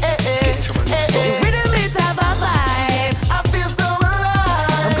 eh, eh, eh, eh. Rhythm is have a vibe. I feel so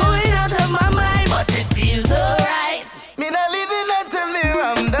alive. I'm going out of my mind, but it feels alright. Me not living until me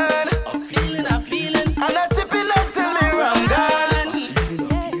I'm done. I'm feeling. I'm not tipping until me rum gone.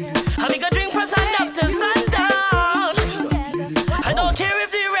 I make a drink from sun up to sundown. I don't care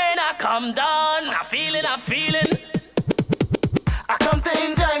if the rain I come down. I'm feeling. I come to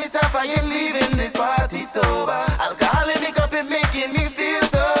enjoy myself. I ain't leaving this party sober. Alcohol in me cup, it making me feel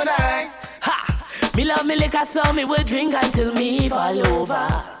so nice. Ha! Me love me liquor, so me will drink until me fall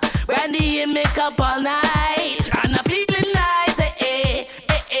over. Brandy and makeup all night, and I'm feeling nice. Eh, eh,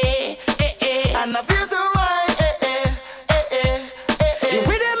 eh, eh, eh, eh. And I feel too high. Eh, eh, eh, eh, eh, eh.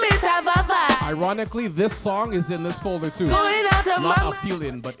 Rhythm is have a vibe. Ironically, this song is in this folder too. Going out of Not my a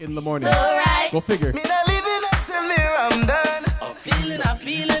feeling, but in the morning. Alright. Go figure. Me not living until me rum done. I'm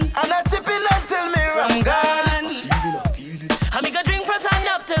feeling. I'm not tipping until me rum gone. I make a drink from sun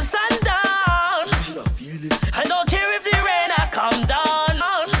up to sundown. I don't care if the rain I come down.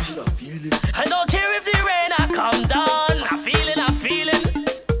 I don't care if the rain I come down. I'm feeling. I'm feeling.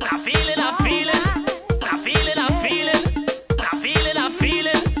 I'm feeling. I'm feeling. I'm feeling. I'm feeling. I'm feeling. I'm feeling. I'm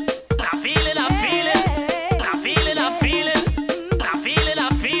feeling. I'm feeling. I'm feeling. I'm feeling. I'm feeling.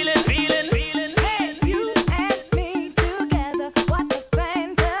 I'm feeling. Feeling. Hey, you and me together, what a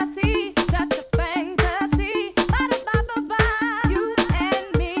fantasy, such a fantasy. Ba-da-ba-ba-ba. You and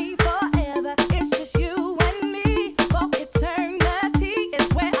me forever, it's just you and me. For eternity is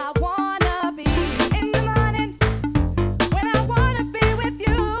where I wanna be. In the morning, when I wanna be with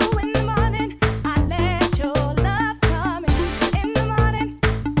you. In the morning, I let your love come in. In the morning,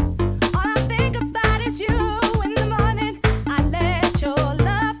 all I think about is you. In the morning, I let your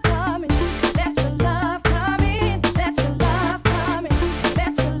love come in. Let your love come in. Let your love come in.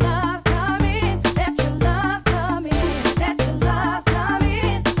 Let your love come in. Let your love come in. Let your love come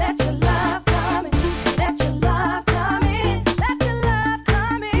in. Let your love come in. Let your love come in. Let your love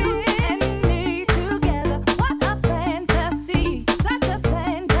come in. You and me together, what a fantasy, such a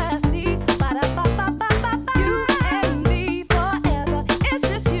fantasy. Ba-da-ba-ba-ba-ba-ba. You and me forever, it's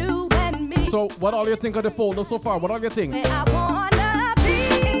just you and me. So, what all you think of the folder so far? What all you think? Where I wanna be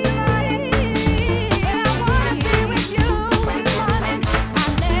in the morning. Where I wanna be with you in the morning. I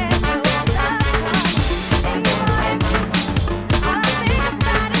let your love come in the morning. All I think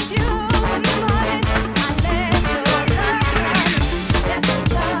about is you in the morning. I let your love come in. Let your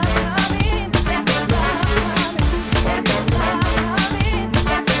love come in. Let your love come in. Let your love come in. Let your love come in.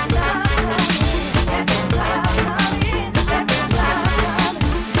 Let your love come in. Let your love come in.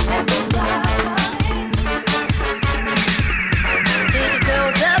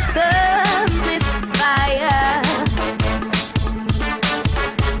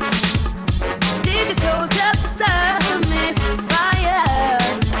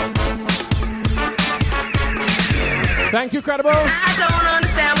 Thank you, Credible. I don't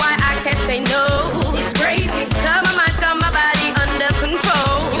understand why I can't say no. It's crazy. Got my mind, got my body under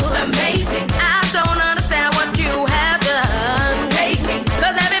control. You amaze me. I don't understand what you have done. Take me,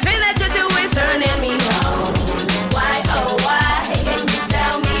 cause everything that you do is turning me on. Why, oh why, can you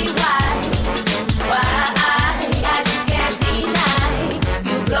tell me why? Why, I just can't deny.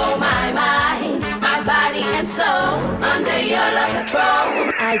 You blow my mind, my body and soul. Under your love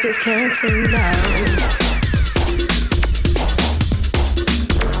control, I just can't say no.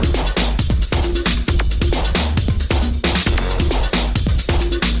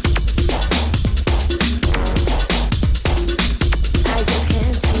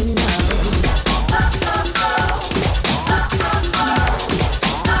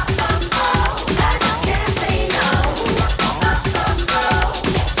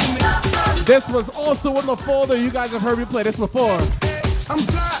 This was also in the folder. You guys have heard me play this before. I'm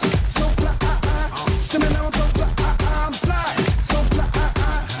fly, so fly, swimming down so fly, I'm fly, so fly,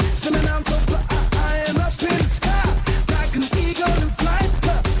 swimming down so fly, I am up in the sky, like an eagle in flight.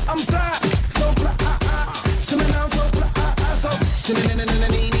 I'm fly, so fly, swimming down so fly, so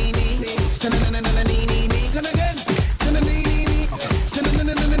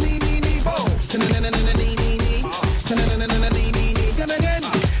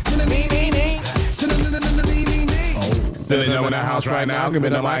Still in the house right now. Give me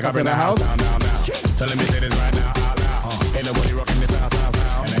the mic up in the house. Now. Telling me that it's right now, out loud. Ain't nobody rocking this house.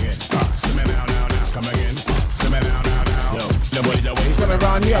 And again, simmer now. Come again, simmer now. Yo, nobody the way. Come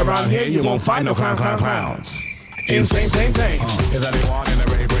around here, you won't find no clowns. Insane. Is that they want in the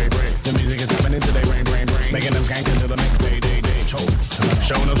rave. The music is happening today, rain. Making them skank until the next day.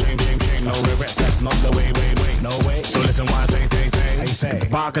 Show no shame, no regrets. That's not the way. No way. So listen, why I say.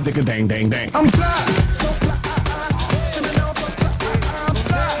 Bark a dick a dang. I'm fly, so fly.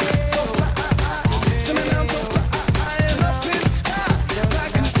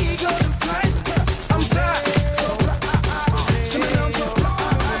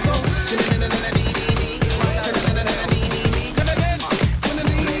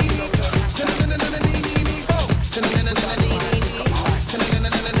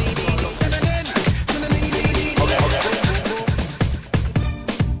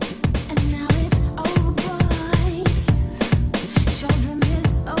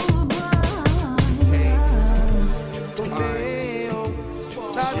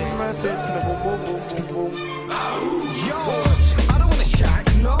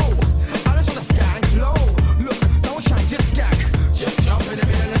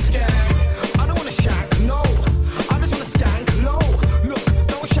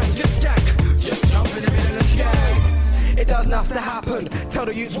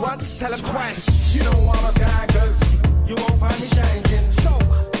 Tell them twice. You know I'm a guy, cause you won't find me shanking. So,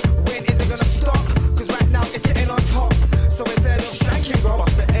 when is it gonna stop? Cause right now it's getting on top. So is there no shanking, bro?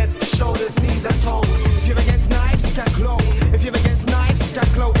 Off the head, shoulders, knees and toes. If you're against knives, skank low. If you're against knives,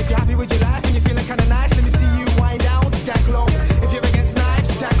 skank low. If you're happy with your life and you're feeling kinda nice, let me see you wind down, skank low. If you're against knives,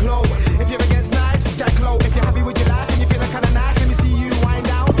 skank low. If you're against knives, skank low. If you're happy with your life and you're feeling kinda nice, let me see you wind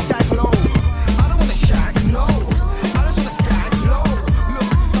down, skank low. I don't wanna shank, no. I just wanna skank low.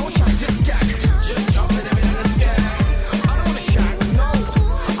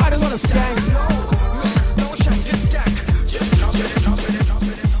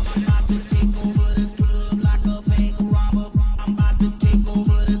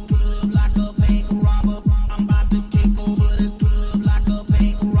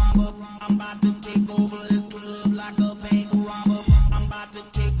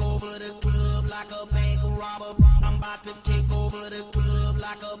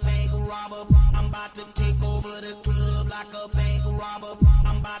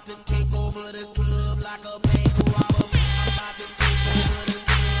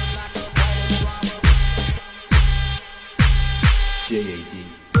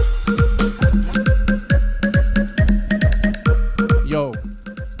 Yo,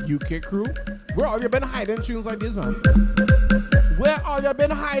 UK crew, where all you been hiding tunes like this, man? Where all you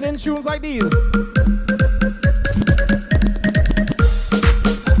been hiding tunes like these?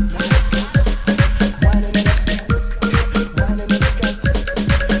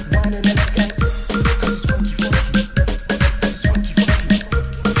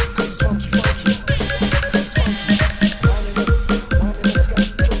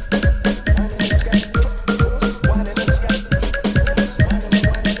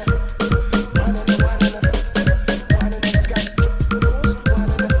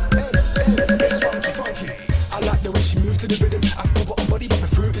 It's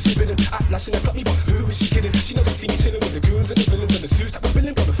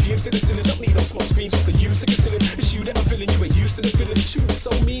tune is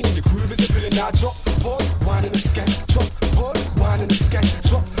so mean and your groove is appealing. Now drop, pause, wine in the skank. Drop, pause, wine in the skank.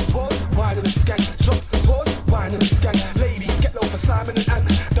 Drop, pause, wine in the skank. Drop, pause, wine in the skank. Ladies, get low for Simon and Ant.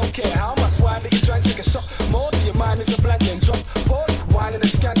 Don't care how much wine that you drank, take a shot. More to your mind is a blank. Then drop, pause, wine in the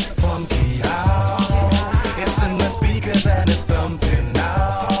skank. Funky house, it's in the speakers and it's thumping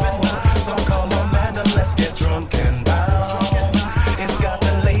now. So come on, man, and let's get drunk and bounce. It's got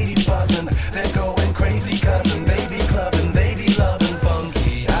the ladies buzzing, they're going crazy, cousin. They be clubbing, they be loving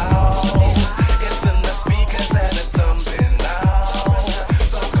funky house. It's in the speakers and it's thumping now.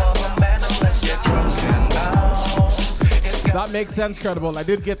 So come on, man, and let's get drunk and bounce. That makes sense, Credible. I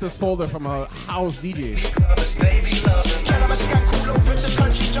did get this folder from a house DJ.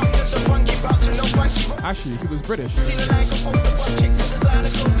 Actually, he was British.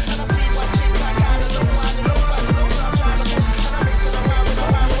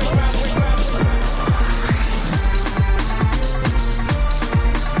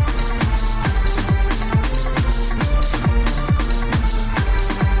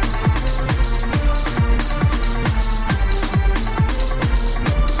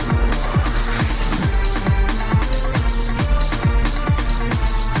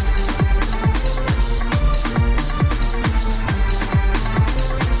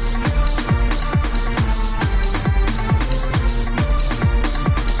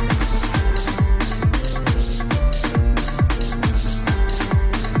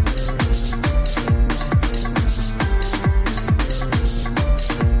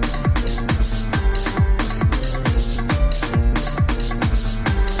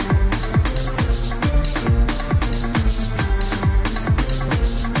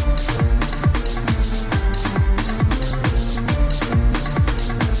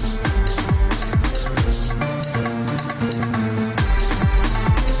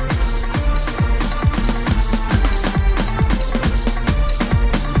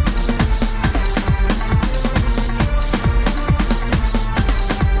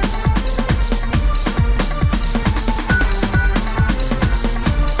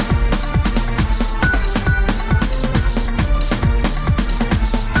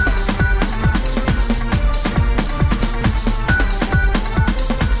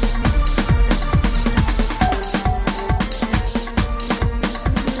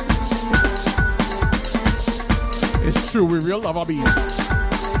 True, we real love our beat.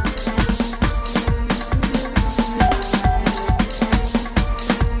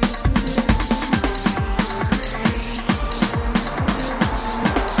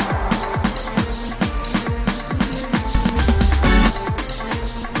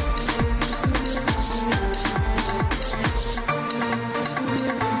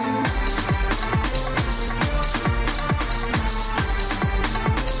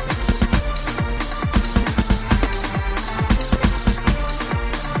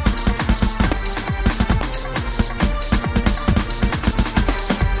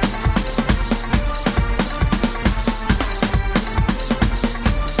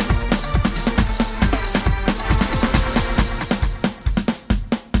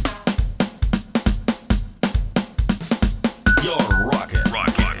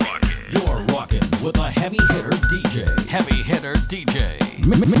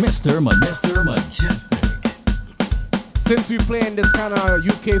 Mr. Majestic. Since we playing this kind of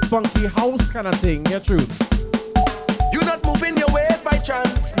UK funky house kind of thing, yeah, true. You're not moving your ways by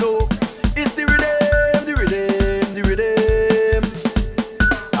chance, no. It's the rhythm, the rhythm, the rhythm.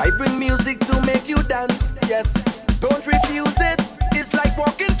 I bring music to make you dance, yes. Don't refuse it. It's like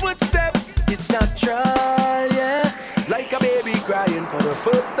walking footsteps. It's natural, yeah. Like a baby crying for the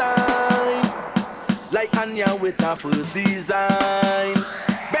first time. Like Anya with her first design.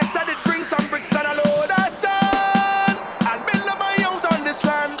 Best I did bring some bricks and a load of sand. I'll build up my house on this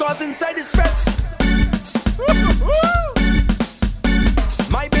land, cause inside is fed.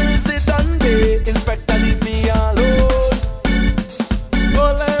 My bills is done, pay. Inspector, leave me alone.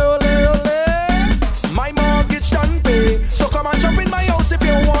 Ole, ole, ole. My mortgage done, pay. So come and jump in my house if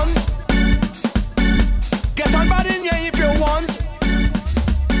you want. Get on bad in here if you want.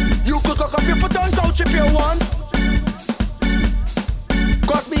 You could cock up your foot on couch if you want.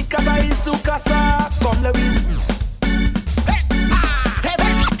 Cause mi casa y su casa, come let me. Hey, ah, hey,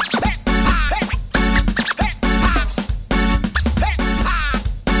 hey, ah.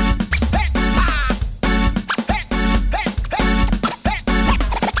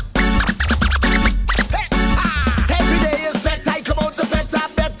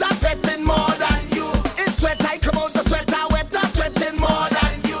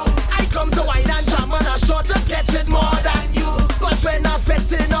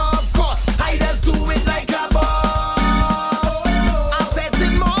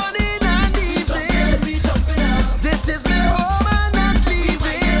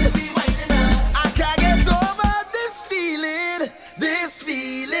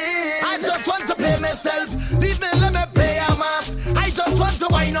 want to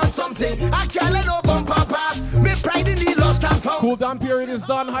wine on something. I can't let no bumper pass. Me pride in the lost and found. Cool down period is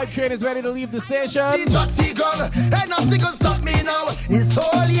done. Hype train is ready to leave the station. The dirty girl, and nothing can stop me now. It's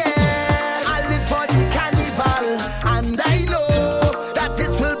all yeah. I live for the carnival, and I know that it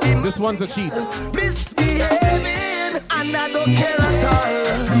will be. This one's a cheat. Misbehaving, and I don't care at all.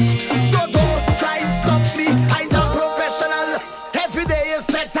 So don't try stop me. I'm a professional. Every day is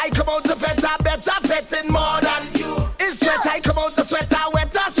sweat. I come out to better fetting more than you. It's sweat. I come out to sweater,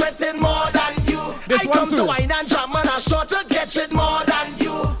 wetter sweating more than you. This I one come too. to wine and jam and I short to catch it more than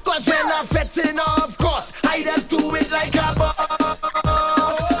you. Cause when I'm fetting, of course, I just do it like a boss.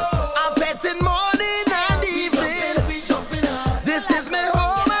 I'm fetting morning and evening. This is my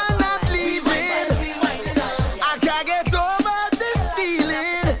home and not leaving. I can't get over this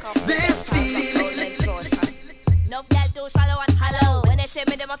feeling. No girl too shallow and hollow. When they say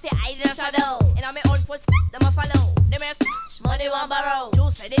me, them off the eye in the shadow. And on my own footstep, them a follow. Them a money one borrow.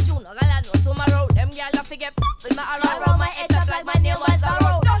 Juice say they tune, no gala no tomorrow. Them girl love to get with my arrow. My head up like my name was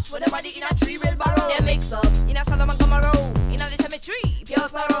Arrow. Dash with the body in a tree will borrow. They mix up in a Solomon come a row. In a the cemetery, pure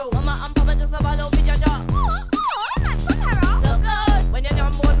sorrow. Mama and Papa just love a low picture jaw. So good when you're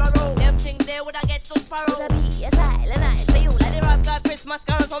on board my road. Them things they woulda get so sparrow. The be yes I, and I for you. Like the Rascal Christmas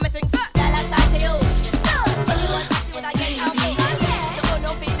carols for me sing sir. Girl I talk to you. Everyone see what I get out of me. So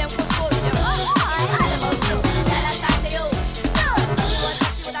no feeling push push.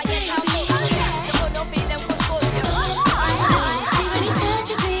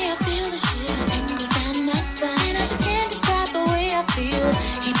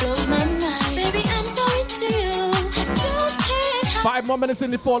 He blows my mind. Baby, I'm so into you. Just can't help 5 more minutes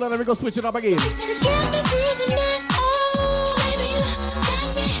in the fall and then we go switch it up again. to get me through the night. Oh, baby, you got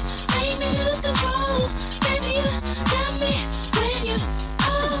me, make me lose control. Baby, you got me when you,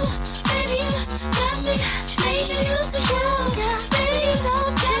 oh, baby, you got me, make me lose control. Baby,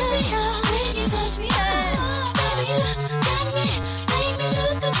 don't tell me when you touch me. Baby, you got me, make me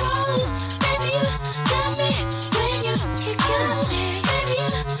lose control. Baby, you got me when you got me. Baby, you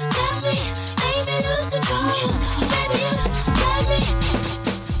got me, make me lose control. Baby, you got me.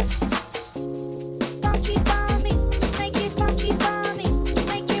 Funky for me, make it funky for me,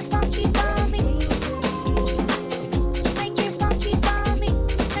 make it funky for me, make it funky for me,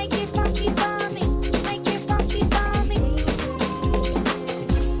 make it funky for me, make it funky for me.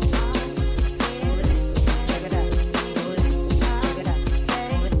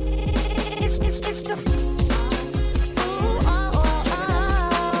 It's the ooh oh oh oh.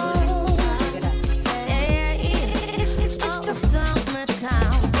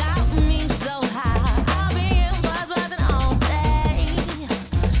 Summertime got me so high. I'll be in bars buzzing all day.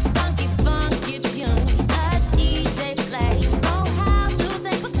 Funky, funky tunes, a DJ plays. Know how to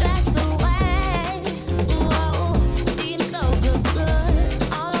take the stress away. Ooh, feeling so good, good.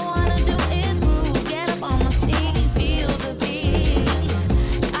 All I wanna do is groove, get up on my feet, feel the beat.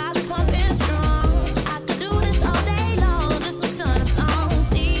 I just pumping strong. I could do this all day long, just with some songs.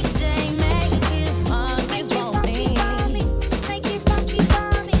 DJ, make it funky for me. Make it funky for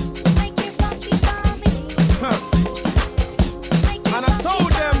me. Make it funky for me. And I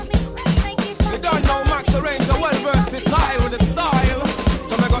told them, they don't know Max Arrange are well versatile with the style.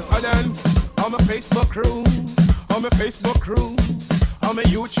 So I go silent on my Facebook crew, on my Facebook crew, on my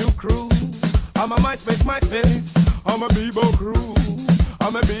YouTube crew, on my MySpace, on my Bebo crew,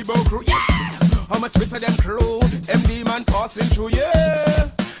 yeah, on my Twitter them crew, MD man passing through, yeah.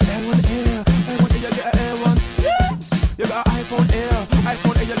 Air1 Air, Air1 Air, you get an Air1, yeah. You got an iPhone Air,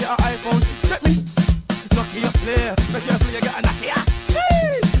 iPhone Air, you get an iPhone. Check me. Nokia player, you got a Nokia.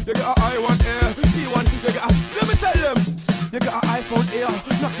 Jeez, you got an I1 Air, T1, you got a, let me tell them, you got an iPhone Air,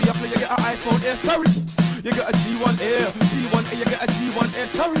 Nokia player, you got an iPhone Air, sorry. You got a G1 Air, G1 Air, you got a G1 Air,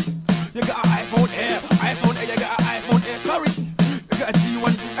 sorry. You got an iPhone Air, you got an iPhone Air, sorry. You got a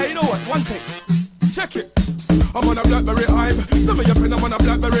G1, hey, you know what, one thing, check it. I'm on a BlackBerry hype. Some of your pen, I'm on a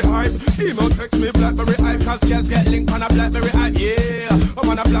BlackBerry hype. Email, text me, BlackBerry hype. Cause girls get linked on a BlackBerry hype. Yeah, I'm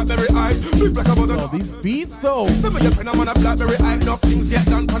on a BlackBerry hype. Big black about Oh, these beats though. Some of your pen, I'm on a BlackBerry hype. Enough things get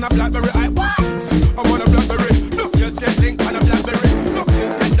done on a BlackBerry hype. What? I'm on a BlackBerry. Enough girls get linked on a BlackBerry. Enough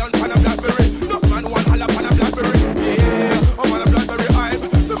things get done on a BlackBerry. Enough man want holla on a BlackBerry. Yeah, I'm on a BlackBerry hype.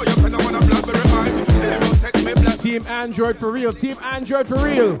 Some of your pen, I'm on a BlackBerry hype. Email, text me, BlackBerry. Team Android for real. Team Android for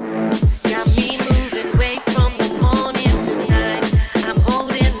real. Got me moving way from the morning to night. I'm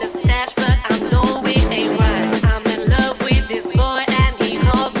holding the stash, but I know it ain't right. I'm in love with this boy and he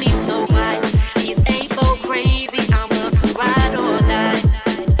calls me Snow White. He's A4 crazy, I'm a ride or die.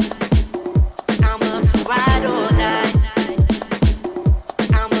 I'm a ride or die.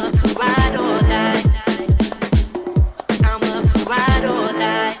 I'm a ride or die. I'm a ride or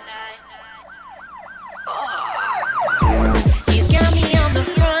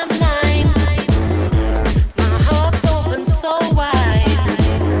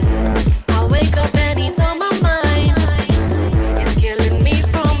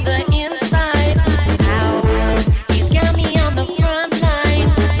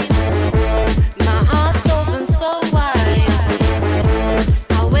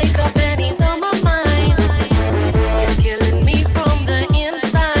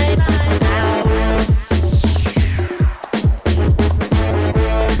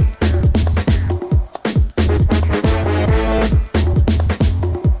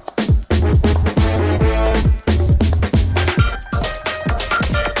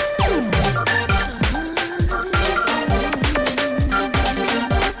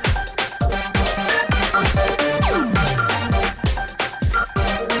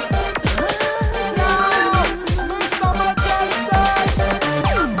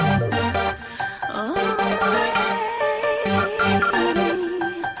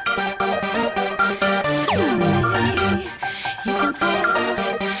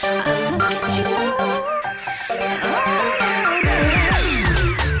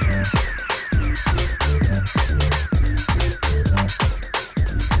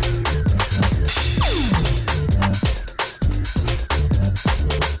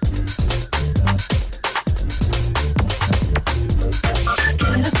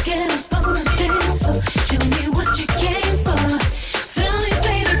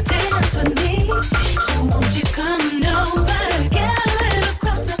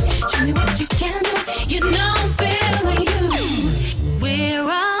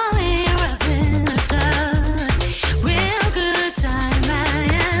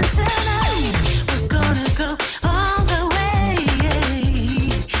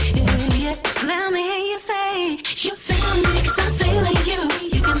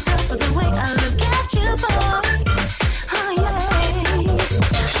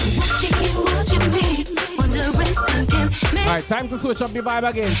Time to switch up the vibe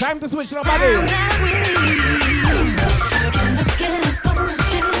again. Time to switch it up again.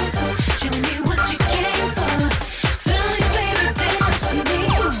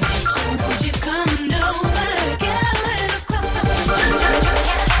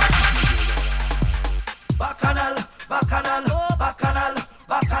 Bacchanal, bacchanal, bacchanal,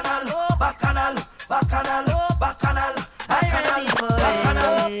 bacchanal, bacchanal, bacchanal, bacchanal, bacchanal,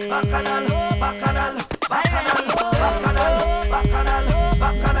 bacchanal, bacchanal, bacchanal,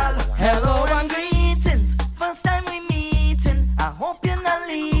 bacchanal. Hello and greetings. First time we meeting. I hope you're not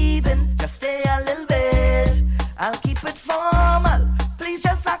leaving. Just stay a little bit. I'll keep it formal. Please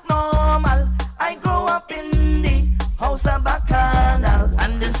just act normal. I grew up in the house of Bacchanal,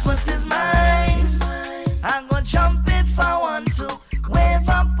 and this foot is mine. I'm gonna jump if I want to. Wave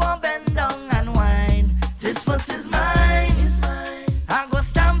up or bend down and whine. This foot is mine. I'm gonna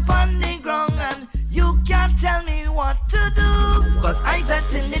stamp on the ground and you can't tell me what to do. Cause I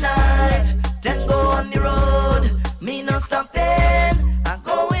vet in the night, then go on the road. Me no stopping, I'm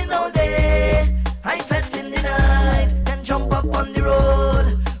going all day. I vet in the night, then jump up on the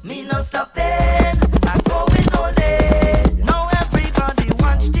road. Me no stopping, I'm going all day. Now everybody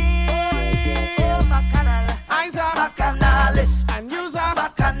watch this. Bacchanalist, and use a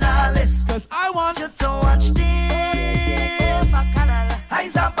Bacchanalist. Cause I want you to watch this.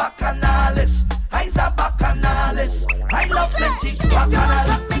 I's a Bacchanalist. I's a Bacchanalist. I love plenty. Bacchanal,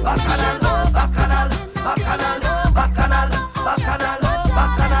 bacchanal, bacchanal, bacchanal, bacchanal, bacchanal,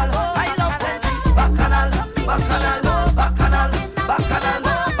 bacchanal. I love plenty. Bacchanal, bacchanal, bacchanal, bacchanal,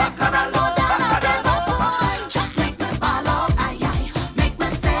 bacchanal, bacchanal. Just make me follow, aye aye. Make me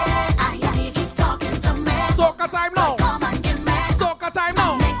say, aye aye. You keep talking to me. Soca time now. Come and give me. Soca time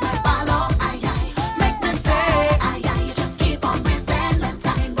now. Make me follow, aye aye. Make me say, aye aye. You just keep on wasting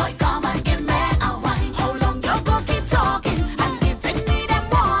time, boy. Come and give me a wine. How long you go keep talking and giving me them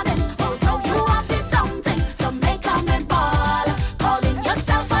warnings? So you have this something to make a man ball. Calling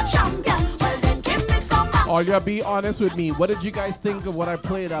yourself a champion. Well then give me some. All you be honest with me. What did you guys think of what I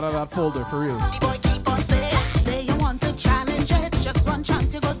played out of that folder for real? Say you want to challenge it. Just one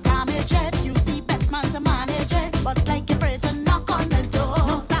chance you go damage it. Use the best man to manage it. But like you're afraid to knock on the door.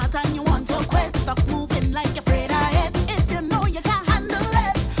 No start and you want to quit. Stop moving like you're afraid of it. If you know you can't handle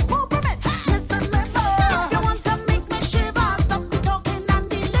it, move from it. Listen me, boy. If you want to make me shiver, stop me talking and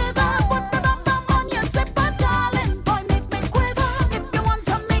deliver. Put the bum bum on your zipper, darling. Boy, make me quiver. If you want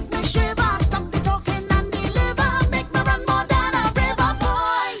to make me shiver, stop me talking and deliver. Make me run more than a river,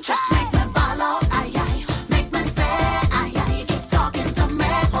 boy. Just make me follow, aye aye. Make me say, aye aye. You keep talking to me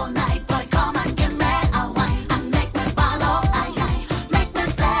all night, boy. Come and give me a wine and make me follow, aye aye. Make me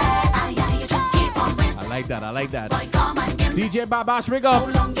say, aye aye. You just keep on wasting. I like that. I like that. Come and give me. DJ Babash, rig up.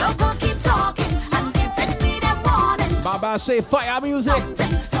 How long you go keep talking and giving me them warnings? Babash say fire music.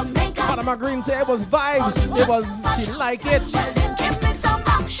 Panama Green say it was vibes. It was, she like it. Well then give me some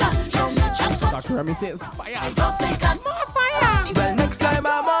action. Show me just what Dr. Remy says fire. just take a more fire. Well, next time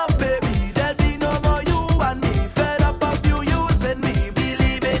I'm up, baby, there'll be no more you and me. Fed up of you using me,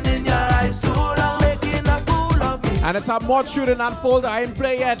 believing in your eyes too long, making a fool of me. And it's a more true than that folder. I ain't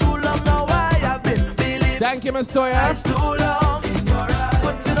play yet. Too long now I have been believing. Thank you, Miss Toya. Eyes too long in your eyes,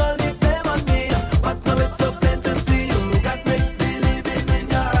 putting all the blame on me. But now it's so plain to see you got me believing in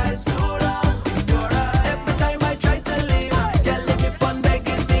your eyes too long in your eyes. Every time I try to leave, girl, you keep on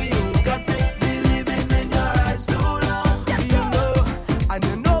begging me. You got me believing in your eyes too long. You know, and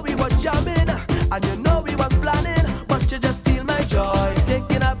you know we was jamming, and you know we was planning, but you just steal my joy,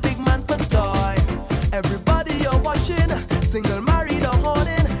 taking a big man for toy. Everybody you're watching, single, married or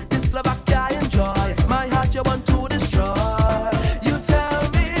holding, this love I can enjoy. My heart you want to destroy. You tell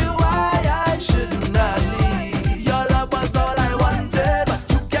me why I should not leave. Your love was all I wanted, but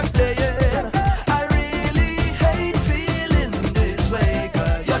you kept playing. I really hate feeling this way,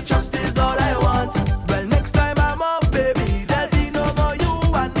 cause your trust is all I want. Well, next time I'm up, baby, there'll be no more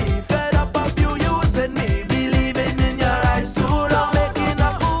you and me. Fed up of you using me, believing in your eyes too long, making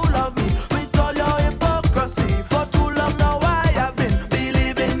a fool of me with all your hypocrisy. For too long now I have been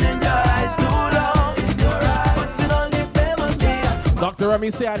believing in your eyes too long, in your eyes, putting all the blame on me. Dr.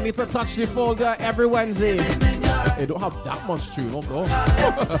 Remy say I need to touch the folder every Wednesday. They don't have that much true, don't go.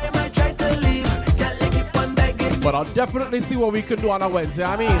 But I'll definitely see what we can do on a Wednesday.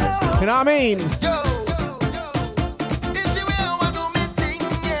 I mean, you know what I mean?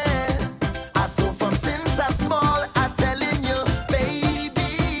 I saw from since I small, I'm telling you, baby,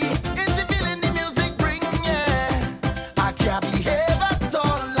 is the feeling the music bring, yeah. I can't behave at all,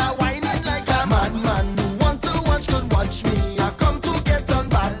 I whining like a madman. Who want to watch could watch me. I come to get on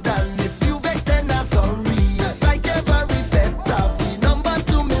bad, and if you vex then I'm sorry. It's like every vet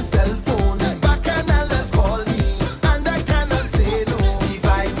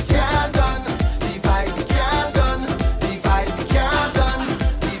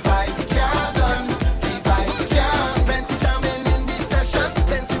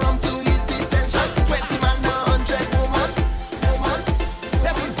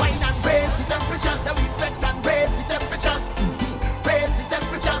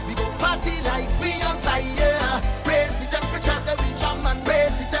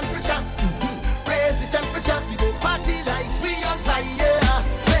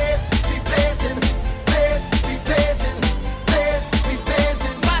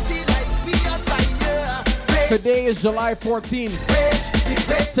is July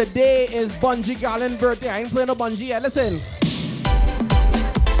 14th. Today is Bungie Garland's birthday. I ain't playing no Bungie yet. Listen.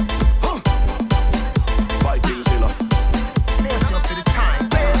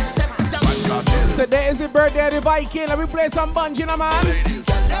 Today is the birthday of the Viking. Let me play some Bungie now, man.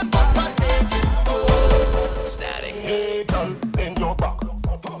 Static. Hey, girl, bend your back.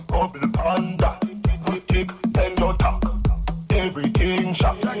 Bubble panda. Quick kick, bend your tack. Everything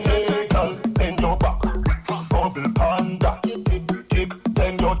shot. Hey, girl, bend your back. Bubble panda. Kick,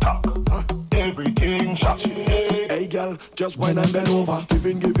 bend your tack. Everything shot. Hey, girl, just whine and bend over.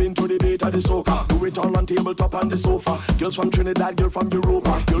 Giving to the beat of the soca. Do it all on tabletop on the sofa. Girls from Trinidad, girl from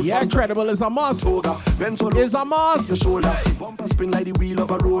Europa. Girls yeah, from incredible is a must. Bend so low, is a must. Your shoulder, bumper spin like the wheel of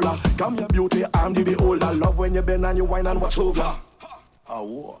a roller. Come your beauty, I'm the beholder. Love when you bend and you whine and watch over.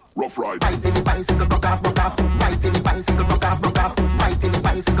 Rough ride. Right in the bicycle, broke off. Right in the bicycle, broke off. Right in the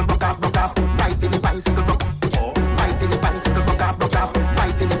bicycle, broke off. Right in the bicycle, broke off. Right in the bicycle, broke off.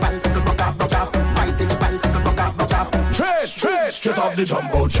 Right in the bicycle, broke off. Right in the bicycle, broke off. Straight off the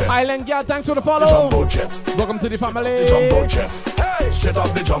jumbo jet. Island girl, thanks for the follow. Jumbo jet. Welcome to the family. The jumbo jet. Hey, straight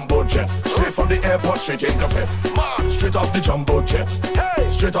off the jumbo jet. Straight from the airport, straight in the fit. Straight off the jumbo jet. Hey,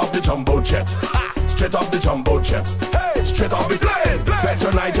 straight off the jumbo jet. Straight off the jumbo jet. Hey, straight off the plane. Fed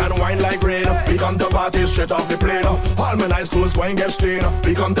tonight and wine like rain. Become the party straight off the plane. All my nice clothes going get stained.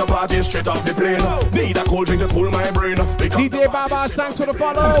 Become the party straight off the plane. Need a cold drink to cool my brain. DJ Baba, thanks for the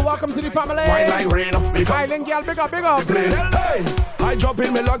follow. Welcome to the family. Wine like rain. Island girl, big up, big up. Hey, I drop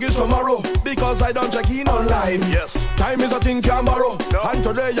in my luggage tomorrow because I don't check in online. Yes. Time is a thing can borrow. And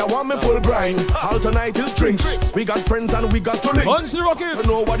today I want me full grind. All tonight is drinks. We got friends and we got to link. Punch the rocket. You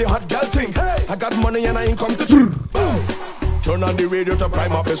know what the hot girl think. I got money and I ain't come to drink. Turn on the radio to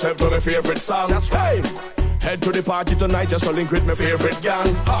prime up yourself to my favorite song. Hey, head to the party tonight just to link with my favorite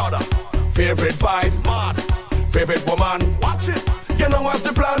gang. Harder. Favorite vibe. Mad. Favorite woman. Watch it. You know what's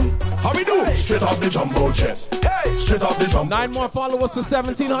the plan? How we do? Hey. Straight off the jumbo jet. Hey, straight off the jumbo. 9 more followers to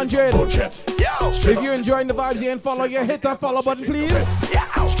 1,700. If you're enjoying the vibes, you ain't follow, you hit that follow button, please.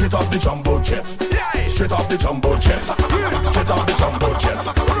 Yeah. Straight off the jumbo jet. Straight off the jumbo jet. Straight off the jumbo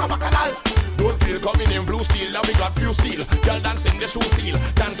jet. Don't feel coming in blue steel, now we got few steel. Girl dance in the shoe seal,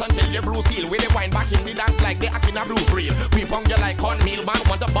 dance until the blue seal. When they wind back in, we dance like they act in a blues reel. We pong you like cornmeal, man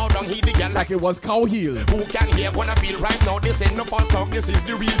want to bow down, he the girl like it was cow heel. Who can hear, wanna feel right now, this ain't no false talk, this is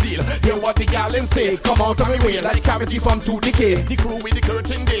the real deal. Hear what the gal in say, come out of my way, like cavity from to decay. The crew with the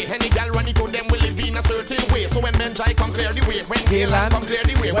curtain day, any gal running to them will live in a certain way. So when men try, come clear the way, when Gayland come clear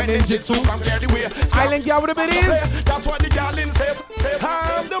the way, when ninjutsu come clear the way. Island gal with a bit is. That's what the gal in says.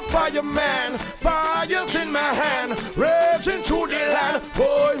 I'm the fireman, fire's in my hand, raging through the land.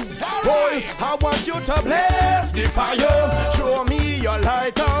 Boy, I want you to bless the fire. Show me your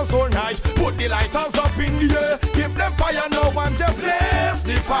lighters all night. Put the lighters up in the air. Give them fire now and just bless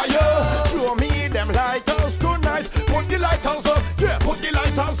the fire. Show me them lighters tonight. Put the lighters up, yeah, put the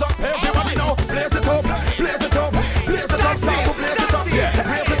lighters up. Everybody now, blaze it up, blaze it up, blaze it up, stop to blaze it up, yeah,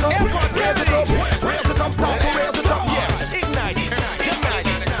 blaze it up, blaze it up, blaze it up, stop to blaze it up, yeah. Ignite, ignite,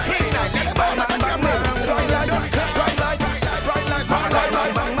 ignite, bang, bang, bang, bang, right light.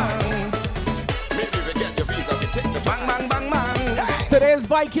 Today's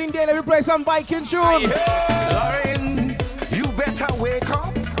Viking Day. Let me play some Viking tune. Lauren, you better wake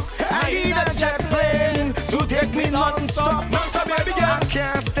up. I need a jet plane to take me non-stop. Non-stop, baby girl. I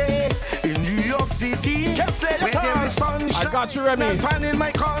can't stay in New York City. Can't stay where there is sunshine. I got you, Remy. In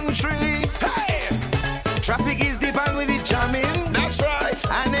my country. Hey! Traffic is the band with the jamming. That's right.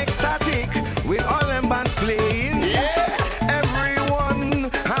 And ecstatic with all them bands playing. Yeah. Everyone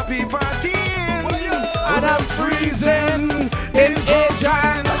happy partying. And I'm freezing in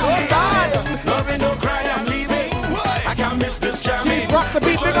Asia. Loving, don't cry, I'm leaving. I can't miss this jamming. Rock the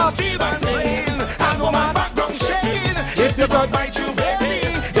beat, big up. Steel band playing. I know my background shaking. If you could bite you, baby,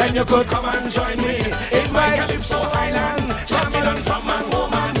 then you could come and join me in my Calypso Island. Jamming on some man,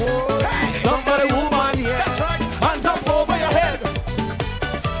 woman. Hey, somebody, woman, yeah. That's right. Hands up over your head.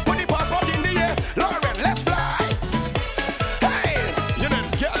 Put the passport in the air. Lauren, let's fly. Hey, you done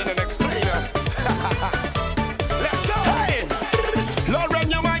scared and explainer. Let's go. Hey, Lauren,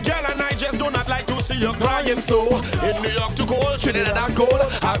 you're my girl and I just do not like to see you crying. So in New York too cold, Trinidad and cold,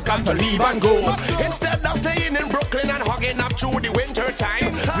 I've got to leave and go. Instead of staying in Brooklyn and hugging up through the winter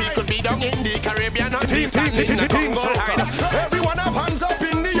time, we could be down in the Caribbean or in the Congo line. Everyone have hands up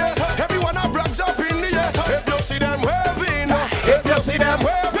in the air. Everyone have flags up in the air. If you see them waving, if you see them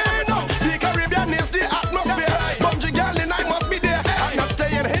waving, the Caribbean is the atmosphere. Bungie girl and I must be there. I'm not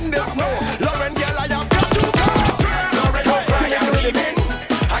staying in the snow. Lauren girl, I have got to go. Lauren, don't cry, I'm leaving.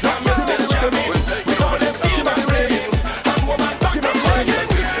 I can't miss this jamming. We all the steel band playing.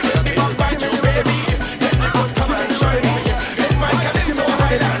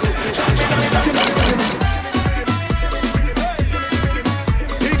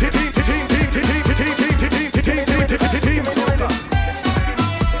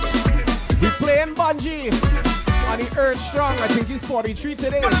 street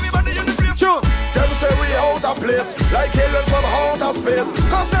today. True. Them say we out of place, like aliens from outer space.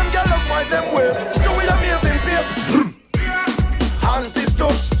 Cause them girls find them ways, do we amazing pace.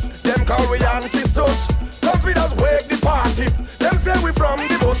 Anti-stush, them call we anti-stush. Cause we just wake the party, them say we from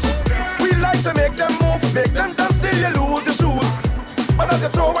the bush. We like to make them move, make them dance till you lose your shoes. But as you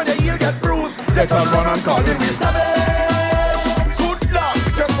throw when your heel get bruised, they turn run and call it we savage. Good luck,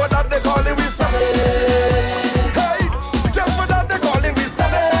 just for that they call it we savage. Hey, just for that they call it we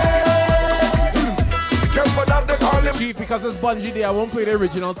savage. Just for that they call it Chief, because it's Bungie Day, I won't play the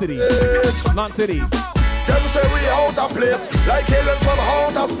original today. Not today. Them say we out of place, like aliens from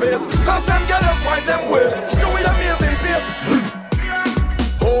outer space. Cause them girls find them ways, do we amazing pace.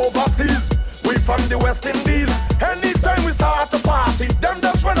 Overseas, we from the West Indies. Anytime we start a party, them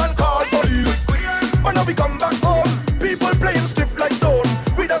just run and call police. When we come back home, people playing stiff like stone.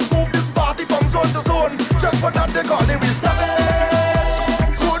 We just move this party from zone to zone. Just for that they call it we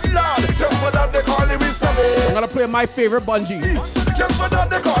savage. Good lord, just for that they call it we savage. I'm gonna play my favorite Bungie. Just for that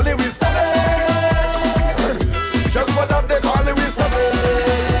they call it we savage. Just for that they call it we savage.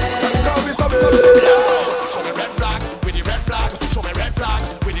 Call we savage. Show me red flag with the red flag. Show me red flag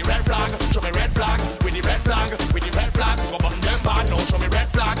with the red flag. Show me red flag with the red flag. With the red flag, we go button them bad. No, show me red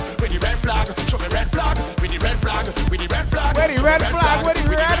flag with the red flag. Show me red flag with the red flag. With the red flag. Where the red flag? Where the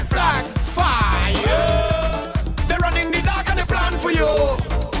red flag? Fire! They're running the dark and they plan for you.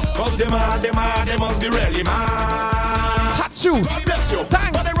 Cause they must be really mad. Hachu! God bless you.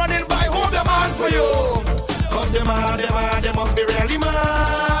 Thanks. But they're running by who they man for you. Cause they must be really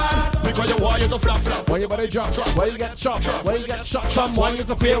mad. Because you want you to flap. When you better drop, when you get shot, when you get shot, someone you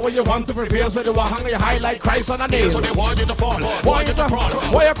to fear when you want to prevail. So they will hang your high like Christ on a nail. So they want you to fall, want you to crawl.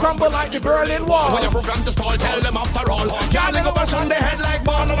 Why you crumble like the Berlin Wall? When you program to stall, tell them after all. Can't lick a bunch on their head like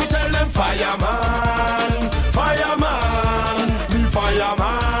balls. And we tell them fireman, fireman, me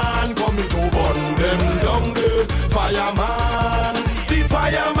fireman, coming to burn them down there. Fireman, the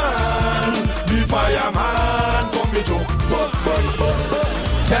fireman, the fireman, coming to burn.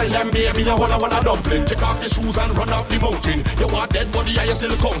 Tell them, baby, you wanna dumpling. Check off your shoes and run up the mountain. You want dead body, are you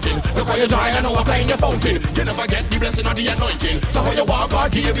still counting? Look how you dry, I know I'm flying your fountain. You never get the blessing or the anointing. So how you walk, God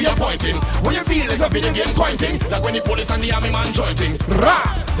give you a pointing. What you feel is a video game pointing. Like when the police and the army man jointing. Rah!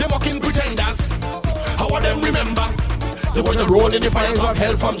 They mocking pretenders. How are them remember? They're going to roll in the fires of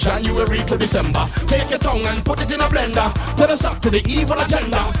hell from January to December. Take your tongue and put it in a blender. Tell us stop to the evil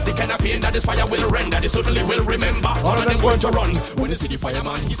agenda. The kind of pain that this fire will render, they certainly will remember. All of them going to run. When they see the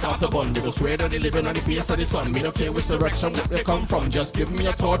fireman, he start to burn. They will swear that they living on the face of the sun. Me don't care which direction that they come from. Just give me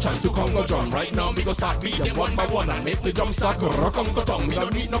a torch and 2 Congo drum. Right now, me go start beat them one by one and make the drum start go Congo tongue. Me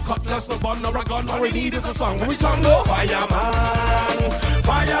don't need no cutlass, no bun, or a gun. All we need is a song. We song go fireman,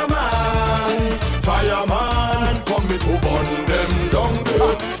 fireman, fireman, come me to burn them down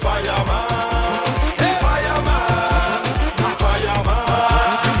there. Fireman, hey. Fireman, fireman.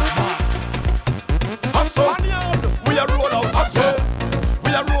 Up so, we are roll out. Up so,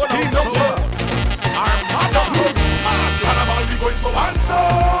 we are roll out. Up so, up so. Carnival we going so and so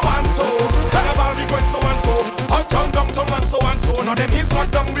and so. Carnival we going so and so. Uptown, downtown and so and so. Now them East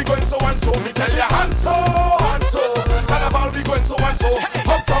Lockdown we going so and so. Me tell ya and so and so. Carnival we going so and so.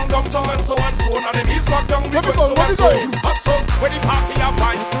 Uptown, downtown and so and so. Now them East Lockdown we going so and so. Up so, where the party have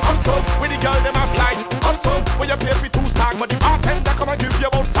fight. Up so, where the girl them have light. Up so, where you pay for 2 stag, but the bartender come and give you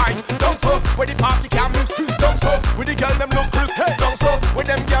about 5. Down so, where the party can't miss. Down so, where the girl them look crisp. Down so, where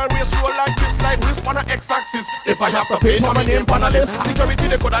them girl waist roll like this, like wrist on a X-axis. If I have to pay for my name on a list, security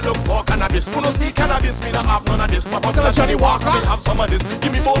they coulda look for cannabis. Who no see cannabis, me not have none of this. Papa tell a Johnny Walker, they have some of this.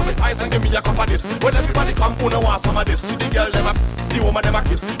 Give me bowl with ice and give me a cup of this. When everybody come, who no want some of this. See the girl them a psst, the woman them a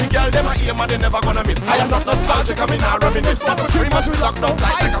kiss. The girl them a aim and they never gonna miss. I am not nostalgic, I'm in a reminisce. But for 3 months we locked down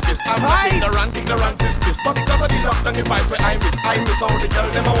tight like a fist. I'm not ignorant is bliss. But because of the lockdown, the vibes where I miss how the girl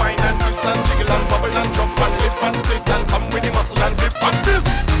them a wine and twist and jiggle and bubble and jump and lift and split and come with the muscle and grip. Watch this.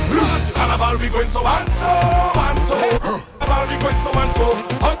 Carnival we going so and so and so. Carnival we going so and so.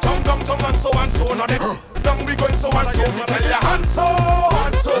 Uptown, downtown and so and so. Now they down we going so and so. Tell ya and so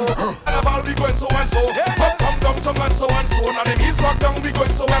and so. Carnival we going so and so. Uptown, downtown and so and so. Now them East Lockdown we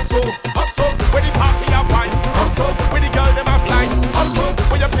going so and so. Up so where the party have fight. Up so where the girl them have light. Up so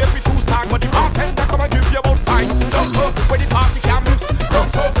where you pay for 2 stag, but the bartender come and give you about 5. Up so where the party can't miss. Up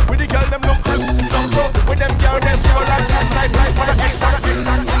so where the girl them look crisp. Up so where them girl them roll like for the exact.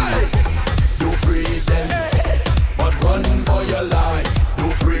 You free them, but run for your life. You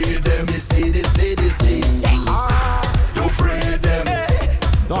free them, you see. You free them.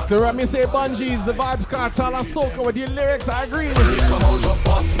 Dr. Remy say Bungees, the vibes cartel and soca with your lyrics, I agree. They come out of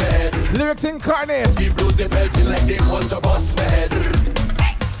bus med. Lyrics incarnate. The blues they belting like they want to bust med.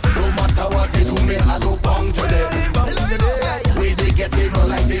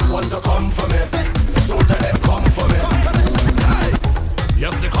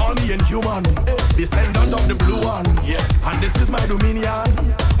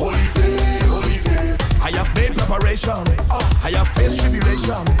 face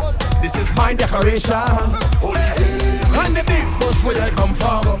tribulation. This is my decoration. And the big bush where I come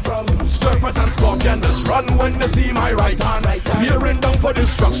from, serpents and scorpions run when they see my right hand, peering down for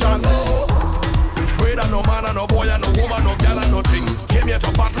destruction. Afraid of no man and no boy and no woman, no girl and no thing. Came here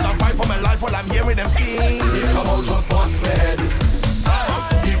to battle and fight for my life while I'm hearing them sing. They come out to bust head.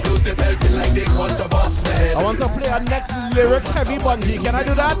 Give those the belting like they want to bust head. I want to play our next lyric heavy bungee. Can I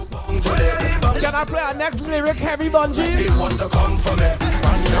do that? Can I play our next lyric heavy bungee? They want to come for me.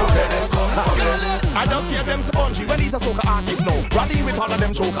 I just hear them spongy when these are soca artists now. Rally with all of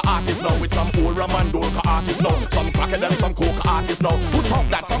them choker artists now. With some old Ramandolka artists now. Some cracker them, some coca artists now. Who talk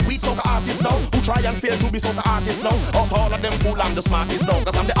that some weak soca artists now. Who try and fail to be soca artists now. Of all of them fool I'm the smartest now.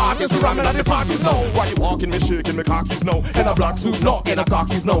 Cause I'm the artist who ramming at the parties now. Why you walking me shaking me khakis now. In a black suit no, in a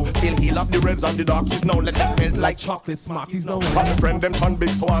khakis now. Still heal up the reds and the darkies now. Let them melt like chocolate smarties now. All the friend them turn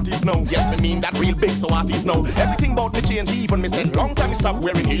big so artists now. Yes me mean that real big so artists now. Everything about me change even me send. Long time me stop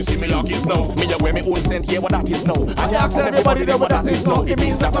wearing easy me lockies now. Me a wear me own scent, yeah, what that is now. And you ask everybody there what that is now. It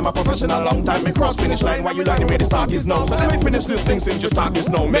means that I'm a professional, long time me cross finish line. Why you lining where the start is now? So let me finish this thing since you start this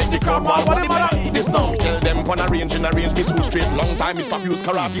now. Make the crowd wild, what am I eat this now? Tell them when I arrange me so straight. Long time me stop use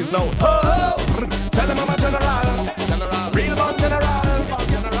karates now. Oh, tell them I'm a general, real born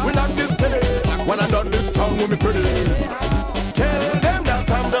general. We not this silly. When I done this tongue with me pretty. Tell them that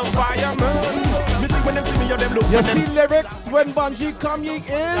I'm the fireman. When them see me, them look. You see lyrics when Bungie come ye is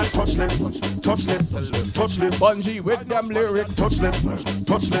touchless. Bungie with them lyrics.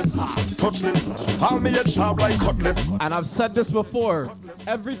 Touchless. I'll me it sharp like cutlass. And I've said this before.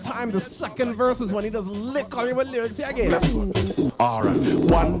 Every time the second verse is when he does lick on you with lyrics here again. Alright,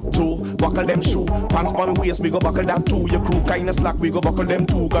 1, 2, buckle them shoe. Pants on waist, we go buckle that too. Your crew kinda slack, we go buckle them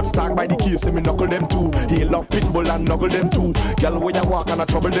too. Got stuck by the keys, so me knuckle them too. Hail up pitbull and knuckle them too. Girl with a walk and I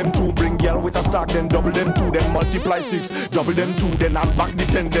trouble them too. Bring girl with a stack, then double them 2, then multiply 6, double them 2, then add back the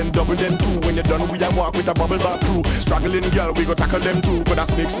 10, then double them 2. When you're done, we a walk with a bubble back crew. Struggling girl, we go tackle them too. Put a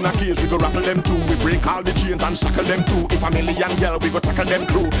snakes in a cage, we go rattle them too. We break all the chains and shackle them too. If a million girl, we go tackle them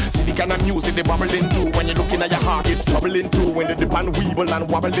crew. See the kind of music they bubbling too. When you're looking at your heart, it's troubling too. When they dip and weeble and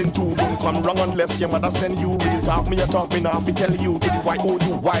wobbling too. Don't come wrong unless your mother send you. Real talk, me a talk, me now fi tell you.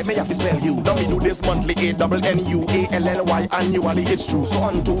 T-Y-O-U-Y, me have to spell you. Don't me do this monthly, A-double-N-U-A-L-L-Y annually, it's true. So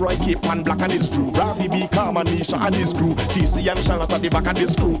on to Roy Cape and Black and it's true. Ravi B. Calm and Nisha and his crew. TC and Charlotte at the back of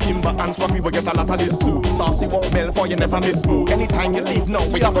this crew. Kimber and Swappy will get a lot of this too. Saucy won't bell for you never miss boo. Anytime you leave now,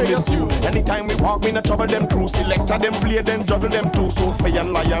 we never miss you. Anytime we walk, we no trouble them crew. Selector them play, then juggle them too. So Faye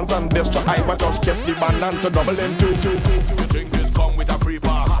and Lions and Destra, I but just kiss the band and to double them too. You think this come with a free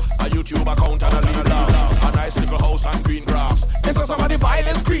pass? A YouTube account and a lead blast. A nice little house and green grass. This is some of the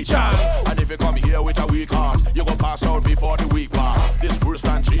vilest creatures. And if you come here with a weak heart, you go pass out before the week pass. This worse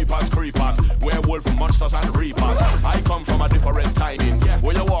than cheapers, creepers, werewolf monsters and reapers. I come from a different timing,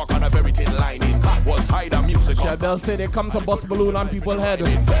 where you walk on a very thin lining. Was hide a music. They'll say they come to bust balloon on people's head.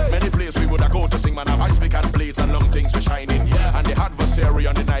 Many places we would have go to sing, man, have ice pick and blades and long things for shining. And the adversary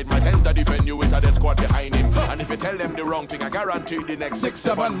on the night might enter defend you with a dead squad behind him. And if you tell them the wrong thing, I guarantee the next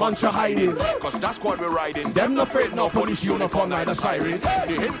 6-7 months you're hiding. Cause that squad we're riding, them no afraid, no police uniform, neither siren.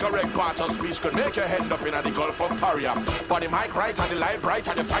 The incorrect part of speech could make your head up in the Gulf of Paria. But the mic right and the light bright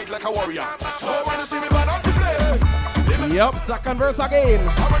and you fight like a warrior. So when you see me burn up the place, yep, second verse again.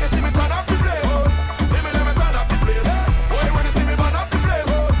 When you see me turn up the place, let me turn up the place. Boy, when you see me burn up the place,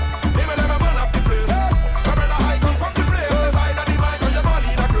 let me burn up the place. Come in, I come from the place. It's either the mic or your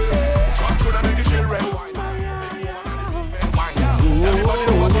body that great. Trump should have made the children wine. Everybody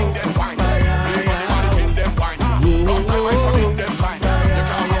know what thing them wine. Everybody mannequin them wine. Rough time I forbid them time. You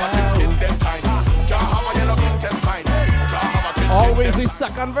can't have a thin skin them time. Can't have a yellow intestine. Can't have a thin skin. Always the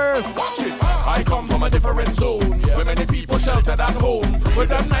second verse. Watch it. I come from a different zone, where many people sheltered at home, with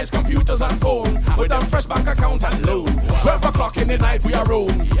them nice computers and phone, with them fresh bank account and loan. 12 o'clock in the night we are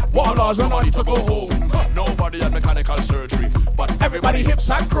roam, warlords no money to go home. Nobody had mechanical surgery, but everybody hips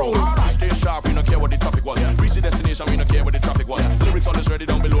and chrome. We stay sharp, we don't care what the topic was. Reach the destination, we don't care what the traffic was. Lyrics always ready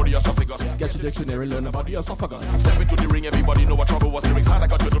down below the esophagus. Get your dictionary, learn about the esophagus. Step into the ring, everybody know what trouble was. Lyrics hard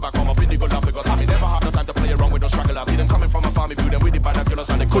like a turtle back from up in the good figures. I mean, never had no time to play around with those stragglers. See them coming from a farm, view them with the binoculars,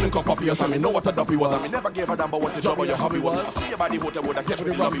 and they couldn't come up here. I mean, know what a duppy was. I mean, never gave a damn about what the job or your hobby was. If I see you by the hotel, would I catch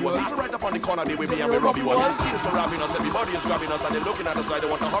me the lobby was. Even right up on the corner, they with me and where Robbie was. I see the surrounding us, everybody is grabbing us, and they're looking at us like they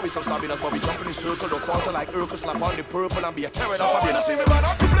want to hurry some stabbing us. But we jump in the circle, don't falter like Urkel, slap on the purple and be a terror. So when you see me burn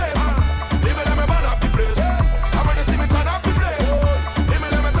up the place, let me burn up the place. And when you see me turn up the place, let me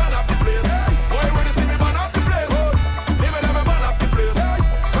turn up the place. Boy, when you see me burn up the place, let me burn up the place.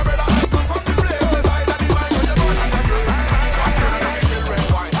 My brother, I come from the place. It's either the mind or your body that great. Try to make children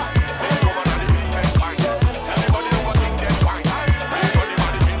wine. This woman on the weekend wine. Everybody know what thing them wine.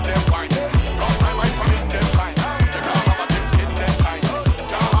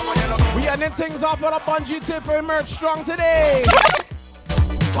 for the bungee tip for merch strong today.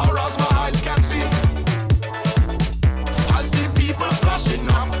 Far as my eyes can see, I see people splashing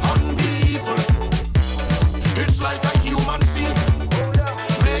up on people. It's like a human sea,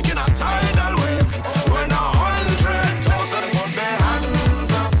 making a tidal wave. When 100,000 put their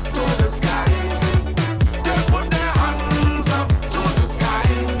hands up to the sky, they put their hands up to the sky.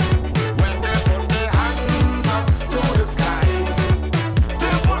 When they put their hands up to the sky,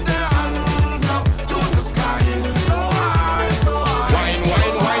 they put their hands up to the sky. So high, so high. Wine,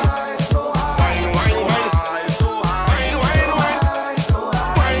 wine, wine. Wine, wine, wine. So high. Wine, wine, wine. So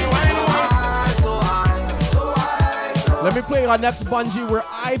high. Wine, wine, wine. So high. So high. Let me play our next bungee where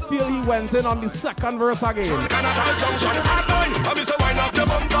I feel he went in on the second verse again. Carnival junction, hard wine. I miss a wine up your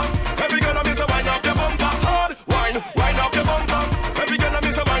bumper. Every girl I miss a wine up your bumper. Hard wine, wine up your bumper. Every girl I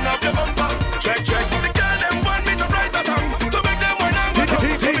miss a wine up your bumper. Check, check. The girl them want me to write a song to make them wine up. Let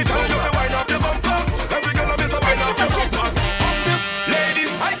me tell you to wine up your bumper. Every girl I miss a wine up your bumper. What's this,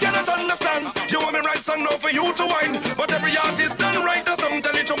 ladies? I cannot understand. You want me write song now for you to wine, but every artist done write a song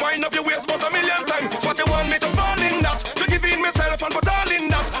tell you to wind up your waist about 1,000,000 times. But you want me to fall in that, to give in myself and put all in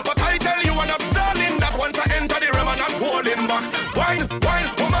that. But I tell you I'm not stalling that. Once I enter the room and I'm holding back. Wine, wine,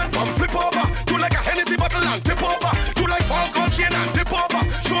 woman, come flip over. Do like a Hennessy bottle and tip over. Do like false gold chain and tip over.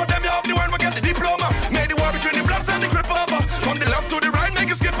 Show them you have the wine, we get the diploma. Make the war between the blacks and the grip over. From the left to the right, make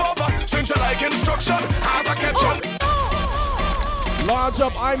it skip over. Swing you like instruction, as I catch on. Large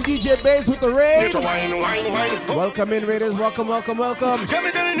up, I'm DJ Bass with the raid. Wine, wine, wine. Welcome in, Raiders. Welcome, welcome, welcome. Let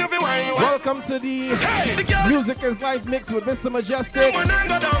me tell you if you wine, wine. Welcome to the Music is Life mix with Mr. Mejustik.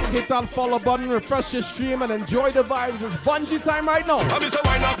 Hit that follow button, refresh your stream, and enjoy the vibes. It's bungee time right now. I miss a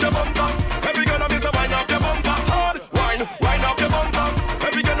wine up your bumper. Every girl I miss a wine up your bumper. Hard wine, wine up your bumper.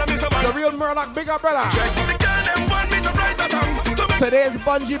 Every girl I miss a wine. The real Murdoch, big up, brother. Check. The girl them want me to write a song to make. Today's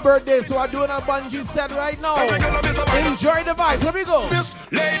bungee birthday, so I'm doing a bungee set right now. Enjoy the vibes. Here we go. Miss,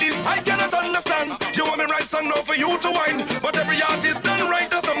 ladies, I cannot understand. You want me write song now for you to wine, but every artist done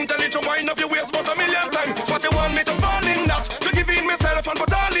write a song tell you to wind up your waist about 1,000,000 times. But you want me to fall in that, to give in myself and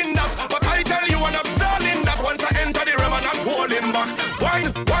put all in that. But I tell you I'm not stalling that. Once I enter the room and I'm holding back.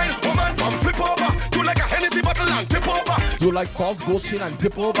 Wine, wine, woman, come flip over. Do like a Hennessy bottle and tip over. Do like false gold chain and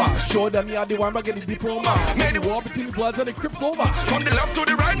dip over. Show them you are the one, but get the diploma. Make the war between the bloods and the crips over. From the left to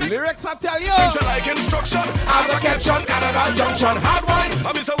the right, lyrics I tell you. Since you like instruction, as I catch on Carnival junction. Hard wine,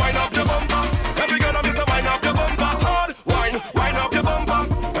 I miss a wine up your bumper. Every girl I miss a wine up your bumper. Hard wine, wine up your bumper.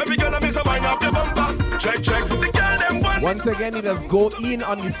 Every girl I miss a wine up your bumper. Check, check. The girl them want. Once again, it does go in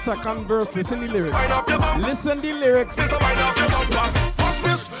on the second verse. Listen the lyrics. Wine up your bumper. Listen the lyrics. Miss a wine up your bumper. Watch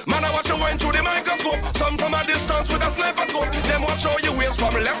this, man, I watch you wine through the microscope. Some from a distance with a sniper scope. Them watch how you waist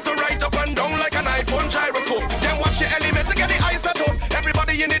from left to right, up and down like an iPhone gyroscope. Them watch your element to get the eyes at home.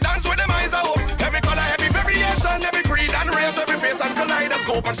 Everybody in the dance with them eyes are up. Every color, every variation, every creed and race, every face and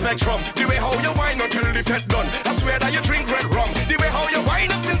kaleidoscope and spectrum. The way how you wine until the fed done. I swear that you drink red rum. The way how you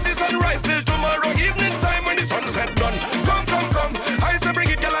wine up since the sunrise till tomorrow evening time when the sunset done. Come, come, come. I say bring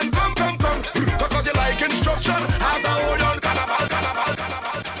it, girl, and come, come, come. Because you like instruction as a whole on carnival, carnival,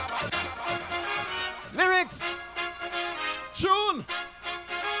 carnival. Lyrics. Tune.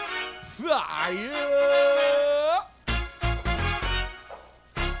 Fire.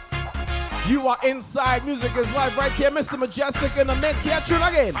 You are inside Music is Live right here, Mr. Mejustik in the mix. Here, tune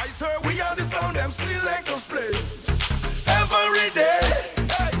again. I swear we are the sound them selectors play every day,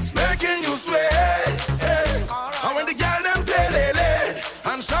 making you sweat. And when the girl them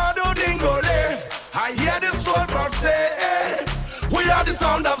telele and shadow dingole, I hear the soul crowd say, we are the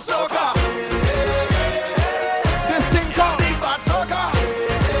sound of soca. This thing called Big Bad Soca.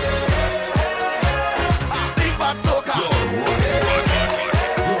 Big Bad Soca.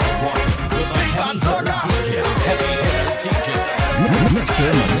 Big Bad Soca.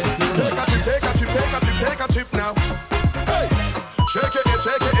 Take a chip, take a chip, take a chip, take a chip now. Hey, shake it,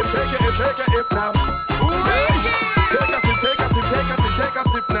 shake it, shake it, shake it now. Ooh, take a sip, take a sip, take a sip, take a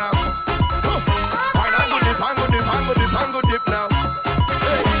sip now. Pango dip, pango dip, pango dip, pango dip now.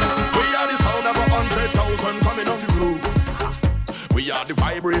 Hey, we are the sound of 100,000 coming off your groove. We are the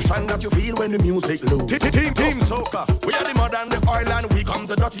vibration that you feel when the music low. Team soca. We are the mud and the oil and we come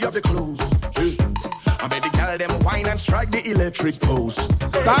the dirty of the clothes. I made the girl them wine and strike the electric pose.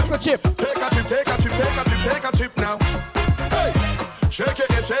 Start the chip. Take a chip, take a chip, take a chip, take a chip now. Hey, shake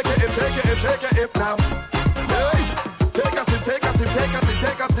it, shake it, shake it, shake it hip now. Hey, take a sip, take a sip, take a sip,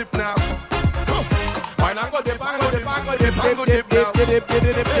 take a sip now. Pango dip, pango dip, pango dip, pango dip now.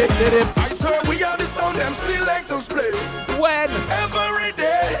 I swear we are the sound them selectors play. When? Every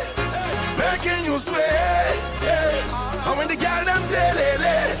day, making you sweat. And when the girl them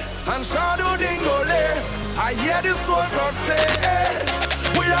telele and Shadow Dingole. I hear the soul God say,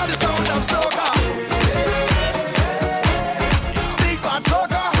 we are the sound of soca. Big bad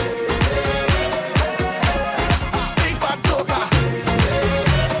soca. Big bad soca.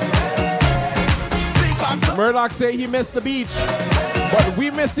 Big bad soca. Murdoch say he missed the beach, but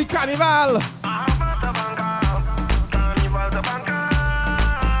we missed the carnival.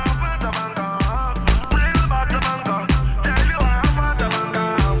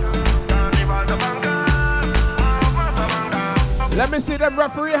 Let me see them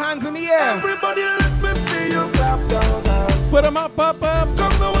referee hands in the air. Everybody let me see you clap those hands. Put them up, up, up.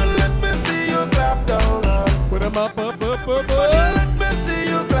 Come now and let me see you clap those hands. Put them up, up, up, up, Everybody up. let me see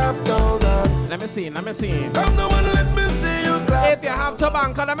you clap those hands. Let me see, let me see. Come now and let me see you clap. If you have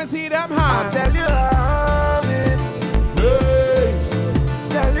tobacco, let me see them I hands. tell you how it. Hey.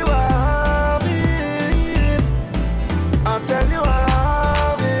 Tell you how it. I tell you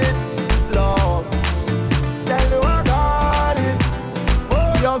how it. Lord. Tell you I got it.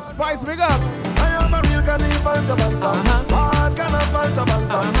 Yo, Spice, big up. I am a real carnival Jamaican. Hard carnival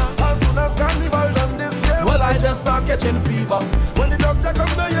Jamaican. As soon as carnival done this year, well, I just start catching fever. When the doctor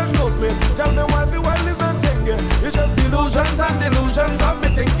comes to diagnose me, tell me why the world is not thinking. It's just delusions and delusions of me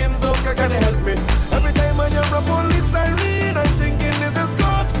thinking, so can you help me? Every time I hear a police siren, I'm thinking this is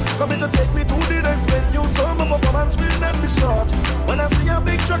God coming to take me to the next venue, so my performance will not be short. When I see a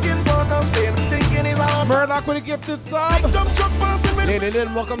big truck in Port of Spain, thinking it's out. Murdoch with a gifted sub. Big dump truck passing me. Lady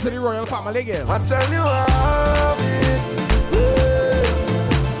Lynn, welcome to the royal family again. I tell you how it.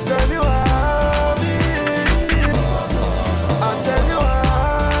 Tell you how it. I tell you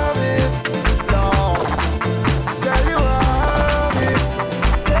how it. No. Tell you how it.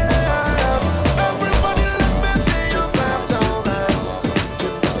 Yeah. Everybody let me see you clap those hands.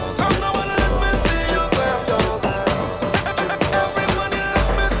 Come now and let me see you clap those hands. Everybody let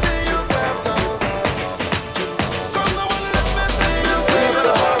me see you clap those hands. Come now and let me see you clap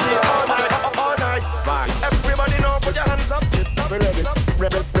those hands. All night. Everybody know, put your hands up. We're ready.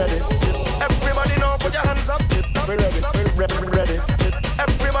 Ready. Everybody know, put your hands up. We're ready. Ready.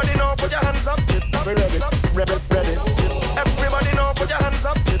 Everybody know, put your hands up. We're ready. Ready. Everybody know, put your hands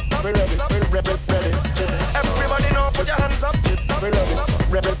up. We're ready. Ready. Everybody know, put your hands up. We're ready.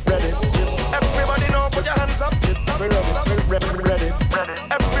 Ready. Everybody know, put your hands up. We're ready. Ready.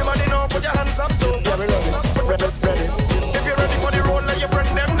 Everybody know, put your hands up. So yeah, we're ready. Ready. If you're ready for the road, let your friend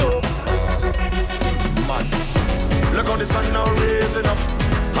them know. Man, look how the sun now raising up,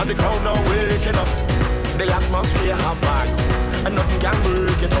 and the crowd now waking up. The atmosphere have vibes, and nothing can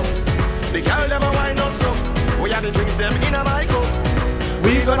break it up. The girl never wine non stop. We have the drinks them in a my cup.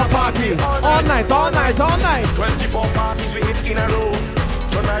 We gonna party all night, all night, all night. 24 parties we hit in a row.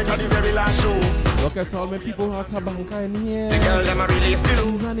 Tonight are the very last show. Look at all my people who are tobacco in here. The girl them a release the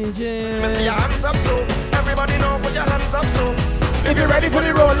She's on the gym. me see your hands up so. Everybody know, put your hands up so. If you're ready for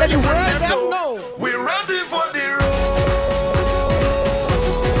the road, let your friend them know. We're ready for the road.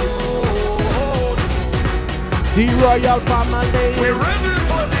 The royal family. We're ready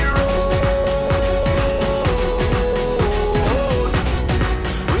for the road.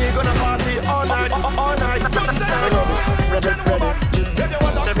 We're gonna party all night, all night. Ready.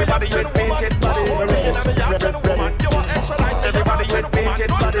 Everybody get painted body. Ready. Everybody get painted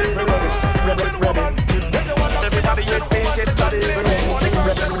body. Ready. Everybody get painted body. Ready.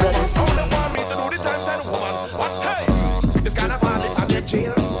 Hey, it's kind of hard if I get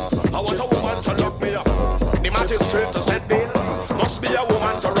jail. I want a woman to lock me up. The magistrate to set bail. Must be a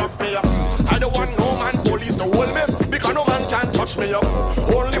woman to rough me up. I don't want no man police to hold me, because no man can touch me up.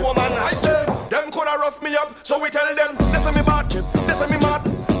 Only woman I say, them coulda rough me up. So we tell them, listen me bad, listen me mad.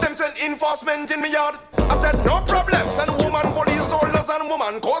 Them send enforcement in me yard. I said no problem, send woman police soldiers and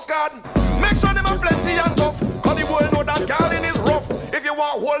woman coast guard. Make sure them are plenty and tough, cause the world know that garden is rough. If you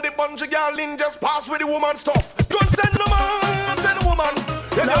want hold the bungee girl in, just pass with the woman stuff. Don't send no man, send a woman.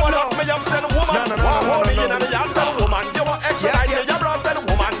 If you want lock me up, send a woman. Want hold me in and the yard, send a woman. You want extra light in your brown, send a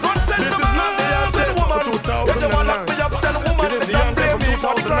woman. Don't send no man, send a woman. If you want lock me up, send a woman. Don't blame me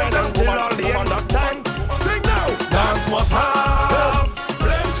for the crime, send a woman. The end of time. Sing now. Dance must have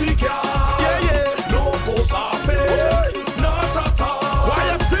plenty car. Yeah. No post office, not at all. Why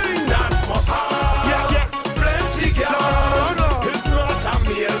you sing? Dance must have plenty car. It's not a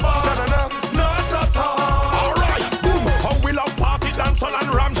mailbox, not at all. Alright, boom. How we love party, dancehall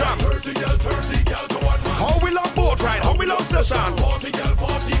and ram jam. 30 girl to one man. How we love boat ride, how we love session. 40 girl to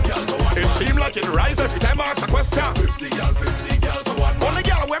one man. It seem like it rise every time I ask a question. 50 girl to one man. Only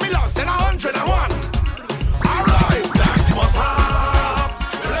girl where me love, send 101. Alright, dance must have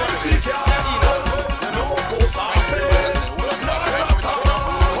plenty car. No post office, not at all.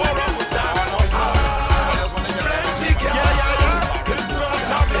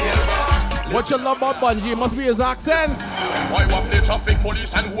 What you love about Bungie must be his accent. Why want play traffic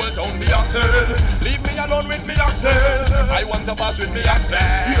police and hold down the accent? Leave me alone with me accent. I want the boss with me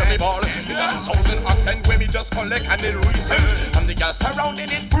accent. Hear me ball. It's 1,000 accent where me just collect and then resend. And the girls surrounding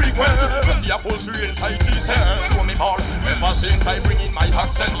it frequent. Cause the upholstery inside decent. Show me ball. Ever since I bring in my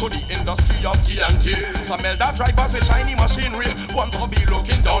accent to the industry of TNT. Some elder drivers with shiny machinery want to be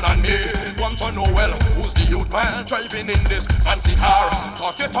looking down on me. Want to know well who's the youth man driving in this fancy car.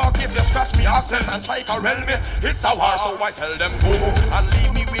 Talk if you scratch me accent and try corral me. It's a war, so I tell them go and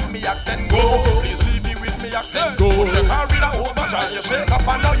leave me with me accent go. Please leave me with me accent go. You can't read a overdrive, you shake up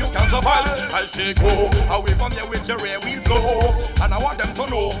and now you can't survive. I say go away from here with your rear wheel flow. And I want them to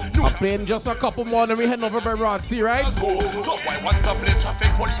know. I'm playing just a couple more and we heading over by Rodsey, right? So I want to play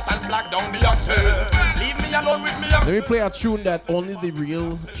traffic police and flag down the accent. Leave me alone with me accent. Let me play a tune that only the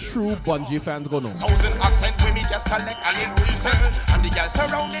real, true Bungie fans gonna know. 1,000 accent with me just collect and it resent. And the girls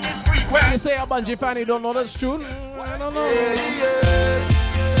surrounding it frequent. You say a Bungie fan, you don't know this tune? I don't know.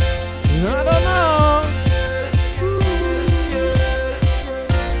 I don't know.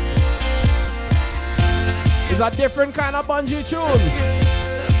 It's a different kind of Bungie tune.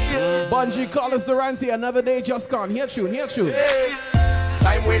 Bungie Carlos Durante, another day just gone. Here tune.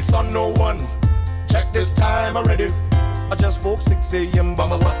 Time waits on no one. Check this time already. I just woke 6 a.m. but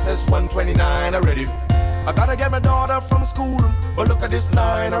my watch says 1:29 already. I gotta get my daughter from school, but look at this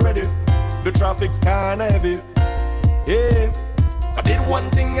line already. The traffic's kinda heavy. Yeah. I did one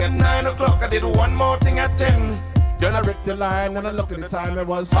thing at 9 o'clock, I did one more thing at 10. Then I ripped the line and I looked at the time, it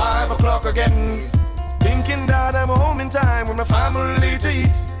was 5 o'clock again. Thinking that I'm home in time with my family to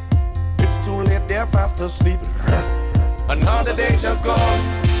eat. It's too late, they're fast asleep. Another day just gone.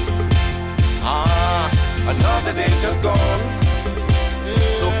 Another day just gone.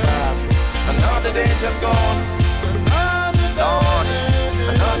 So fast. Another day just gone.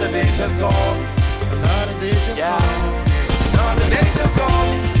 Another day just gone. Another day just gone. Another day just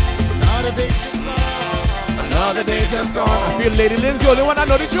gone. Another day just gone. Another day just gone. I feel Lady Lynn's the only one I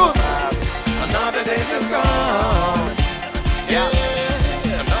know the tune. Another day just gone. Yeah.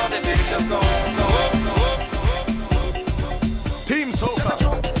 Another day just gone. Team Soca.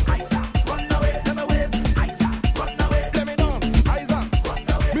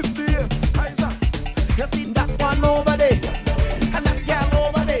 You see that one over there, and that girl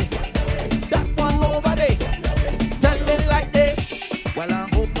over there, that one over there, tell it like this. Well, I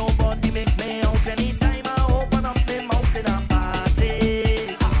hope nobody make me out anytime I open up my mouth in a party,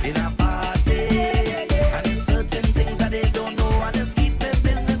 and there's certain things that they don't know, and just keep their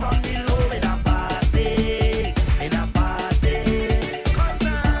business on the low in a party, 'cause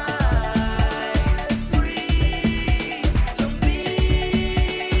I'm free to be.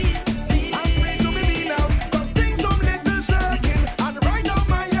 I'm free to be me now.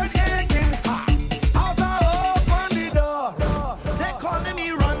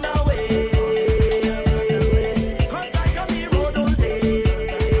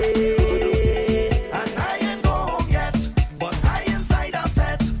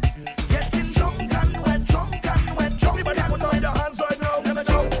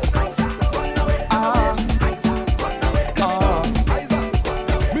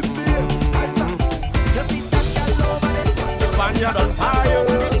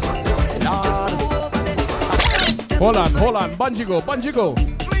 Hold on. Bungie go.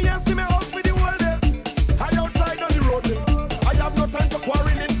 Me and see me house for the world day. I outside on the road day. I have no time for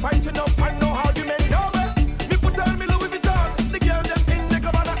quarreling, fighting up, and no argument. No way. Me put on me Louis Vuitton. The girl them in the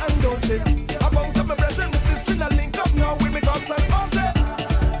Gabbana and Dolce. I bounce up my brethren, my sister, and link up now with me outside Jose.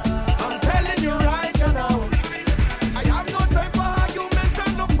 I'm telling you right now. I have no time for argument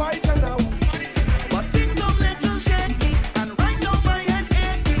and no fight now. But things are little shaky, and right now my head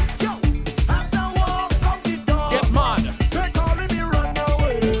achy. Yo, as I walk out the door. Get mad. They calling me run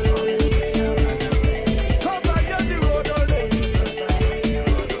away. 'Cause I get the road all day.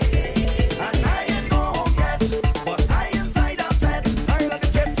 And I ain't no home yet, but I inside a bed. Tired of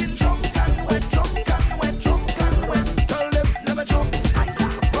getting drunk and wet. Tell them, never jump.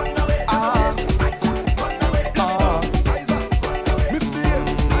 Run away, misbehave.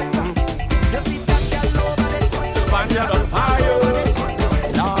 You see that girl over there? Spaniard on fire.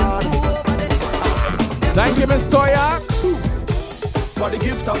 Thank you, Miss Toya. For the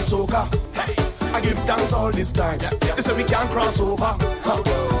gift of soca, hey, I give thanks all this time. They say we can't cross over,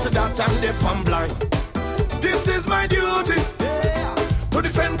 so that I'm deaf and blind. This is my duty, to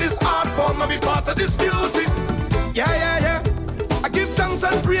defend this art form and be part of this beauty. Yeah. I give thanks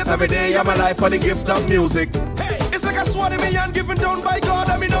and praise every day of my life for the gift of music. Hey, it's like a sword in me hand given down by God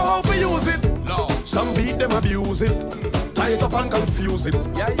and me know how to use it. No, some beat them abuse it. tie it up and confuse it.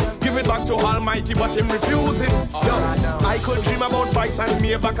 Give it back to Almighty, but him refusing. I could dream about bikes and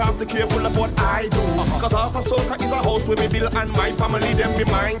me back after careful of what I do. Cause half a soca is a house where me build and my family them be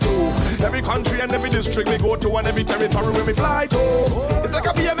mine too. Every country and every district we go to and every territory where we fly to. It's like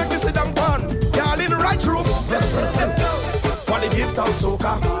a beer make me sit down pan. Y'all in the right room. Let's go. For the gift of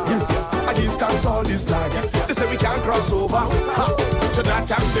soca, I give thanks all this time. They say we can't cross over. So that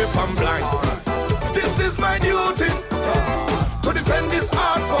time if I'm blind. This is my duty to defend this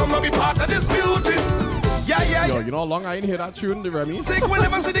art form and be part of this beauty. Yo, you know how long I ain't hear that tune, the Remy? Sick will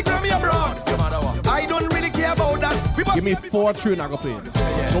never see the Grammy abroad. I don't really care about that. Give me 4 tunes I go play.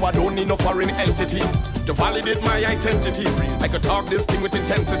 So I don't need no foreign entity to validate my identity. I could talk this thing with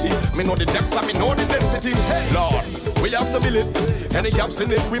intensity. Me know the depths and me know the density. Lord, we have to build it. Any gaps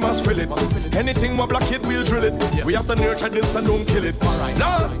in it, we must fill it. Anything more block it, we'll drill it. We have to nurture this and don't kill it.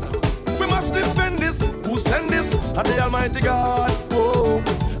 Lord, we must defend this. Who send this? The Almighty God. Whoa.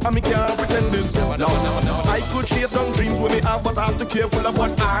 And me can't pretend this. No. I could chase down dreams with me have, but I have to be careful of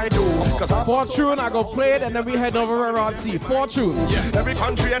what I do. Cause 4 tune, I go play it and then we head over around sea. 4 tune. Every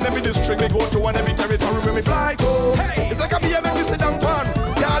country and every district we go to and every territory where we fly to. It's like a beer make me sit down pan.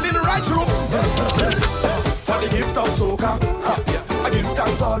 Y'all in the right room. For the gift of soca, I give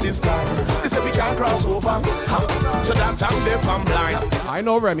thanks all this time. They say we can't cross over. So that time they from blind. I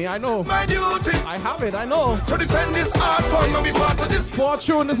know, Remy, I know. My duty. I have it, I know. To defend this art form and be part of this. 4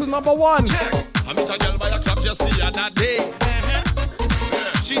 tune, this is number 1. I met a girl by a club just the other day.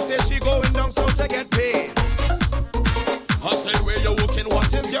 She says she going down south to get paid. I say, where you working?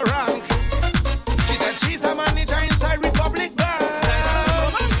 What is your rank? She said she's a manager inside Republic Bank.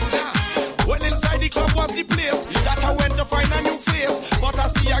 Well, inside the club was the place that I went to find a new face. But I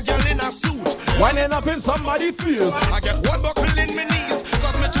see a girl in a suit winding up in somebody's face. I get one buckle in my knees,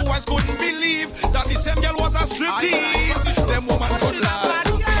 cause me 2 eyes couldn't believe that the same girl was a striptease. Them woman could lie.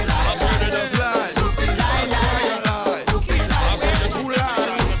 I swear they just lie. I say you too lie.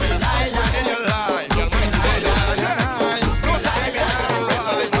 In your life.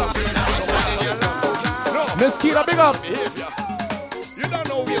 Miss Keita, big up. You don't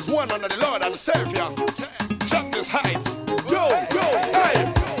know he is one under the Lord and Savior. Check this heights. Yo, hey.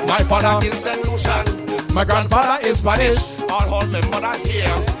 My father is St. Lucian. My grandfather is Spanish. All my mother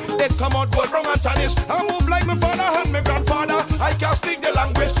here. It come out good wrong and tarnish. I move like my father and my grandfather. I can't speak the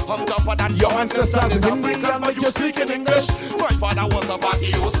language. On top of that, your ancestors is African, but you speak in English. My father was a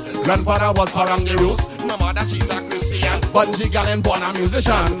Batius. Grandfather was Parangiros. My mother, she's a Christian. Bungie Gallen, born a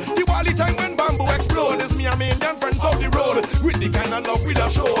musician. The Wally time when bamboo explode is me and my Indian friends out the road. With the kind of love we da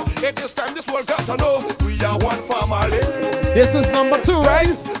show. At this time, this world got to know we are one family. This is number 2,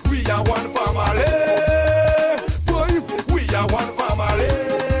 right? We are one family. Boy, we are one family.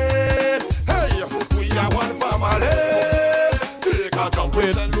 Hey, we are one family. Take a jump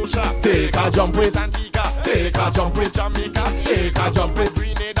with St. Lucia. Take a jump with Antigua. Take a jump with Jamaica. Take a jump with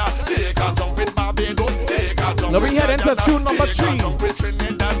Grenada. Take a jump with Barbados. Take a jump now with we head into tune number 3. Take a jump with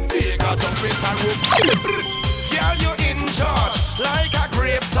Trinidad. Take a jump with Peru. Girl, you in charge like a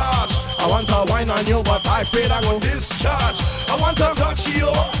grape sarge. I want to wine on you, but I afraid I won't discharge. I want to touch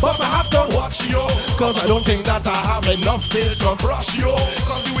you, but I have to watch you. Cause I don't think that I have enough skill to crush you.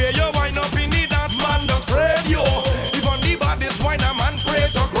 Cause the way you wind up in the dance, man, does afraid you. Even the baddest wine, a man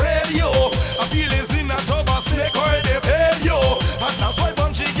afraid to grade you. I feel it's in a tub of snake oil, they paid you. And that's why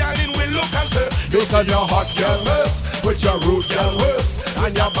Bunchy Gallin will look and say, because you're hot girl mess, with your rude girl worse,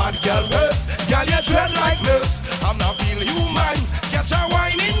 and your bad girl mess. Girl, you tread like this. I'm not feel human. Catch a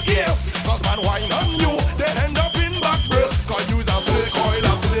wine in case. Cause man wine on you, they end up in back breast. Cause use a snake oil,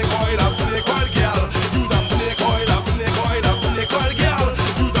 a snake oil, a snake oil girl. Use a snake oil, a snake oil, a snake oil girl.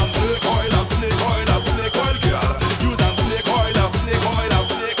 Use a snake oil, a snake oil, a snake oil girl. Use a snake oil, a snake oil, a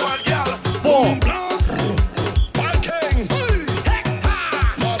snake oil girl. Boom, blast, Viking,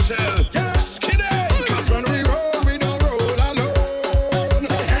 Marshall, Skinny. Cause when we roll, we don't roll alone.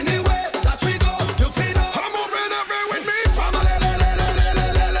 So anyway that we go, you feel no. I'm moving every with me, family.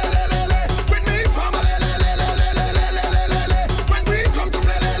 With me, family. When we come to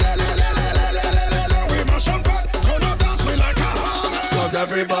play, we mash up front, turn up dance, we like a hammer. Cause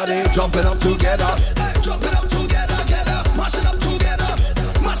everybody jumping up together. Jumping up together, together. Mashing up together.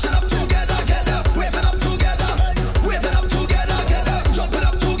 Mashing up together, together. Waving up together. Waving up together, together. Jumping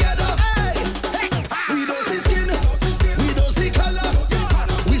up together. Hey, we don't see skin. We don't see color.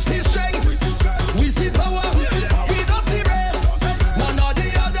 We see strength. We see power. We don't see race. One or the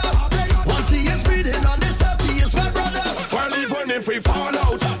other. One see is breathing on this earth. He is my brother. Well, even if we fall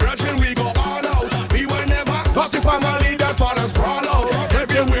out, Virgin, we go all out. We will never. Cause the family that fathers sprawl out.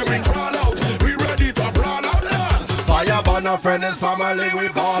 Everywhere we crawl out. We ready to friend is family, we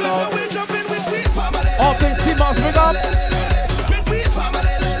ball out. We jump in with we family. All things Simas, big up. With we family.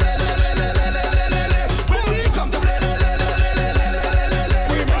 When we come to play,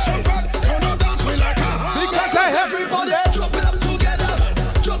 we mash up front. Turn up dance, we like because everybody drop it up together.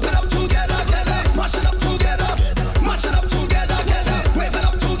 Drop it up together, together. Mash it up together. Mash it up together, together. Wave it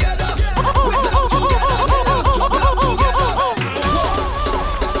up together. Wave it up together. Drop it up together.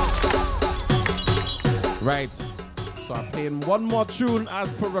 Right. So I'm playing one more tune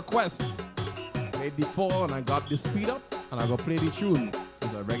as per request. Played before and I got the speed up and I go play the tune.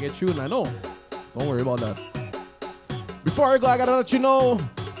 It's a reggae tune, I know. Don't worry about that. Before I go, I gotta let you know,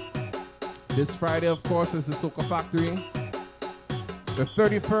 this Friday, of course, is the Soca Factory. The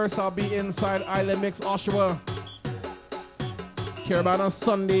 31st, I'll be inside Island Mix, Oshawa. Carabana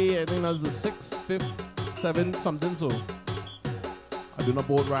Sunday, I think that's the 6th, 5th, 7th, something so. I'm doing a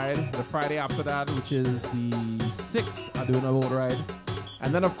boat ride. The Friday after that, which is the 6th, I'm doing a boat ride.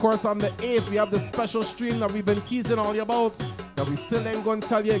 And then, of course, on the 8th, we have the special stream that we've been teasing all you about, that we still ain't going to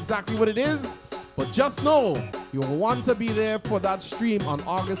tell you exactly what it is. But just know, you want to be there for that stream on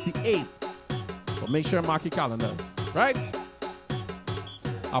August the 8th. So make sure you mark your calendars, right?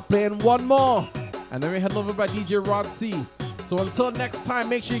 I'm playing one more, and then we're heading over by DJ Rod C. So until next time,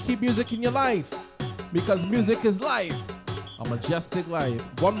 make sure you keep music in your life, because music is life. A Mejustik life.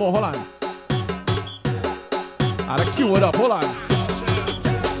 One more, hold on. I'll cue it up, hold on.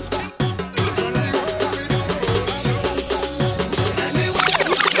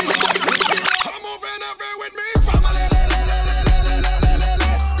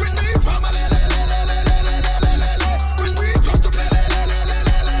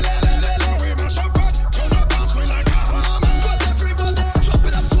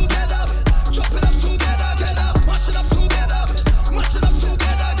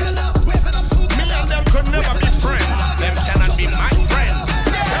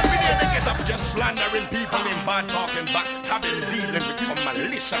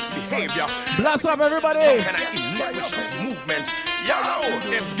 Bless up, everybody. Some kind of malicious movement. Yo,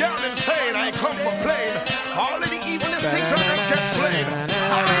 it's gone insane. I come for playing. All of the evilest things get slain.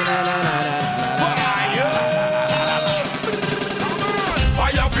 Fire!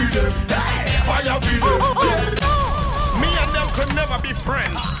 Fire for them. Fire for them. Me and them could never be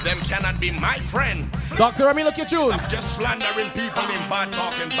friends. Them cannot be my friend. Dr. Remy, look at you. I'm just slandering people in bad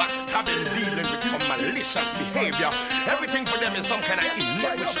talking, backstabbing, dealing with some malicious behavior. Everything for them is some kind of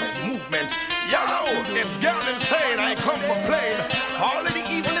malicious movement. Yo, it's gone insane. I come for playing. All of the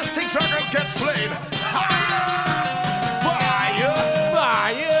evilest things get slain. Fire! Fire!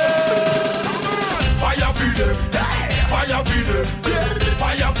 Fire for them. Fire for them.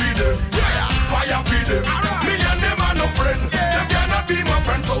 Fire for them. Fire for them. Me and them are no friend. Them cannot be my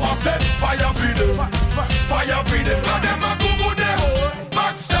friend, so I said fire for them. Fire for them. Now them a go them.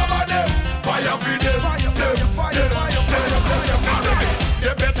 Backstabber them. Fire for them.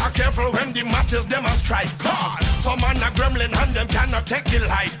 You better careful when the matches them a strike. Cause some man a gremlin and them cannot take the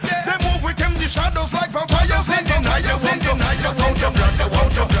light. They move with them the shadows like vampires in the night. You won't your night, you won't your blood, you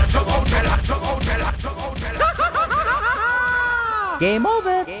won't your blood, you won't your blood, you won't your blood. Game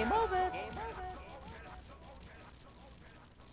over.